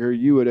nigger,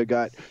 you would have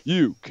got,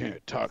 you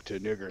can't talk to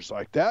niggers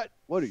like that.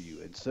 What are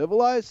you,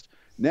 uncivilized?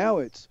 Now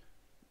it's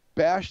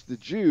bash the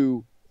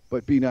Jew,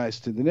 but be nice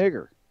to the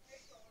nigger.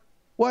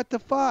 What the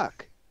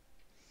fuck?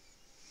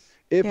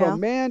 If a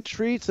man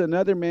treats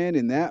another man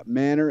in that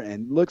manner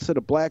and looks at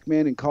a black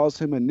man and calls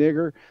him a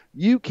nigger,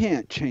 you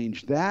can't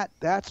change that.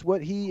 That's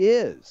what he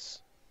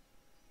is.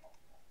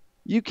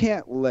 You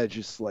can't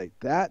legislate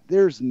that.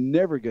 There's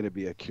never going to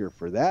be a cure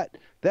for that.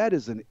 That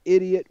is an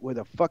idiot with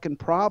a fucking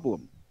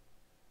problem.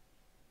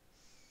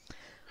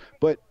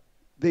 But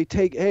they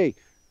take, hey,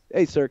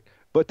 sir,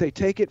 but they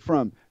take it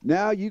from,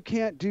 now you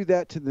can't do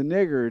that to the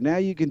nigger. Now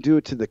you can do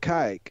it to the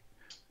kike.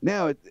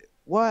 Now,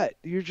 what?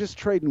 You're just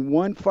trading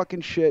one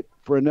fucking shit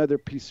for another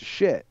piece of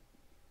shit.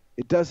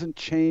 It doesn't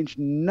change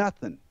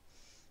nothing.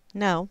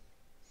 No.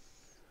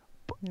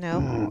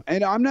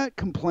 And I'm not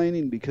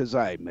complaining because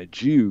I'm a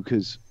Jew,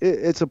 because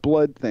it's a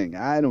blood thing.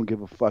 I don't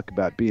give a fuck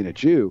about being a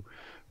Jew.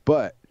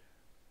 But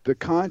the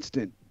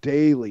constant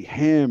daily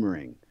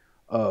hammering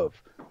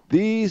of,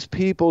 these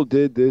people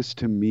did this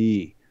to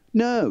me.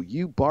 No,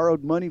 you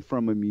borrowed money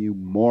from them, you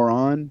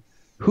moron.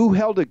 Who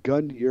held a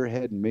gun to your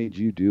head and made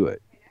you do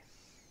it?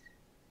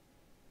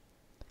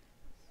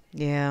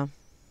 Yeah.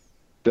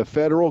 The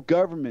federal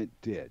government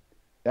did.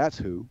 That's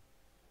who.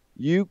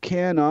 You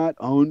cannot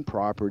own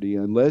property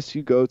unless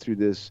you go through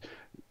this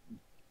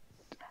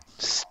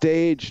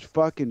staged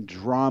fucking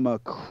drama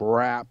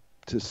crap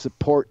to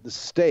support the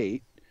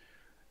state.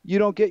 You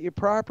don't get your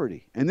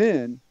property. And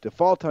then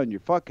default on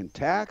your fucking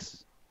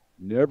tax,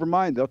 never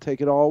mind, they'll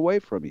take it all away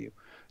from you.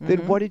 Mm-hmm.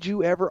 Then what did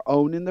you ever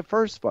own in the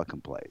first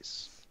fucking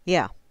place?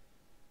 Yeah.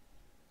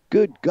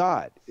 Good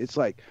God. It's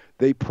like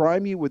they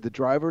prime you with the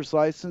driver's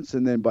license,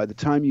 and then by the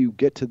time you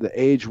get to the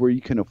age where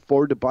you can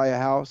afford to buy a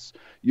house,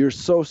 you're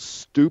so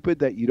stupid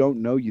that you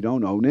don't know you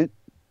don't own it.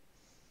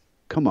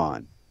 Come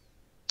on.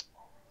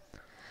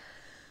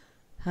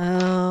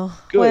 Oh,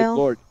 good well.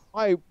 Lord.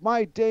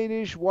 My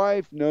Danish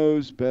wife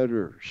knows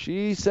better.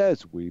 She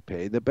says we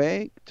pay the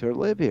bank to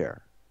live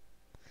here.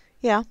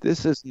 Yeah.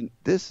 This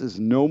is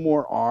no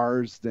more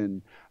ours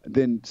than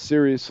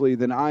seriously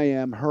than I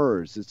am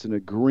hers. It's an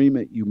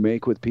agreement you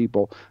make with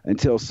people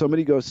until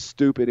somebody goes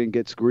stupid and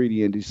gets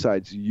greedy and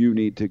decides you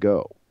need to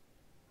go.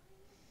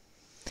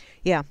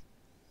 Yeah.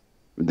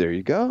 There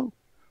you go.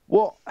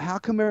 Well, how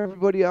come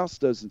everybody else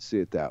doesn't see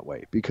it that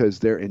way? Because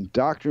they're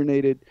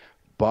indoctrinated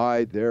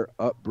by their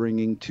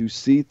upbringing to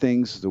see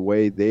things the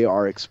way they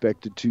are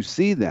expected to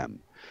see them.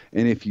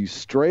 And if you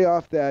stray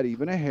off that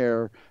even a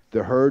hair,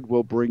 the herd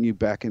will bring you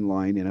back in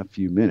line in a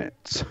few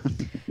minutes.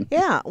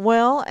 Yeah,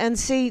 well, and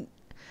see...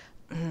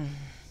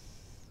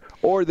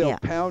 or they'll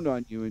pound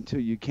on you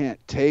until you can't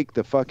take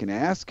the fucking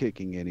ass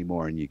kicking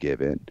anymore and you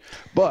give in.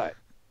 But,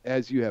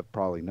 as you have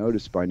probably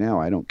noticed by now,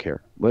 I don't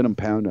care. Let them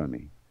pound on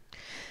me.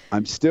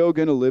 I'm still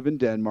going to live in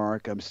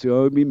Denmark. I'm still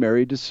going to be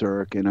married to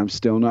Cirque, and I'm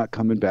still not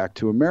coming back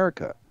to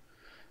America.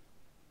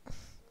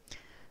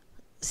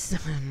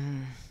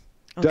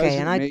 Okay,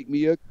 doesn't make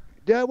me a...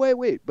 Yeah,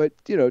 wait. But,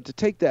 to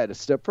take that a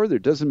step further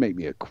doesn't make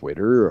me a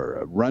quitter or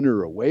a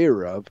runner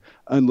awayer of,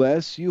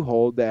 unless you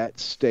hold that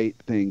state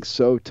thing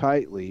so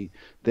tightly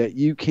that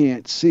you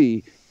can't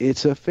see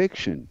it's a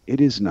fiction.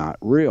 It is not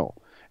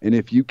real. And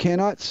if you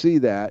cannot see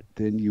that,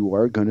 then you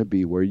are going to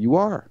be where you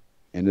are.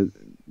 And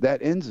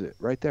that ends it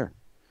right there.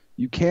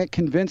 You can't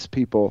convince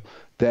people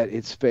that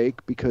it's fake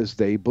because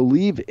they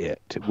believe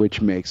it,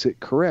 which makes it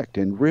correct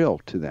and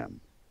real to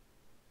them.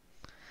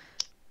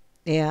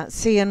 Yeah,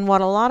 see, and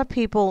what a lot of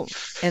people,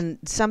 and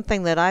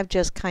something that I've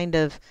just kind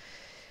of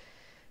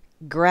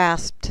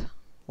grasped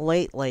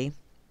lately,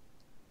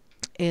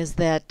 is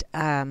that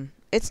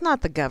it's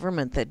not the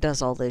government that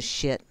does all this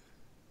shit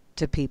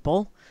to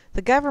people.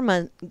 The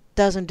government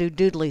doesn't do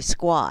doodly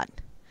squat.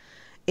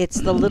 it's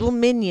the little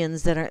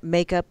minions that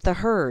make up the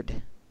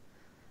herd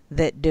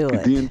that do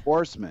it. The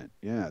enforcement,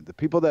 yeah, the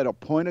people that'll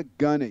point a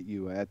gun at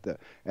you at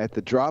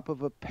the drop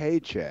of a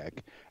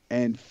paycheck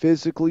and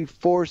physically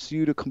force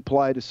you to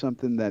comply to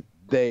something that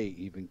they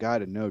even got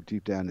to know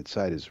deep down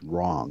inside is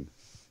wrong.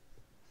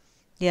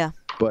 Yeah.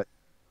 But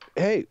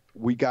hey,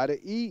 we got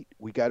to eat,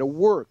 we got to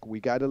work, we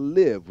got to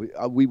live, we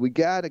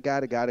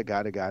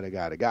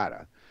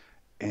gotta.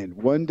 And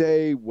one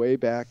day, way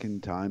back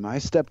in time, I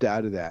stepped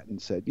out of that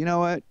and said, you know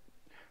what,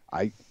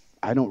 I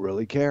don't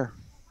really care.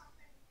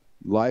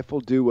 Life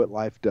will do what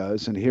life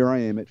does, and here I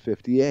am at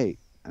 58,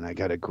 and I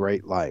got a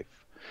great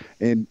life.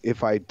 And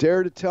if I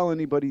dare to tell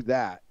anybody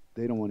that,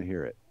 they don't want to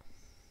hear it.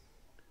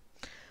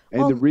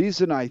 And the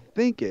reason I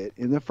think it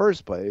in the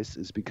first place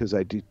is because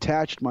I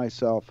detached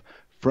myself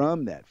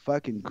from that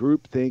fucking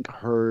groupthink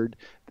herd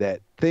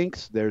that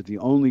thinks they're the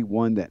only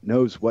one that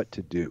knows what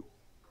to do.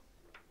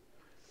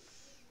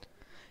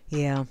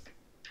 Yeah.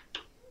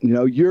 You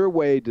know, your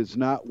way does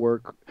not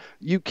work.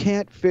 You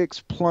can't fix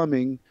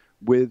plumbing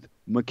with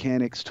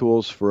mechanics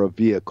tools for a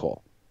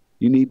vehicle.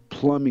 You need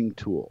plumbing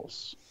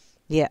tools.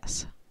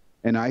 Yes.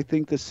 And I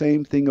think the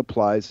same thing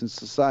applies in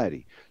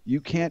society.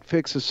 You can't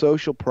fix a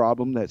social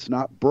problem that's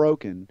not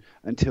broken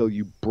until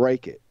you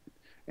break it.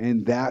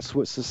 And that's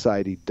what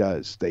society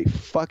does. They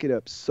fuck it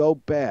up so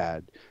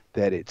bad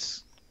that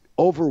it's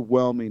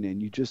overwhelming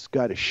and you just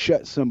got to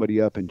shut somebody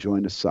up and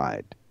join a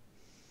side.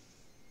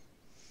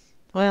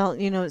 Well,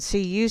 you know,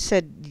 see, you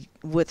said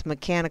with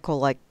mechanical,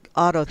 like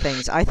auto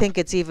things. I think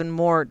it's even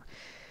more,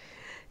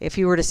 if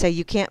you were to say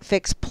you can't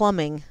fix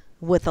plumbing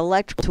with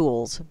electric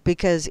tools,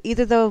 because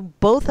either though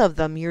both of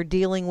them you're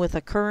dealing with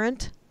a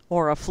current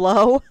or a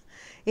flow,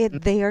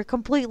 they are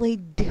completely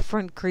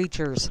different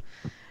creatures.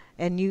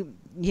 And you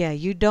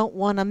don't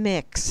want to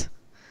mix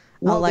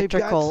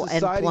electrical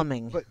and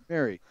plumbing. But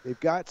Mary, they've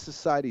got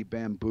society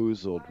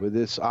bamboozled with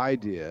this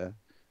idea.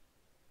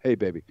 Hey,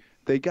 baby,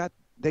 they got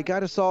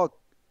us all.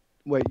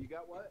 Wait, you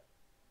got what?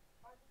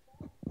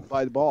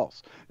 By the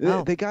balls.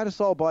 Oh. They got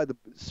us all by the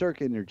circ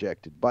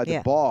interjected by the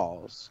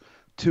balls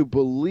to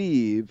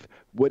believe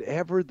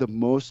whatever the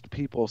most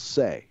people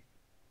say.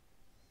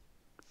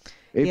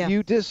 If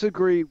you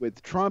disagree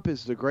with Trump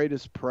is the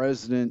greatest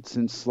president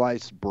since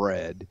sliced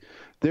bread,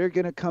 they're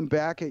going to come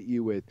back at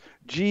you with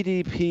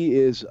GDP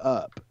is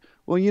up.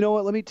 Well, you know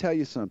what? Let me tell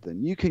you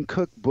something. You can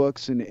cook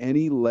books in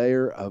any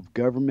layer of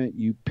government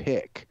you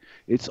pick.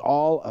 It's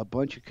all a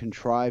bunch of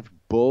contrived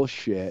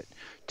bullshit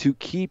to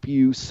keep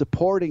you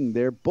supporting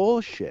their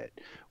bullshit.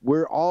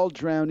 We're all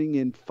drowning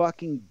in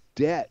fucking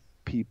debt,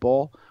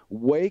 people.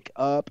 Wake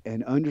up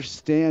and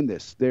understand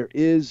this. There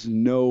is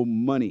no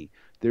money.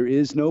 There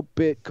is no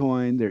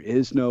Bitcoin. There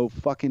is no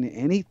fucking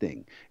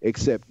anything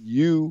except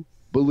you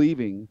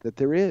believing that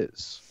there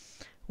is.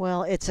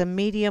 Well, it's a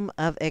medium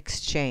of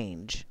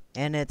exchange,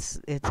 and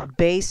it's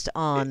based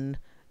on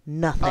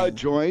nothing. A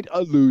joint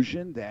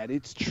illusion that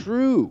it's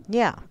true.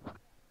 Yeah.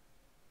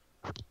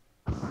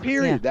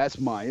 Period. Yeah. That's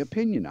my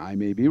opinion. I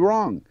may be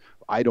wrong.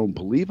 I don't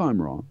believe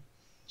I'm wrong.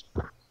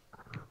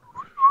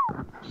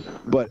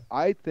 But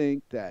I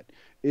think that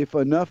if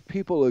enough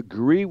people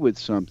agree with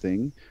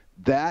something,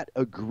 that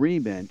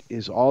agreement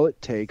is all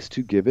it takes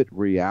to give it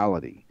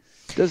reality.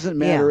 Doesn't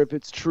matter if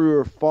it's true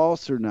or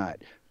false or not.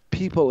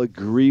 People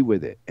agree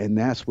with it, and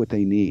that's what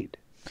they need.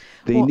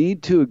 They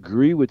need to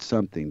agree with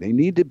something. They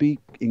need to be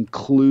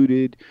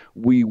included.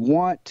 We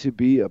want to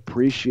be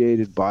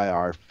appreciated by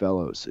our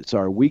fellows. It's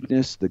our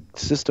weakness the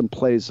system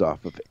plays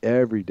off of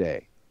every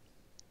day.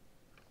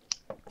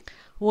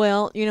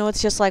 Well, you know,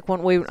 it's just like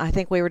when I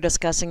think we were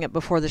discussing it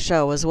before the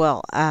show as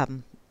well.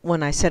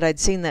 When I said I'd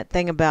seen that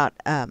thing about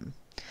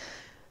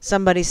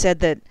somebody said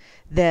that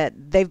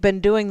they've been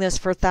doing this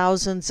for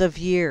thousands of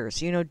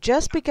years. You know,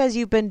 just because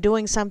you've been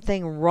doing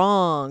something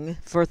wrong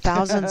for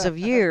thousands of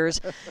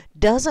years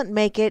doesn't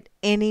make it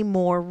any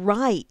more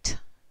right.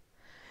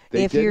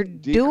 If you're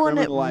doing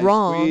it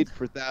wrong, weed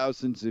for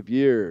thousands of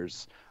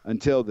years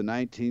until the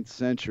 19th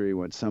century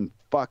when some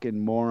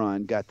fucking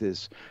moron got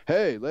this,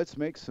 hey, let's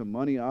make some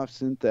money off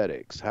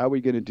synthetics. How are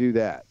we going to do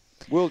that?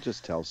 We'll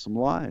just tell some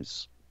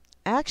lies.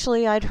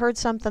 Actually, I'd heard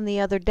something the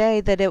other day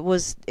that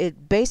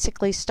it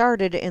basically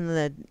started in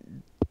the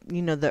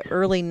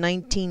early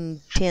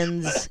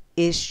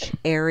 1910s-ish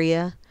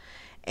area,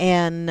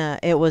 and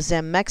it was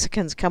them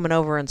Mexicans coming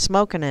over and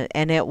smoking it,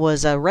 and it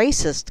was a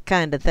racist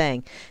kind of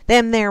thing.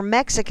 Them there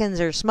Mexicans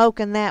are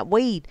smoking that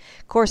weed.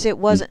 Of course, it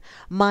wasn't.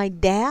 My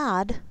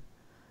dad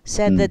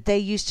said that they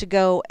used to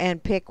go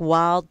and pick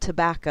wild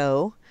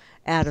tobacco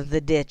out of the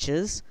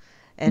ditches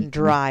and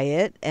dry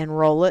it and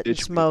roll it and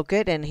smoke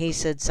it, and he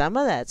said some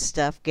of that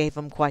stuff gave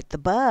him quite the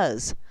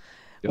buzz.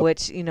 Yep.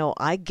 Which, you know,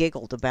 I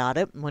giggled about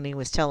it when he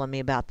was telling me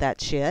about that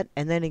shit.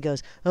 And then he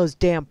goes, those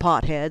damn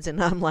potheads.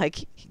 And I'm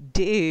like,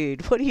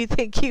 dude, what do you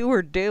think you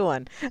were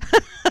doing?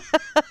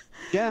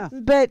 Yeah.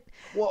 But,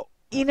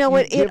 you know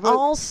what? It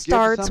all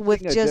starts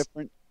with just,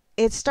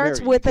 it starts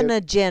with an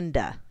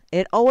agenda.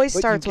 It always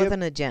starts with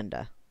an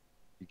agenda.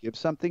 You give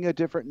something a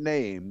different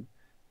name,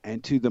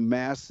 and to the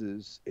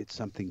masses, it's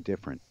something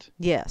different.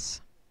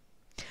 Yes.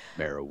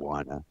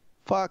 Marijuana.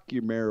 Fuck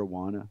your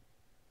marijuana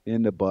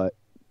in the butt.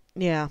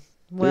 Yeah.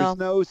 There's Well,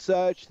 no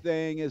such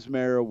thing as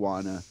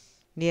marijuana.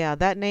 yeah,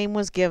 that name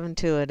was given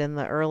to it in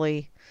the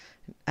early.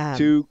 Um,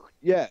 To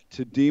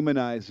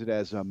demonize it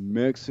as a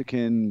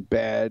Mexican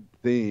bad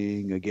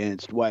thing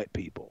against white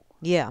people.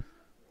 yeah.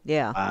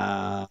 Yeah.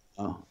 Uh,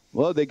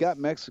 well, they got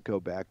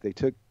Mexico back. They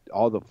took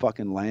all the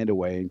fucking land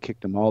away and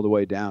kicked them all the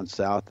way down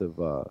south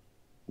of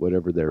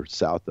whatever they're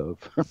south of.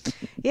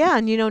 Yeah,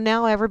 and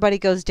now everybody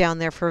goes down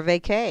there for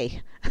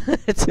vacay.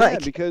 It's Yeah,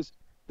 like, because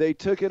they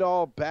took it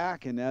all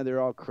back, and now they're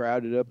all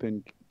crowded up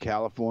in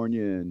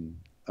California and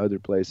other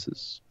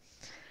places.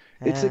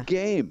 It's a uh,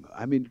 game.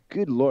 I mean,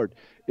 good Lord.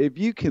 If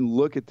you can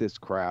look at this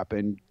crap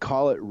and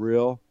call it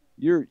real,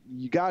 you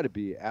got to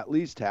be at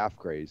least half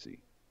crazy.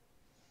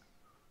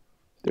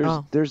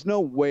 oh, There's no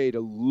way to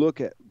look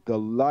at the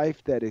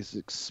life that is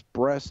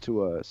expressed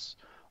to us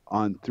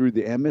on through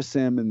the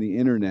MSM and the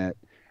internet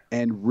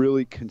and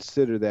really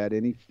consider that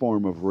any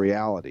form of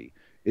reality.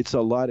 It's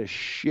a lot of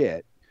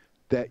shit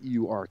that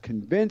you are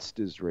convinced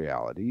is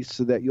reality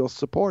so that you'll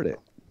support it.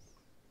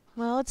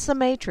 well, it's the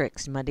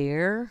Matrix, my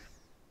dear.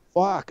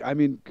 Fuck. I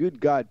mean,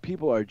 good God,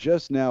 people are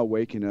just now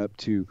waking up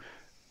to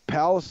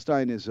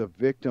Palestine is a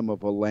victim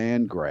of a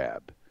land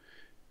grab.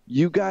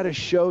 You got to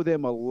show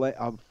them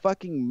a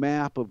fucking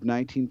map of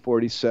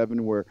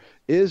 1947 where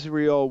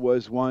Israel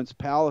was once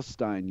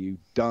Palestine, you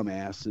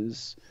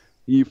dumbasses.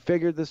 You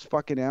figured this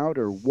fucking out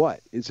or what?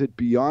 Is it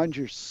beyond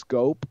your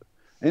scope?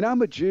 And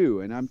I'm a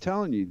Jew, and I'm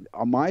telling you,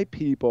 my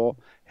people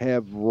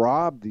have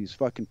robbed these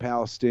fucking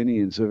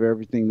Palestinians of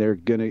everything they're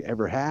going to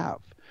ever have.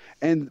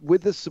 And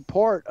with the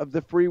support of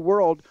the free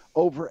world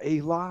over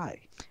a lie.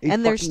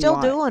 And they're still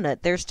lie. doing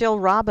it. They're still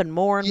robbing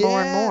more and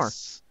more and more.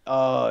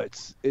 Oh,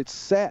 it's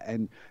sad.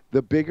 And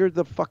the bigger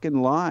the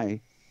fucking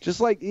lie, just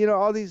like,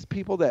 all these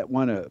people that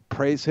want to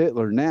praise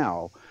Hitler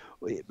now,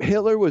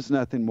 Hitler was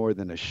nothing more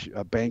than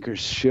a banker's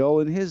shill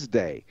in his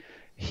day.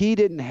 He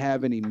didn't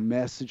have any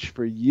message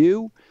for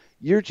you.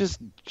 You're just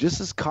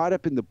as caught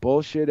up in the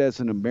bullshit as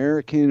an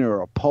American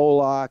or a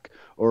Polak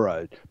or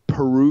a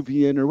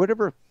Peruvian or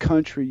whatever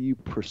country you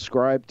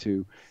prescribe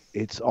to.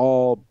 It's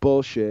all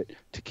bullshit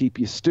to keep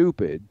you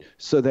stupid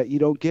so that you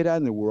don't get out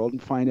in the world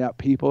and find out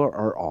people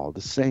are all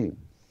the same.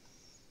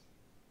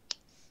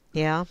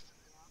 Yeah.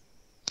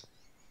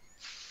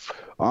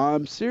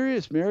 I'm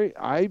serious, Mary.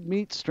 I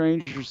meet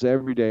strangers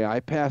every day. I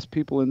pass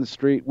people in the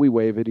street. We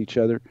wave at each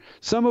other.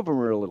 Some of them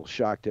are a little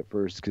shocked at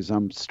first because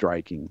I'm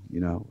striking,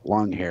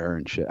 long hair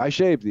and shit. I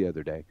shaved the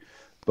other day,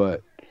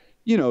 but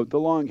the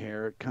long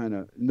hair kind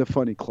of, the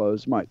funny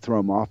clothes might throw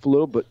them off a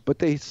little, but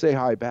they say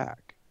hi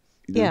back.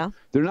 Yeah.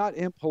 They're not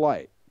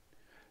impolite.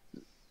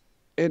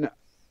 And,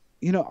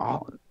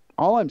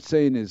 all I'm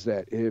saying is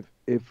that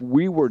if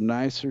we were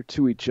nicer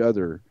to each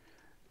other,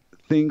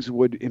 things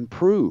would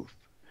improve.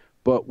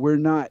 But we're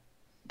not.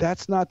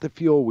 That's not the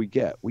fuel we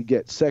get. We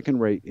get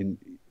second-rate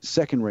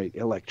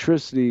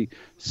electricity,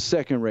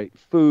 second-rate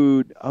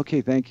food.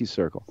 Okay, thank you,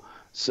 Circle.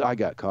 So I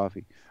got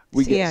coffee.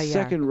 We get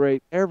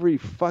second-rate every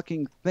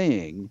fucking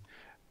thing,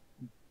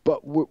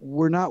 but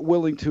we're not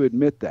willing to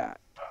admit that.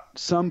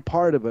 Some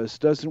part of us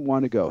doesn't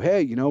want to go,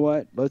 hey, you know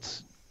what?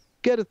 Let's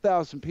get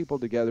 1,000 people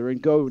together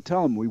and go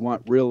tell them we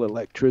want real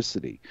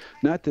electricity,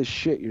 not this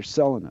shit you're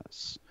selling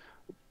us.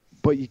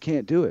 But you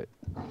can't do it.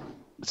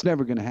 It's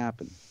never going to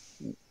happen.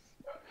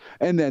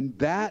 And then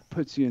that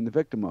puts you in the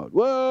victim mode.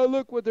 Well,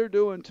 look what they're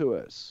doing to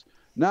us.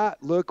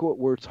 Not look what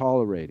we're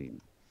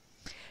tolerating.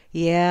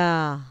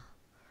 Yeah.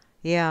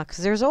 Yeah,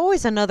 because there's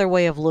always another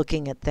way of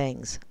looking at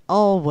things.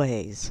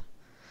 Always.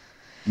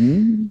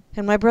 And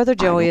my brother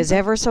Joey is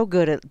ever so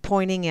good at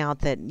pointing out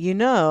that,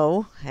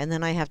 and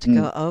then I have to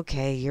go,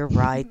 okay, you're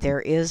right.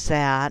 There is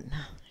that.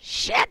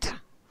 Shit.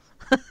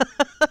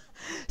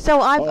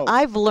 So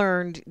I've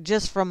learned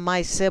just from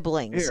my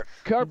siblings. Here,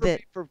 cover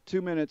me for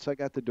 2 minutes. I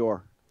got the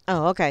door.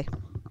 Oh, okay.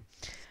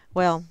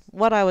 Well,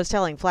 what I was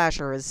telling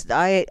Flasher is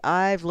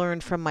I've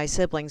learned from my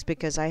siblings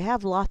because I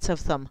have lots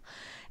of them.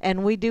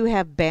 And we do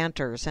have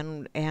banters,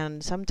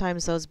 and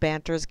sometimes those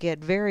banters get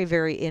very,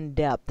 very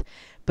in-depth.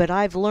 But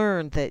I've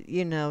learned that,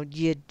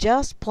 you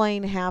just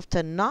plain have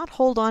to not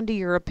hold on to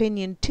your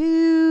opinion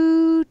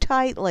too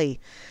tightly.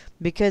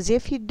 Because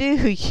if you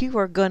do, you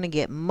are going to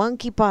get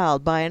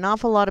monkey-piled by an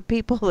awful lot of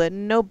people that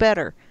know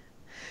better.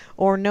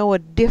 Or know a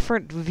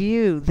different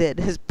view that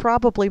is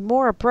probably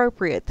more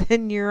appropriate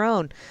than your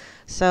own.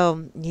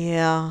 So,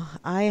 yeah,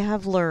 I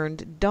have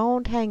learned,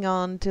 don't hang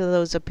on to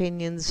those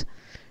opinions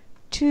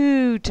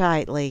too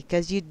tightly.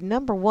 Because,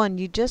 number one,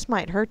 you just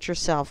might hurt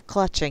yourself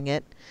clutching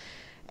it.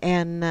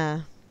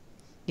 And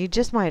you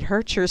just might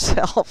hurt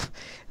yourself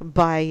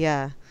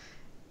by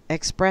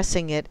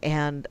expressing it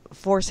and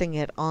forcing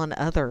it on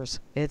others.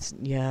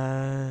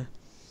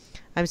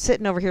 I'm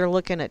sitting over here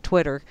looking at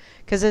Twitter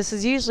because this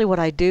is usually what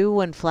I do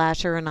when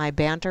Flasher and I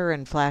banter,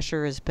 and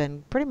Flasher has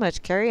been pretty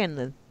much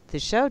carrying the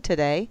show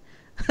today.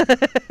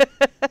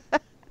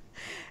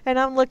 And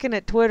I'm looking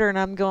at Twitter and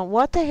I'm going,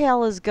 what the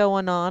hell is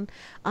going on?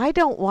 I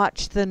don't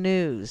watch the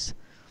news.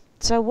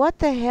 So what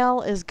the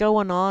hell is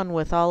going on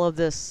with all of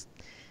this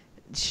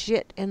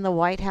shit in the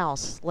White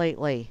House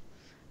lately.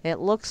 It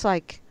looks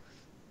like,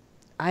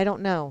 I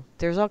don't know.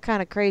 There's all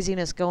kind of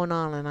craziness going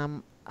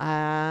on,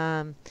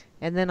 and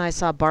and then I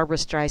saw Barbara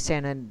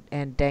Streisand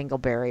and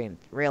Dangleberry, and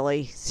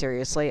really,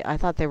 seriously, I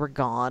thought they were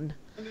gone.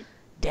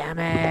 Damn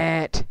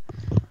it.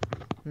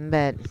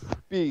 But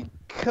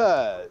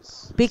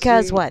Because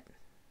see, what?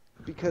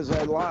 because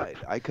I lied.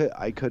 I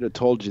could have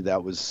told you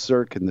that was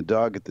Cirque and the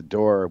dog at the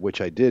door, which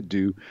I did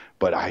do,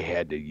 but I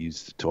had to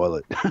use the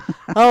toilet.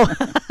 Oh.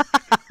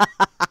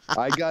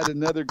 I got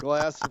another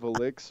glass of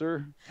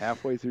elixir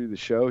halfway through the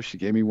show. She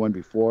gave me one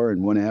before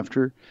and one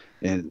after.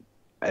 And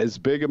as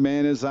big a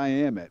man as I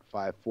am at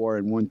 5'4"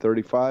 and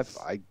 135,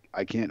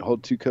 I can't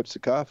hold 2 cups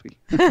of coffee.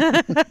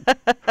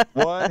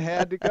 One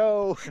had to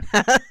go.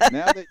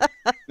 Now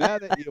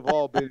that you've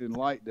all been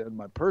enlightened on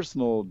my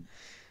personal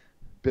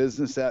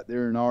business out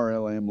there in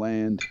RLM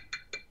land.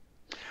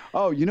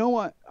 Oh, you know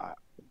what?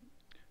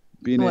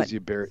 Being What? as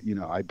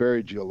I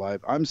buried you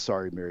alive. I'm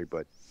sorry, Mary,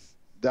 but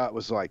that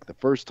was like the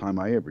first time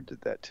I ever did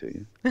that to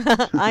you.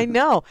 I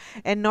know.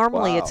 And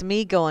normally Wow. it's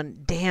me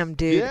going, damn,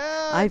 dude,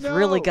 Yeah, I've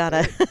really got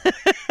to.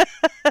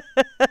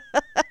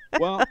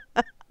 Well,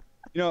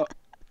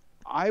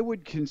 I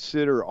would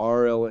consider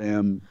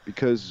RLM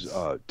because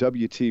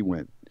WT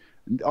went.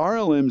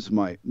 RLM's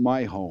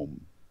my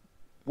home.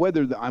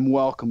 Whether I'm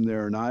welcome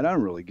there or not, I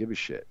don't really give a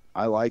shit.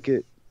 I like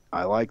it.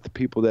 I like the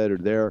people that are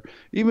there.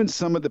 Even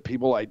some of the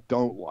people I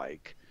don't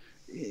like.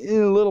 A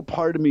little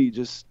part of me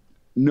just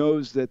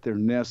knows that they're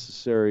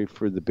necessary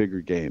for the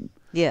bigger game.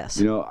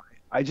 Yes.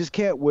 I just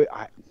can't wait.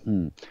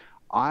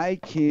 I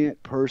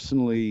can't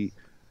personally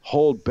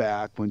hold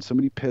back when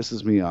somebody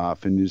pisses me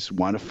off and just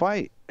want to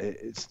fight.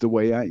 It's the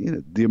way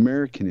the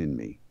American in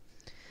me.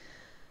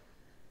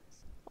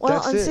 Well,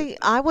 That's and it. see,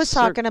 I was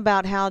talking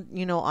about how,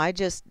 I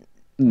just,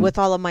 with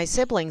all of my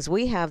siblings,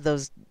 we have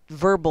those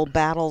verbal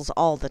battles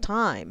all the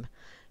time.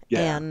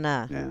 Yeah.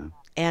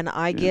 And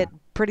I get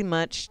pretty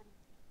much,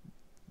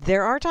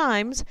 there are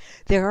times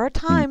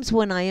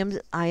when I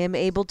am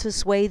able to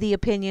sway the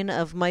opinion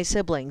of my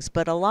siblings,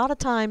 but a lot of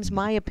times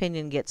my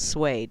opinion gets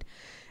swayed.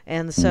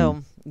 And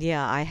so,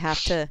 yeah,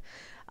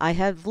 I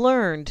have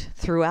learned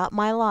throughout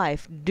my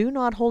life, do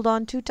not hold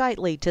on too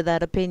tightly to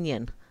that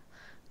opinion.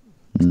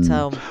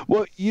 So,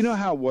 well, you know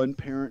how one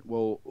parent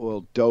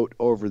will dote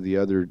over the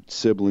other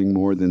sibling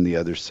more than the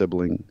other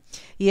sibling?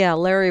 yeah,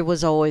 Larry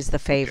was always the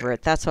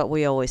favorite. That's what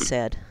we always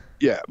said.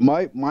 Yeah,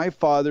 my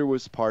father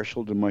was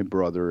partial to my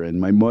brother, and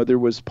my mother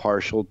was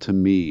partial to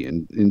me,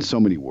 in so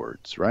many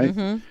words, right?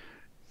 Mm-hmm.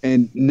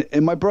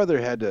 And my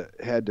brother had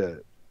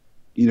to,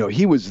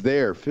 he was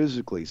there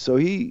physically, so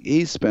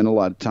he spent a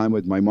lot of time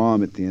with my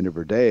mom at the end of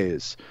her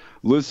days,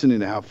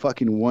 listening to how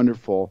fucking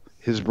wonderful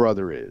his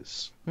brother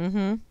is.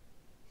 Mm-hmm.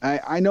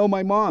 I know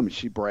my mom.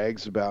 She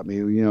brags about me,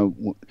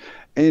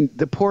 and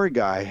the poor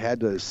guy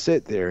had to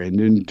sit there and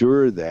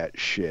endure that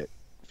shit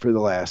for the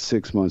last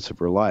 6 months of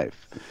her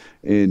life.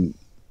 And,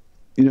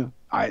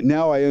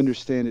 now I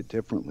understand it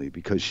differently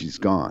because she's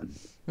gone.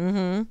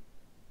 Mm-hmm.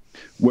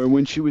 Where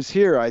when she was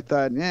here, I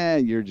thought,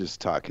 you're just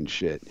talking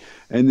shit.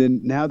 And then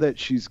now that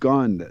she's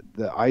gone,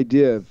 the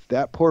idea of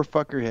that poor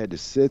fucker had to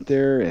sit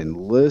there and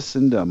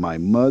listen to my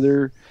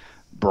mother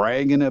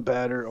bragging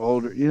about her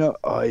older,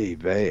 oy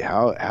vey,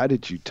 how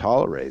did you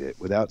tolerate it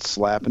without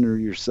slapping her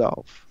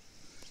yourself?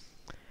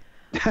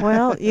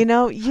 Well, you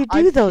do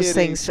I'm those kidding,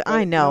 things. but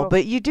I know, no.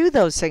 but you do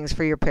those things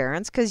for your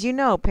parents because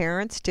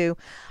parents do.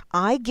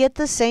 I get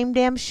the same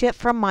damn shit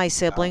from my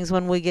siblings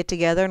when we get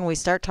together and we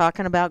start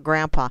talking about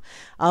Grandpa.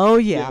 Oh,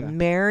 yeah, Yeah.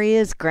 Mary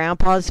is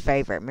Grandpa's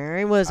favorite.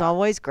 Mary was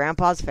always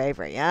Grandpa's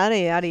favorite. Yada,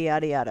 yada,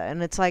 yada, yada.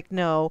 And it's like,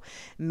 no,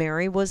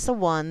 Mary was the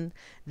one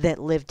that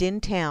lived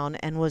in town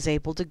and was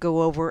able to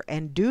go over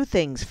and do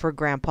things for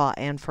Grandpa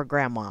and for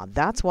Grandma.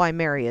 That's why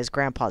Mary is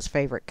Grandpa's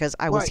favorite because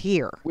I was Right.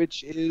 here.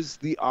 Which is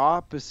the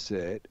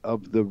opposite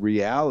of the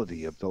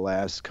reality of the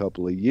last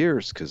couple of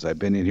years, because I've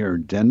been in here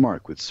in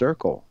Denmark with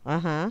Circle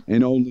Uh-huh.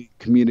 and only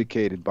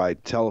communicated by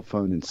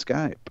telephone and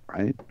Skype,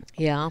 right?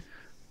 Yeah.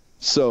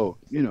 So,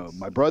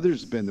 my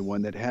brother's been the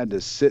one that had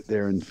to sit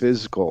there in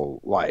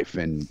physical life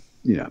and,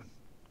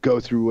 go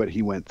through what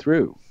he went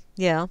through.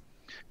 Yeah.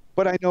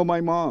 But I know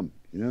my mom,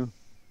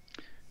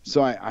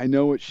 So I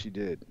know what she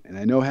did, and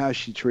I know how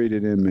she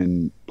treated him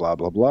and blah,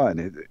 blah, blah.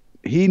 And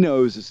he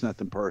knows it's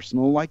nothing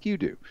personal like you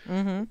do.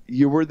 Mm-hmm.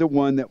 You were the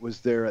one that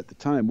was there at the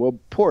time. Well,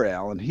 poor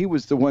Alan, he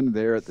was the one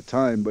there at the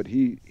time, but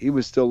he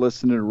was still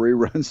listening to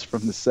reruns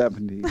from the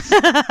 70s.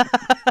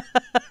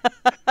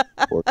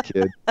 Poor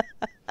kid.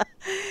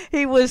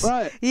 He was,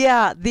 Right.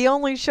 yeah, the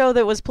only show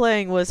that was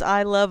playing was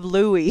I Love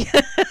Louie.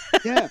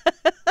 Yeah.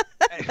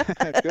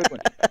 Good one.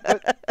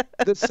 But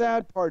the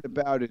sad part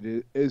about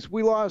it is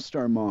we lost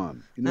our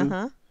mom,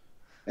 Uh-huh.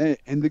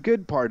 And the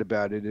good part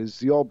about it is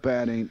the old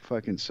bat ain't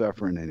fucking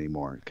suffering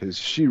anymore, because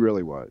she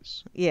really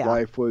was. Yeah.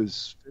 Life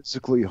was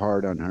physically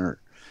hard on her.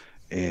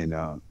 And,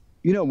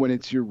 when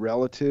it's your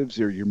relatives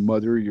or your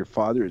mother or your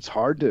father, it's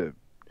hard to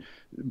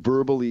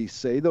verbally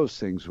say those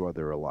things while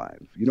they're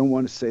alive. You don't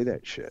want to say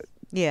that shit.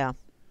 Yeah.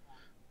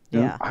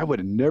 Yeah. I would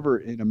have never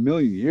in a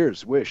million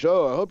years wished,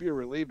 oh, I hope you're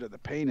relieved of the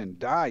pain and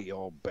die, you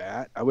old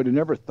bat. I would have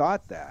never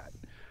thought that.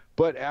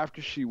 But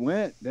after she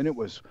went, then it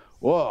was,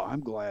 whoa, I'm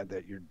glad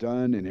that you're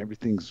done and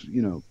everything's,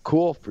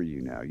 cool for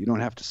you now. You don't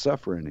have to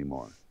suffer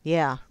anymore.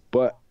 Yeah.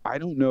 But I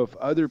don't know if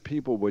other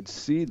people would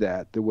see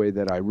that the way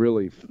that I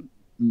really,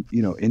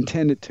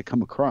 intended to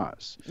come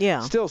across.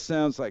 Yeah. Still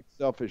sounds like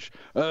selfish,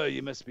 oh,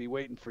 you must be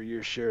waiting for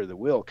your share of the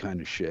will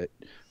kind of shit.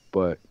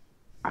 But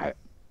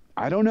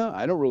I don't know.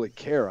 I don't really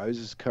care. I was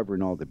just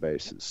covering all the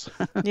bases.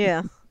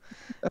 Yeah.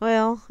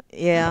 Well,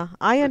 yeah,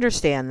 I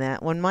understand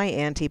that. When my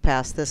auntie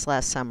passed this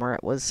last summer,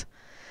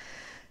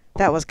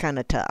 that was kind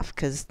of tough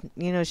because,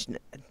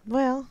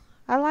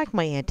 I like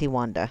my Auntie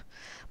Wanda.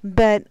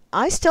 But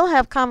I still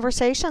have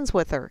conversations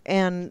with her.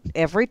 And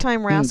every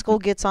time Rascal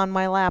gets on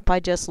my lap, I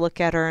just look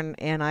at her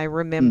and I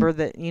remember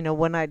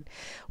that,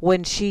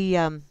 when she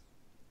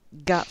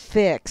got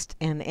fixed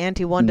and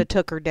Auntie Wanda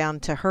took her down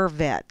to her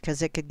vet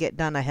because it could get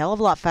done a hell of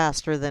a lot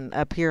faster than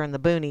up here in the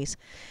boonies.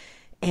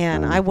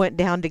 And I went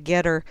down to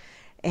get her.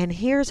 And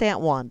here's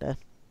Aunt Wanda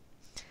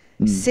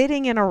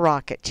sitting in a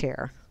rocket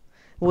chair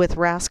with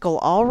Rascal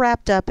all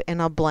wrapped up in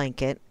a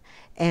blanket.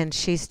 And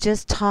she's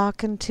just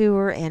talking to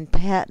her and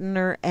petting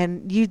her.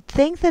 And you'd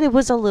think that it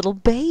was a little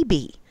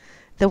baby,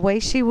 the way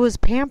she was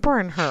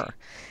pampering her.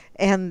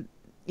 And,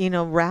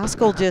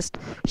 Rascal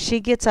she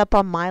gets up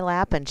on my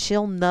lap and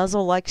she'll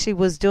nuzzle like she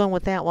was doing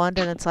with Aunt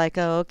Wanda. And it's like,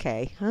 oh,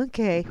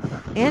 okay.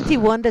 Auntie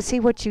Wanda, see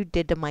what you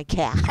did to my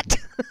cat.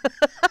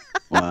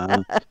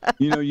 Wow.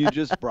 You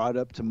just brought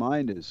up to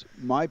mind is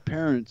my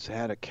parents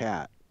had a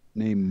cat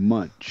named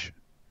Munch.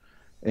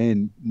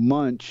 And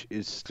Munch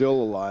is still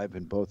alive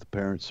and both the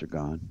parents are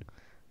gone.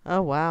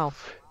 Oh, wow.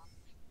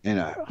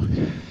 And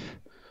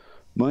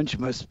Munch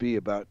must be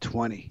about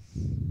 20.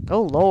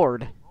 Oh,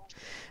 Lord.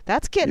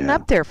 That's getting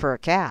up there for a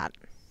cat.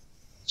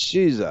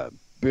 She's a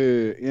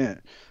big, yeah.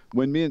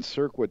 When me and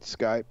Cirque would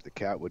Skype, the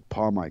cat would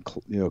claw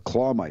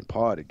my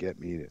paw to get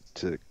me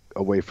to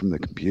away from the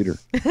computer.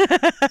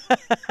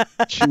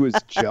 She was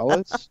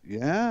jealous.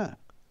 Yeah.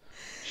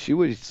 She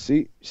would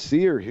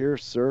see or hear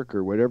Cirque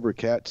or whatever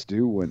cats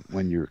do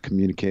when you're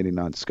communicating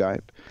on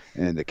Skype,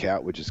 and the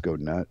cat would just go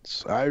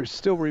nuts. I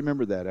still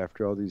remember that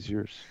after all these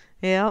years.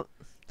 Yeah.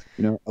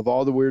 Of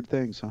all the weird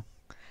things, huh?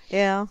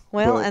 Yeah.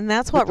 Well, and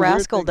that's what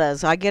Rascal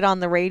does. I get on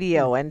the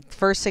radio, and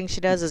first thing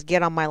she does is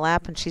get on my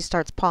lap, and she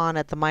starts pawing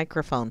at the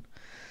microphone.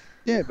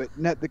 Yeah, but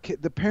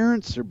the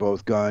parents are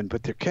both gone,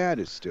 but their cat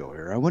is still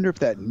here. I wonder if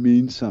that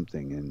means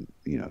something in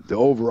the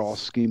overall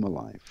scheme of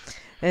life.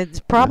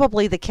 It's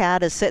probably the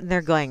cat is sitting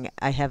there going,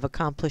 I have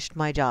accomplished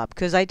my job.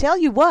 Because I tell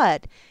you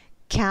what,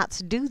 cats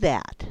do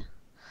that.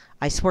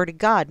 I swear to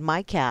God,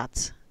 my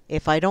cats,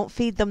 if I don't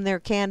feed them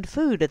their canned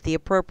food at the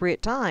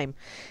appropriate time,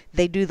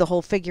 they do the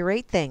whole figure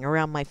 8 thing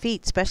around my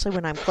feet, especially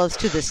when I'm close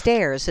to the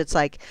stairs. It's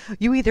like,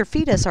 you either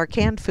feed us our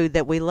canned food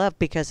that we love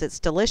because it's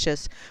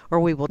delicious, or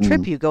we will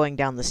trip you going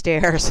down the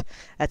stairs.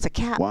 That's a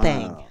cat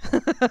thing.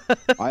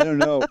 I don't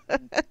know.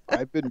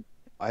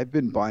 I've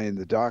been buying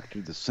the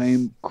doctor the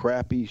same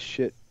crappy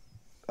shit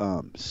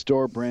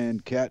store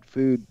brand cat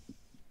food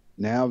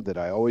now that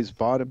I always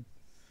bought him,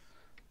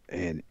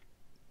 and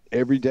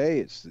every day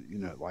it's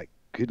like,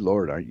 good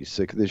Lord, aren't you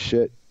sick of this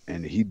shit?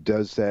 And he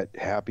does that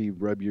happy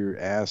rub your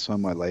ass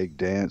on my leg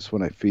dance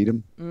when I feed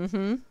him.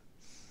 Mm-hmm.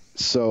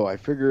 So I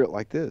figure it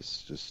like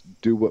this: just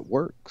do what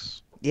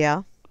works.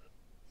 Yeah.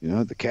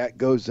 The cat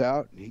goes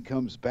out and he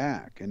comes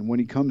back, and when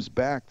he comes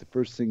back, the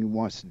first thing he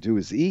wants to do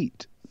is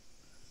eat.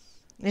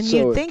 And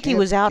you'd think he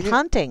was out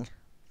hunting.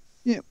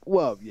 Yeah,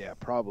 well, yeah,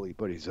 probably,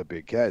 but he's a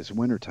big cat. It's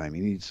wintertime. He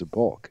needs the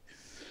bulk.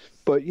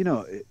 But,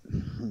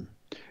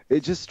 it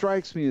just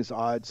strikes me as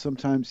odd.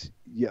 Sometimes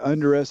you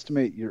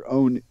underestimate your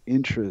own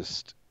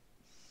interest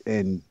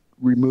and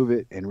remove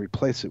it and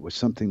replace it with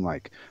something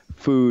like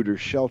food or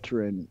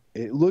shelter, and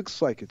it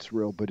looks like it's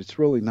real, but it's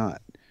really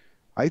not.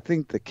 I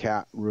think the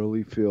cat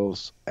really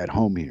feels at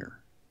home here.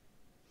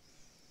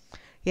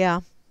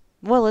 Yeah.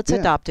 Well, it's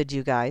adopted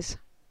you guys.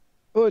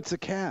 Oh, it's a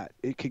cat.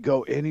 It could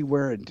go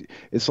anywhere, and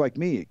it's like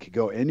me. It could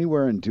go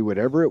anywhere and do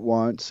whatever it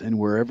wants, and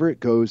wherever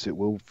it goes, it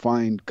will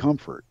find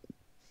comfort.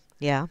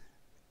 Yeah.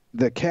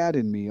 The cat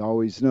in me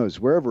always knows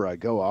wherever I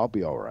go, I'll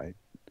be all right.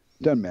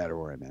 Doesn't matter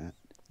where I'm at.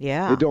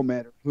 Yeah. It don't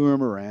matter who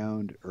I'm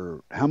around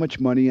or how much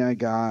money I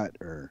got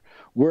or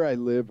where I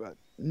live.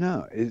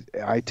 No,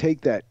 I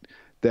take that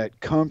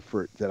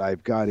comfort that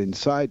I've got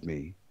inside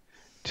me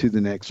to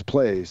the next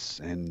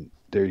place, and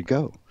there you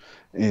go.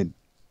 And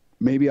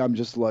maybe I'm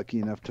just lucky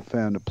enough to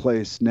find a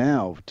place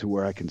now to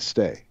where I can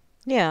stay.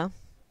 Yeah.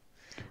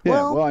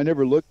 Yeah, well, I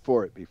never looked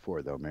for it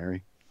before, though,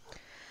 Mary.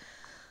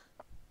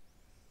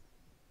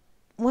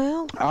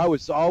 Well, I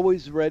was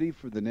always ready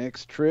for the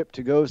next trip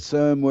to go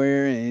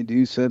somewhere and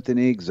do something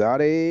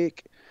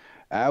exotic.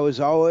 I was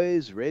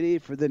always ready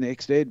for the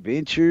next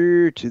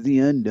adventure to the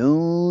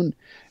unknown.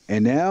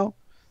 And now,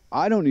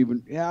 I don't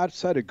even,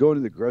 outside of going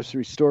to the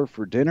grocery store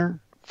for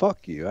dinner,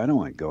 fuck you, I don't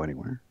want to go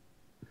anywhere.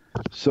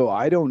 So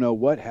I don't know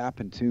what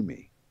happened to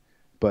me,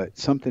 but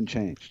something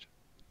changed.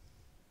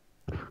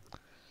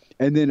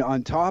 And then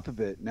on top of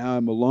it, now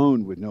I'm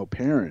alone with no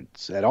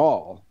parents at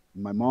all.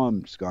 My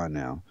mom's gone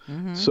now.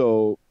 Mm-hmm.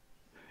 So,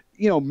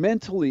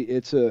 mentally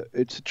it's a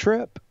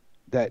trip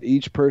that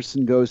each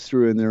person goes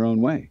through in their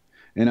own way.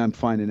 And I'm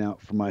finding out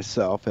for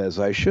myself as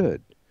I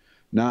should.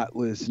 Not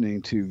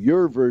listening to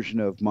your version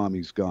of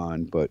Mommy's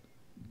Gone, but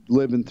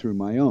living through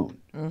my own.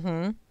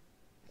 Mm-hmm.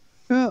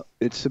 Well,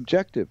 it's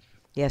subjective.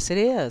 Yes, it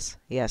is.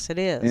 Yes, it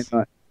is.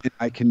 And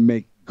I can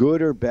make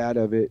good or bad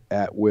of it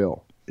at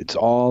will. It's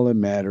all a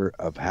matter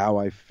of how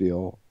I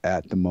feel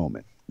at the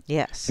moment.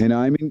 Yes. And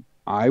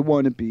I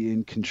want to be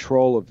in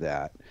control of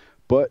that.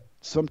 But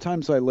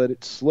sometimes I let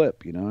it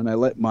slip, and I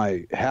let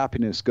my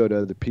happiness go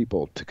to other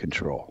people to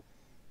control.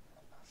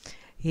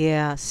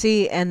 Yeah,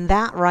 see, and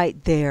that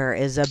right there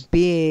is a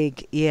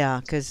big,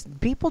 because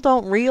people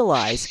don't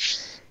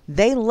realize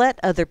they let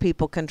other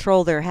people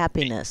control their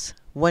happiness.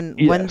 When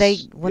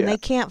they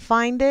can't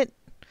find it,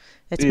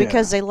 it's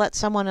because they let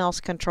someone else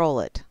control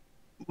it.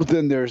 Well,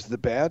 then there's the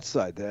bad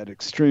side, that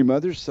extreme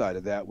other side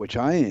of that, which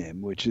I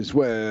am, which is,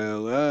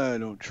 well, I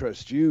don't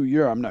trust you.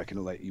 I'm not going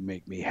to let you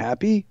make me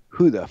happy.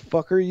 Who the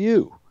fuck are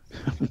you?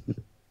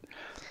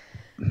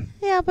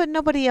 Yeah, but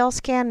nobody else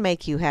can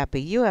make you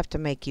happy. You have to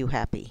make you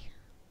happy.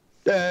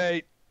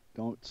 Hey,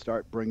 don't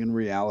start bringing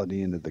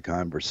reality into the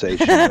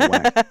conversation.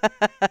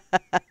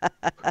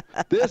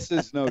 This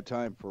is no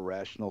time for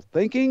rational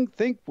thinking.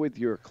 Think with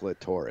your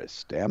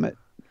clitoris, damn it.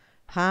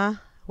 Huh?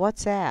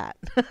 What's that?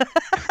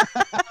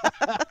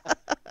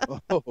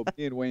 Oh,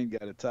 me and Wayne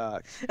got to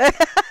talk.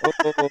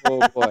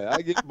 Oh, boy,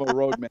 I give him a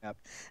roadmap.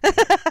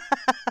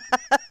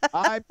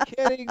 I'm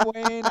kidding,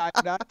 Wayne. I'm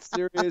not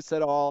serious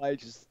at all. I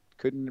just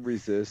couldn't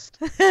resist.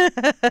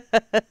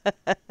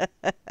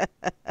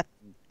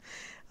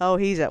 Oh,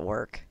 he's at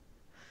work.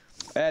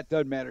 That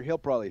doesn't matter. He'll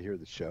probably hear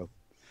the show.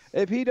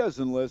 If he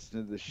doesn't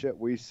listen to the shit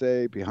we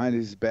say behind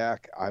his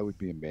back, I would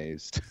be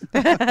amazed.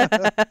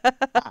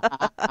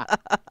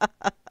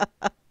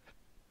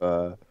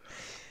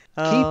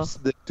 Keeps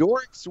the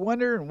dorks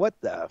wondering what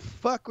the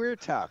fuck we're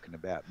talking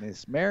about,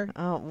 Miss Mary.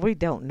 Oh, we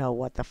don't know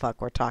what the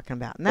fuck we're talking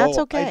about, and that's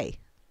okay.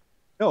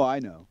 No, I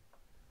know.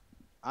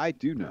 I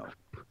do know.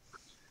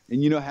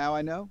 And you know how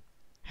I know?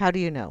 How do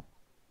you know?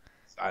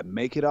 I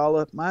make it all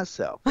up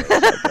myself as I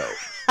go.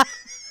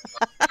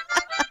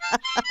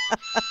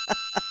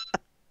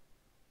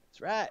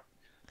 That's right.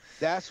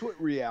 That's what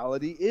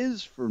reality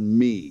is for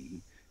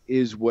me,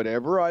 is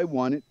whatever I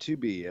want it to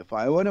be. If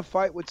I want to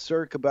fight with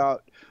Cirque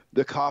about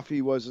the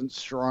coffee wasn't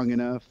strong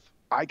enough,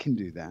 I can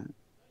do that.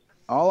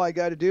 All I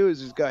got to do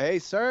is just go, hey,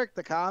 Cirque,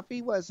 the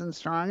coffee wasn't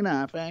strong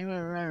enough.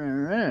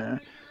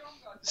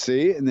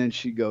 See? And then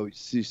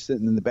she's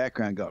sitting in the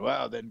background going,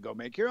 well, then go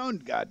make your own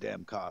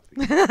goddamn coffee.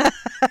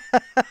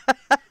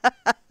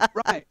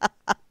 Right.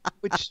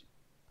 Which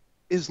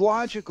is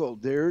logical.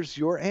 There's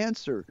your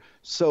answer.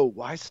 So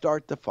why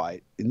start the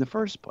fight in the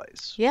first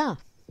place? Yeah.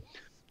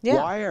 Yeah.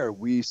 Why are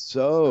we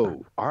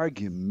so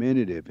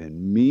argumentative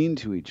and mean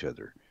to each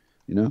other?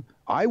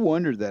 I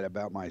wonder that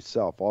about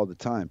myself all the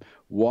time.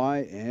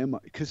 Why am I?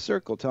 Because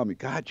Circle tell me,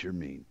 God, you're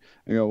mean.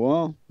 I go,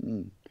 well,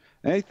 and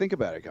I think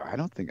about it. I go, I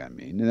don't think I'm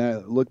mean. And I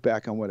look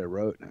back on what I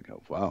wrote and I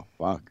go, wow,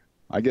 fuck.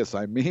 I guess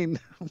I'm mean.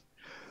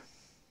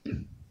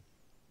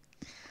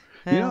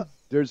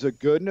 There's a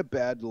good and a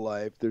bad to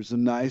life. There's a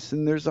nice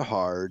and there's a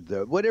hard.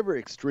 Whatever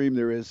extreme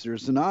there is,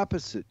 there's an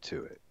opposite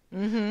to it.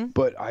 Mm-hmm.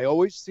 But I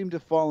always seem to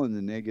fall on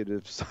the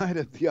negative side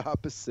of the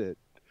opposite,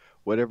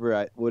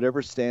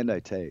 whatever stand I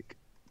take.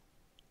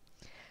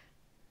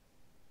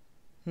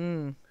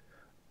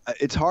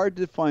 It's hard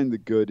to find the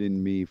good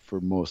in me for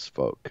most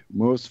folk.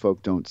 Most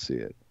folk don't see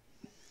it.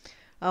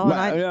 Oh,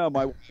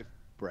 my wife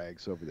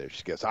brags over there.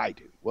 She goes, I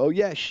do. Well,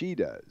 yeah, she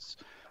does.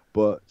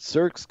 But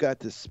Cirque's got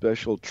this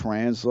special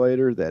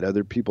translator that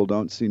other people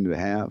don't seem to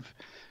have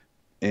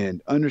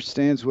and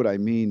understands what I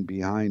mean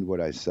behind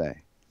what I say.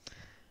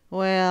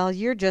 Well,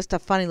 you're just a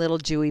funny little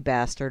Jewy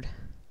bastard.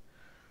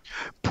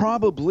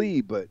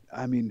 Probably, but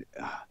I mean,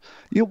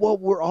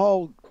 we're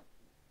all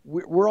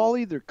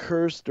either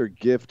cursed or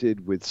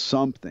gifted with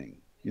something,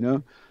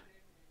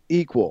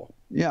 equal.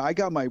 Yeah, I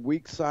got my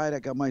weak side, I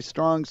got my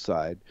strong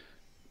side.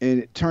 And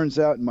it turns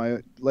out in my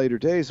later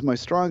days, my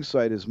strong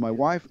side is my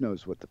wife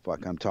knows what the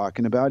fuck I'm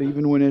talking about,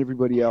 even when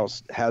everybody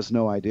else has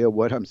no idea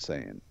what I'm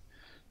saying.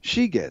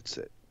 She gets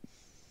it.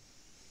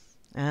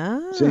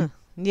 Ah, see?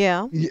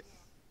 Yeah. There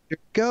you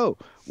go.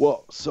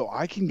 Well, so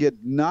I can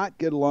not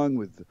get along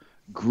with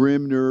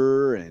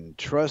Grimner and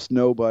Trust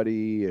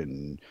Nobody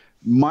and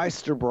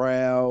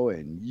Meisterbrow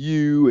and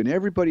you and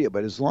everybody,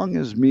 but as long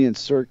as me and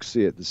Cirque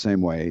see it the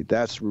same way,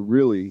 that's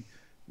really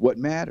what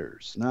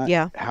matters, not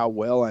how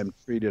well I'm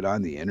treated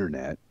on the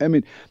internet. I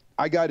mean,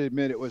 I got to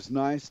admit, it was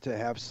nice to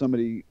have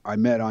somebody I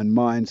met on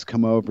Minds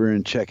come over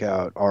and check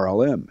out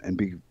RLM and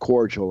be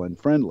cordial and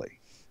friendly.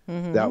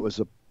 Mm-hmm. That was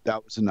a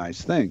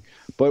nice thing,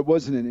 but it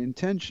wasn't an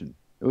intention.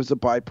 It was a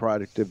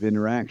byproduct of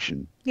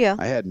interaction. Yeah,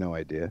 I had no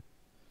idea.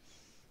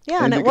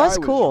 Yeah, and it was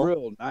cool. Was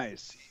real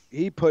nice.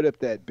 He put up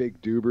that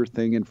big Duber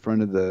thing in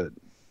front of the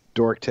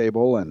Dork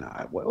Table, and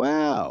I went,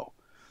 wow.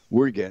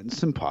 we're getting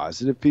some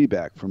positive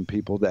feedback from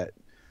people that,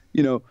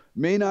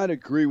 may not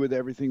agree with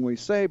everything we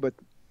say, but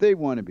they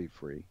want to be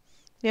free.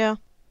 Yeah.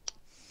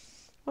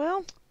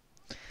 Well,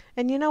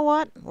 and you know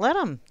what? Let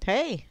them.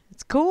 Hey,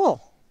 it's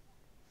cool.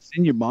 It's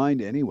in your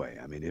mind anyway.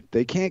 I mean, if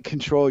they can't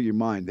control your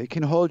mind, they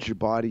can hold your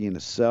body in a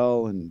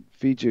cell and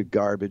feed you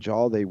garbage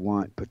all they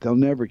want, but they'll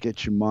never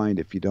get your mind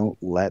if you don't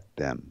let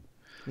them.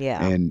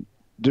 Yeah. And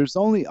there's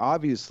only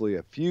obviously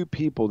a few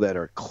people that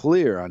are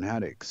clear on how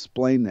to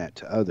explain that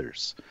to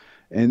others.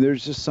 And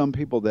there's just some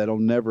people that'll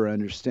never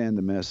understand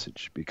the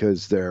message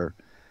because they're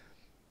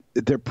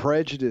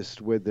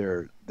prejudiced with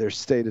their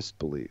status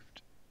belief.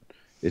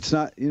 It's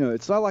not,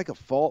 it's not like a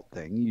fault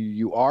thing.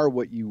 You are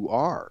what you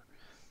are,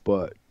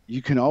 but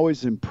you can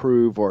always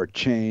improve or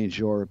change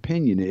your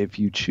opinion if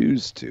you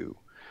choose to.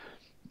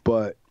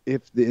 But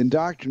if the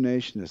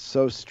indoctrination is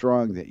so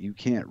strong that you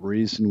can't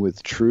reason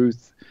with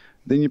truth,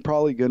 then you're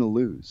probably going to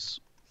lose.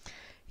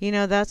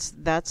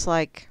 That's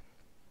like,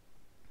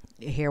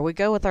 here we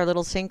go with our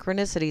little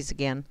synchronicities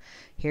again.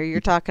 Here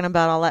you're talking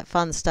about all that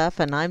fun stuff,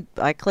 and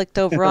I clicked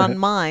over on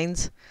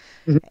Minds,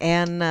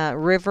 and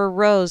River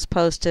Rose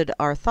posted,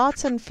 "Our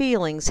thoughts and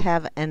feelings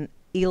have an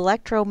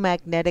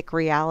electromagnetic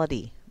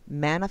reality.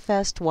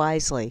 Manifest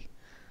wisely."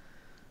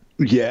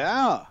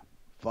 Yeah.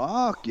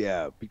 Fuck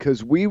yeah.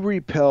 Because we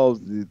repel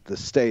the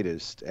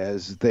statist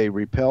as they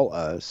repel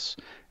us,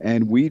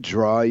 and we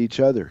draw each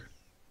other.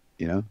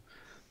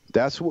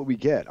 That's what we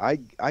get.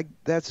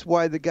 That's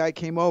why the guy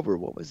came over.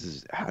 What was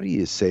his? How do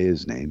you say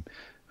his name?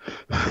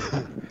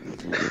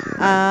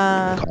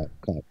 Cough.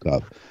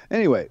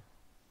 Anyway,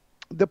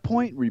 the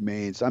point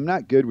remains, I'm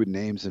not good with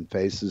names and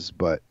faces,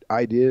 but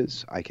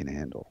ideas I can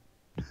handle.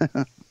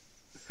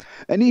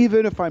 And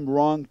even if I'm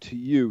wrong to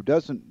you,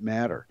 doesn't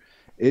matter.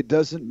 It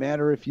doesn't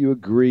matter if you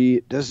agree.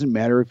 It doesn't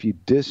matter if you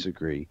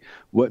disagree.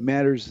 What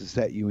matters is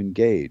that you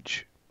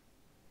engage.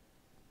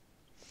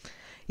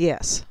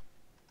 Yes.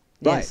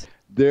 Right. Yes.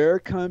 There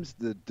comes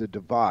the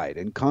divide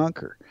and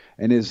conquer.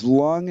 And as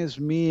long as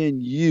me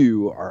and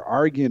you are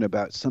arguing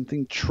about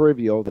something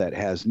trivial that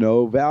has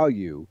no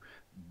value,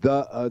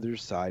 the other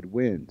side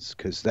wins,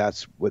 because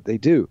that's what they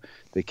do.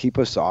 They keep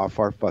us off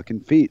our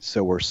fucking feet,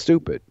 so we're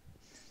stupid.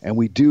 And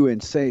we do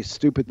and say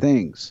stupid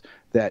things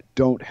that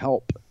don't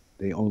help.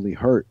 They only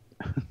hurt.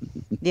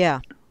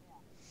 Yeah.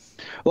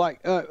 Like,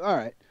 all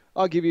right,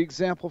 I'll give you an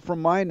example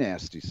from my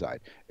nasty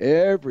side.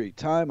 Every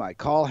time I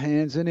call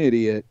Hans an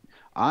idiot,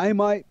 I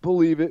might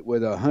believe it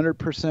with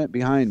 100%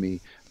 behind me,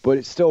 but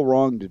it's still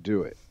wrong to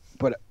do it.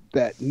 But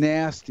that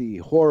nasty,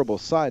 horrible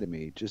side of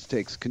me just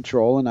takes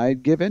control, and I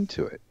give in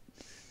to it.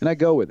 And I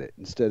go with it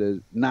instead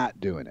of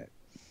not doing it.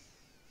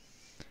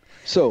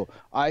 So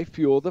I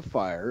fuel the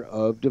fire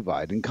of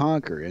divide and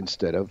conquer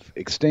instead of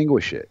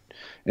extinguish it.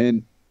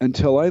 And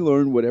until I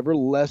learn whatever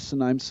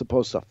lesson I'm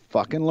supposed to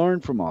fucking learn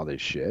from all this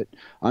shit,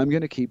 I'm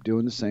going to keep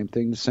doing the same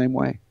thing the same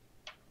way.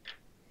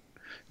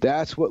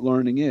 That's what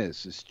learning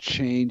is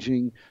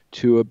changing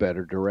to a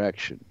better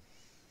direction.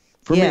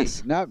 For me,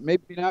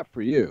 maybe not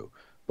for you,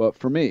 but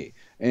for me.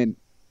 And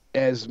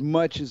as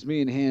much as me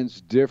and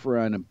Hans differ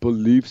on a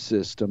belief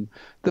system,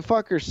 the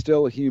fucker's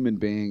still a human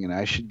being, and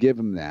I should give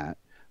him that.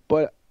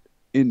 But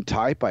in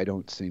type, I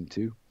don't seem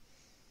to.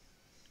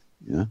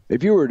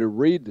 If you were to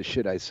read the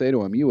shit I say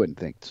to him, you wouldn't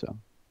think so.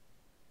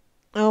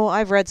 Oh,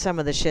 I've read some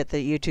of the shit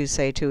that you two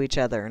say to each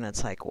other, and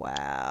it's like,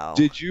 wow.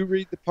 Did you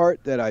read the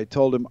part that I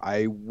told him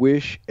I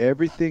wish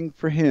everything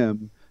for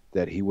him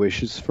that he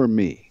wishes for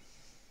me?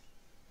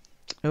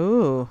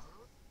 Ooh.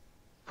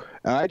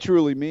 I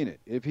truly mean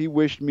it. If he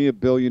wished me $1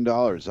 billion,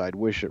 I'd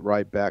wish it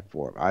right back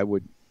for him. I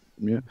would,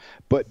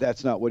 but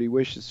that's not what he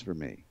wishes for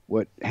me.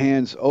 What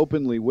Hans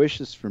openly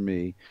wishes for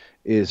me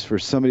is for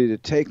somebody to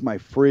take my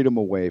freedom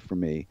away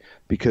from me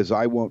because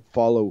I won't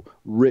follow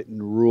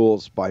written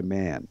rules by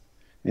man.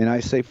 And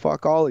I say,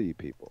 fuck all of you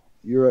people.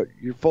 You're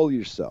full of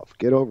yourself.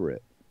 Get over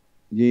it.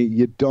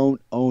 You don't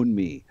own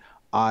me.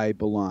 I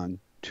belong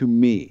to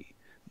me.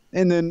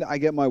 And then I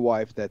get my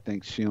wife that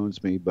thinks she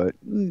owns me, but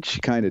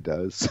she kind of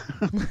does.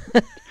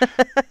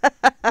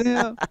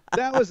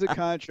 That was a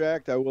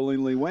contract I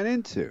willingly went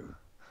into,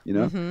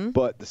 Mm-hmm.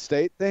 But the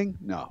state thing,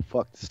 no,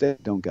 fuck the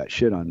state. Don't got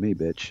shit on me,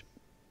 bitch.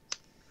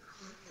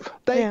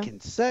 They can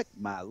suck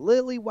my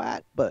lily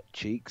white butt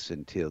cheeks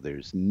until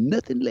there's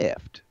nothing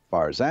left, as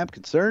far as I'm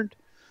concerned.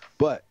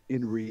 But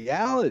in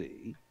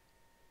reality,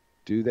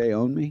 do they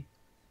own me?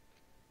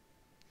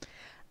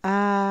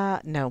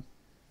 No.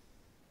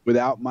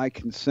 Without my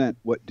consent,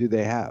 what do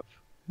they have?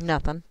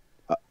 Nothing.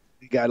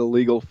 They got a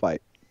legal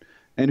fight.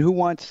 And who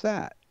wants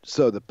that?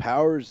 So the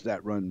powers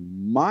that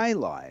run my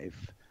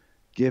life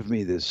give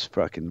me this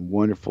fucking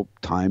wonderful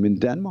time in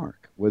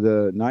Denmark with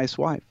a nice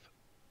wife.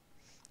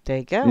 There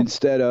you go.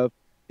 Instead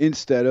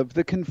of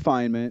the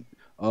confinement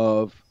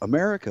of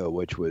America,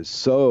 which was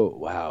so,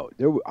 wow,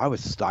 I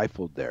was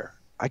stifled there.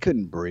 I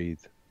couldn't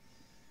breathe.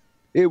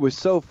 It was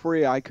so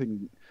free,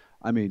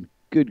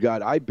 good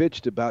God, I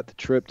bitched about the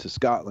trip to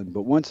Scotland,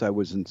 but once I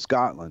was in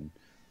Scotland,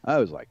 I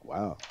was like,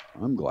 wow,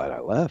 I'm glad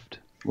I left.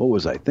 What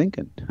was I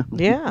thinking?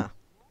 Yeah.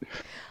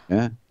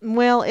 Yeah.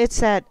 Well,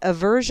 it's that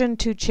aversion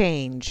to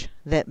change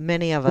that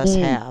many of us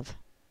have,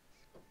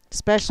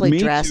 especially Me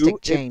too.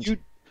 drastic change.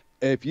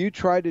 If you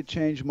tried to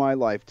change my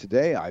life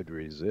today, I'd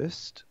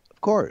resist,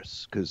 of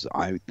course, because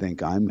I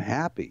think I'm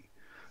happy.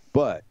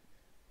 But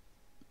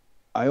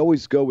I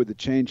always go with the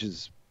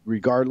changes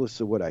regardless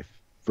of what I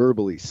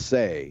verbally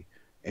say,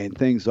 and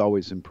things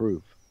always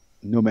improve.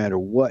 No matter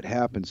what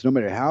happens, no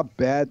matter how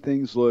bad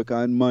things look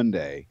on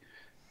Monday,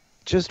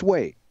 just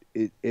wait.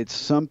 It's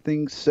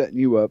something setting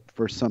you up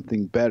for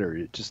something better.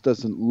 It just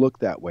doesn't look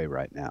that way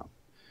right now.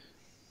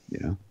 You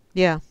know?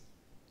 Yeah.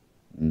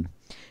 Mm.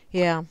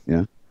 Yeah.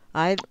 Yeah.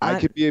 I I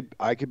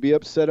could be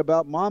upset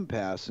about mom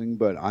passing,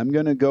 but I'm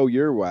going to go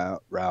your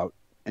route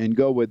and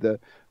go with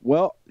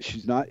well,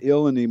 she's not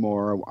ill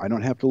anymore. I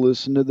don't have to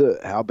listen to the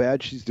how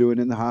bad she's doing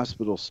in the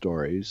hospital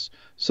stories.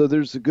 So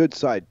there's a good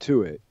side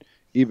to it,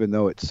 even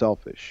though it's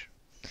selfish.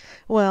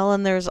 Well,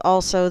 and there's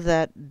also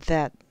that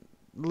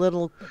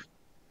little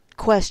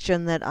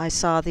question that I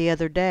saw the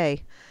other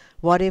day.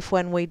 What if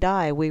when we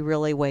die we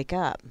really wake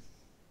up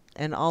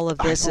and all of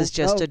this is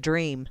just a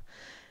dream?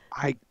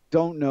 I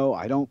don't know.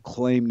 I don't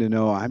claim to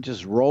know. I'm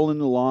just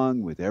rolling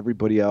along with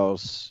everybody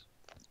else.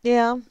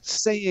 Yeah.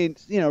 Saying,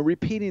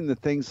 repeating the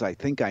things I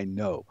think I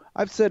know.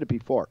 I've said it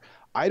before.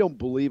 I don't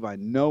believe I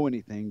know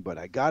anything, but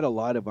I got a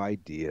lot of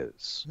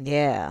ideas.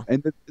 Yeah.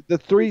 And the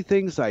three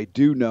things I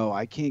do know,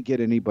 I can't get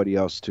anybody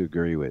else to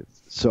agree with.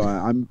 So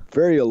I'm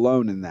very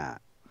alone in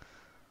that.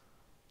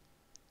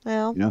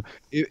 Well,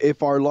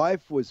 if our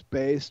life was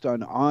based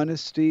on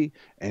honesty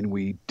and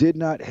we did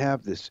not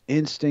have this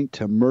instinct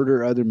to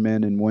murder other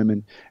men and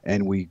women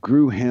and we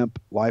grew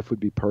hemp, life would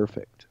be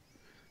perfect.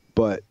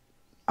 But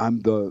I'm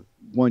the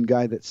one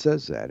guy that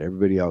says that.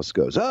 Everybody else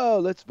goes, oh,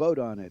 let's vote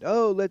on it.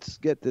 Oh, let's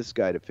get this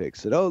guy to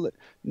fix it.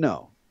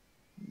 No,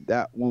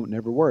 that won't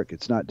never work.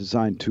 It's not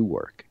designed to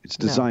work. It's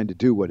designed to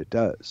do what it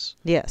does.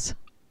 Yes.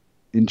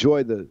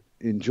 Enjoy the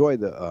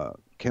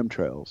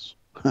chemtrails.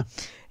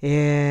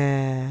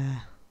 Yeah.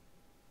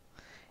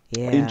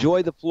 Yeah.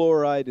 Enjoy the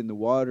fluoride in the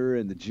water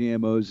and the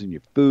GMOs in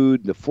your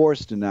food, the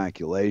forced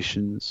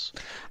inoculations,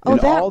 and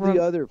all the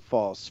other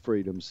false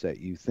freedoms that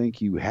you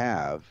think you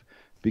have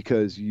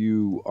because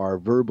you are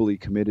verbally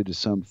committed to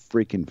some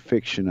freaking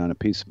fiction on a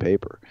piece of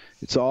paper.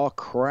 It's all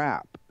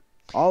crap.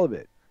 All of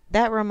it.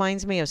 That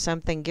reminds me of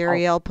something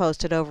Gary L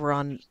posted over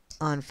on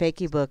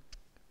Fakeybook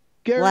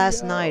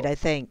last night, I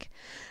think.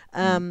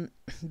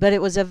 But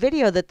it was a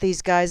video that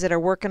these guys that are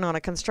working on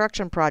a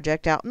construction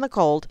project out in the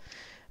cold,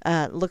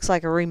 looks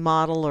like a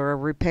remodel or a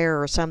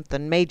repair or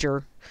something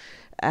major,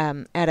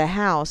 at a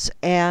house,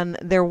 and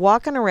they're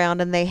walking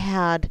around and they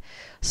had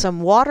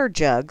some water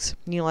jugs,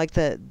 like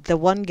the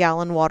 1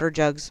 gallon water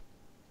jugs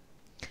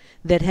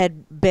that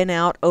had been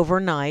out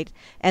overnight,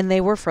 and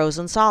they were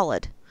frozen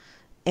solid.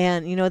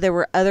 And there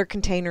were other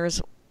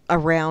containers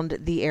around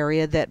the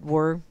area that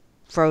were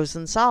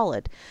frozen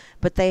solid,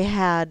 but they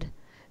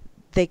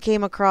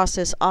came across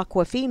this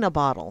Aquafina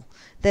bottle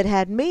that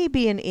had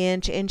maybe an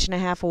inch and a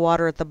half of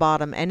water at the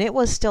bottom, and it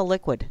was still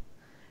liquid.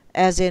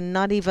 As in,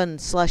 not even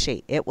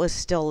slushy. It was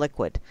still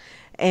liquid.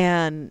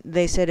 And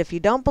they said, if you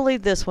don't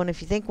believe this one,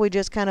 if you think we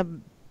just kind of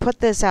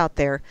put this out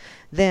there,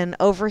 then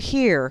over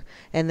here,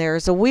 and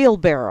there's a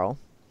wheelbarrow,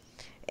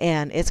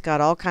 and it's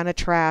got all kind of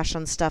trash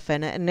and stuff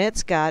in it, and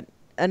it's got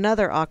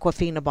another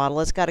Aquafina bottle.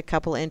 It's got a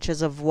couple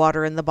inches of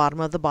water in the bottom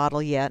of the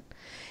bottle yet,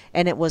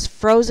 and it was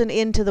frozen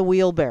into the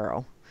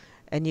wheelbarrow.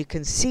 And you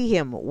can see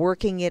him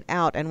working it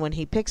out, and when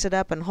he picks it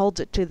up and holds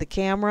it to the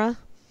camera,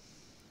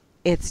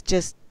 it's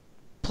just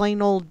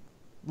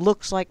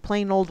looks like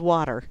plain old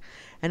water.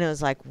 And it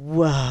was like,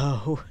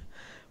 whoa,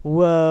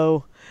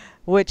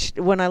 which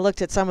when I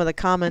looked at some of the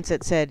comments,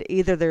 it said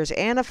either there's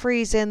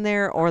antifreeze in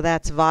there or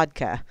that's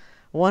vodka,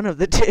 one of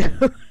the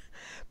two.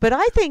 But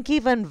I think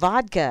even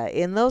vodka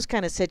in those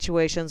kind of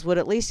situations would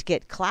at least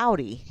get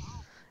cloudy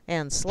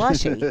and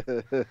slushy.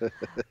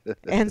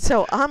 And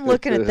so I'm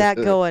looking at that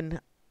going,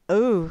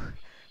 ooh,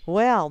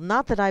 well,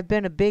 not that I've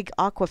been a big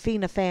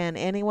Aquafina fan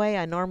anyway.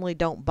 I normally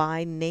don't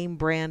buy name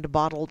brand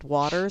bottled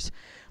waters.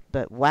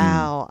 But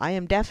wow, I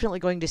am definitely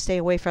going to stay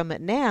away from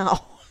it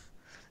now.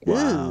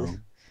 Wow. Ooh,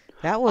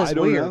 that was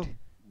weird. Know.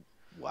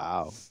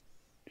 Wow.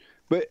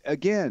 But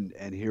again,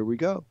 and here we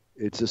go.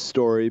 It's a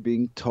story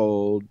being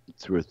told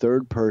through a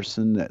third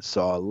person that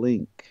saw a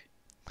link.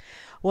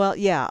 Well,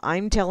 yeah,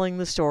 I'm telling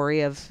the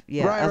story of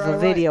a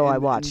video I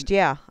watched.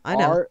 Yeah, I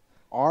know.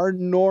 Our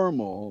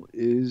normal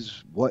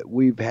is what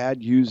we've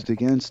had used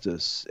against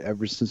us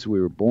ever since we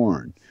were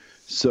born.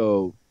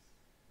 So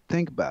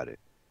think about it.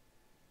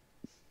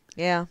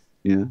 Yeah.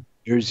 Yeah.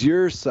 There's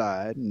your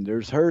side and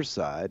there's her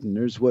side and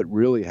there's what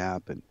really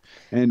happened.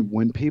 And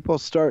when people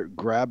start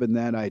grabbing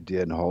that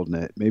idea and holding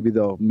it, maybe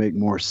they'll make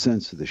more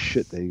sense of the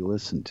shit they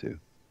listen to.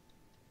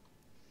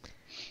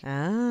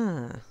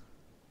 Ah.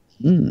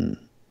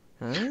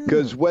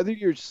 Because whether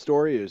your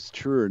story is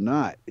true or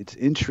not, it's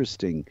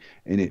interesting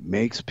and it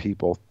makes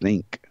people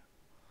think.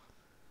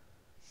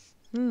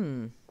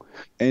 And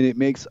it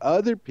makes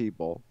other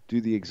people do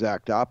the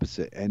exact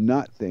opposite and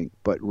not think,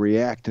 but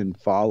react and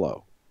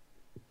follow.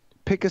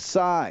 pick a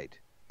side.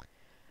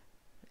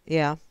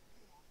 Yeah.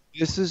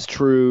 This is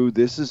true.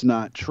 This is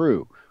not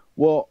true.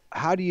 Well,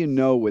 how do you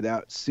know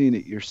without seeing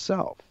it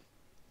yourself?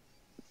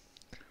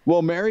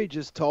 Well, Mary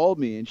just told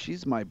me, and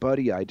she's my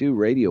buddy. I do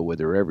radio with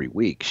her every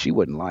week. She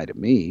wouldn't lie to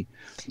me.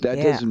 That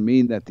doesn't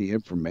mean that the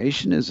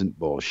information isn't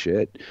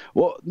bullshit.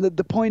 Well,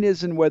 the point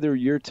isn't whether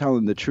you're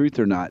telling the truth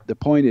or not. The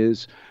point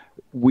is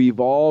we've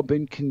all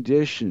been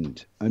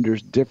conditioned under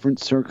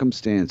different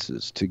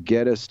circumstances to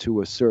get us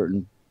to a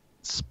certain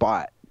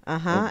spot.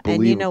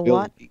 And you know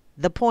what?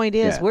 The point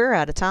is we're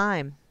out of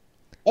time.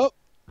 Oh,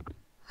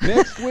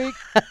 next week.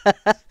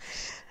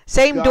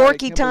 Same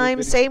dorky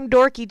time, same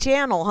dorky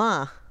channel,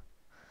 huh?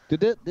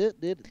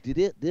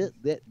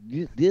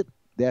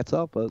 That's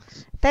all,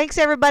 folks. Thanks,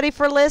 everybody,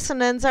 for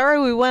listening.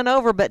 Sorry we went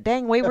over, but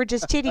dang, we were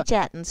just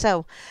chitty-chatting.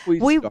 So we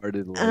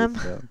started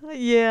late.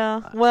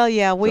 Yeah. Well,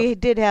 yeah, we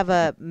did have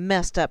a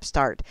messed up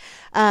start.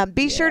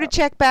 Be sure to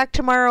check back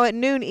tomorrow at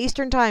noon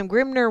Eastern Time.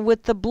 Grimner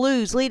with the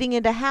Blues, leading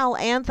into Hal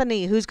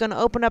Anthony, who's going to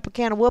open up a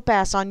can of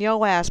whoop-ass on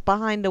yo ass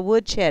behind the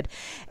woodshed.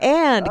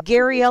 And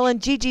Gary L. and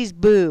Gigi's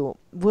Boo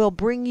will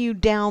bring you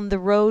down the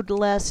road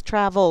less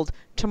traveled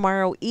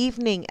tomorrow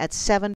evening at 7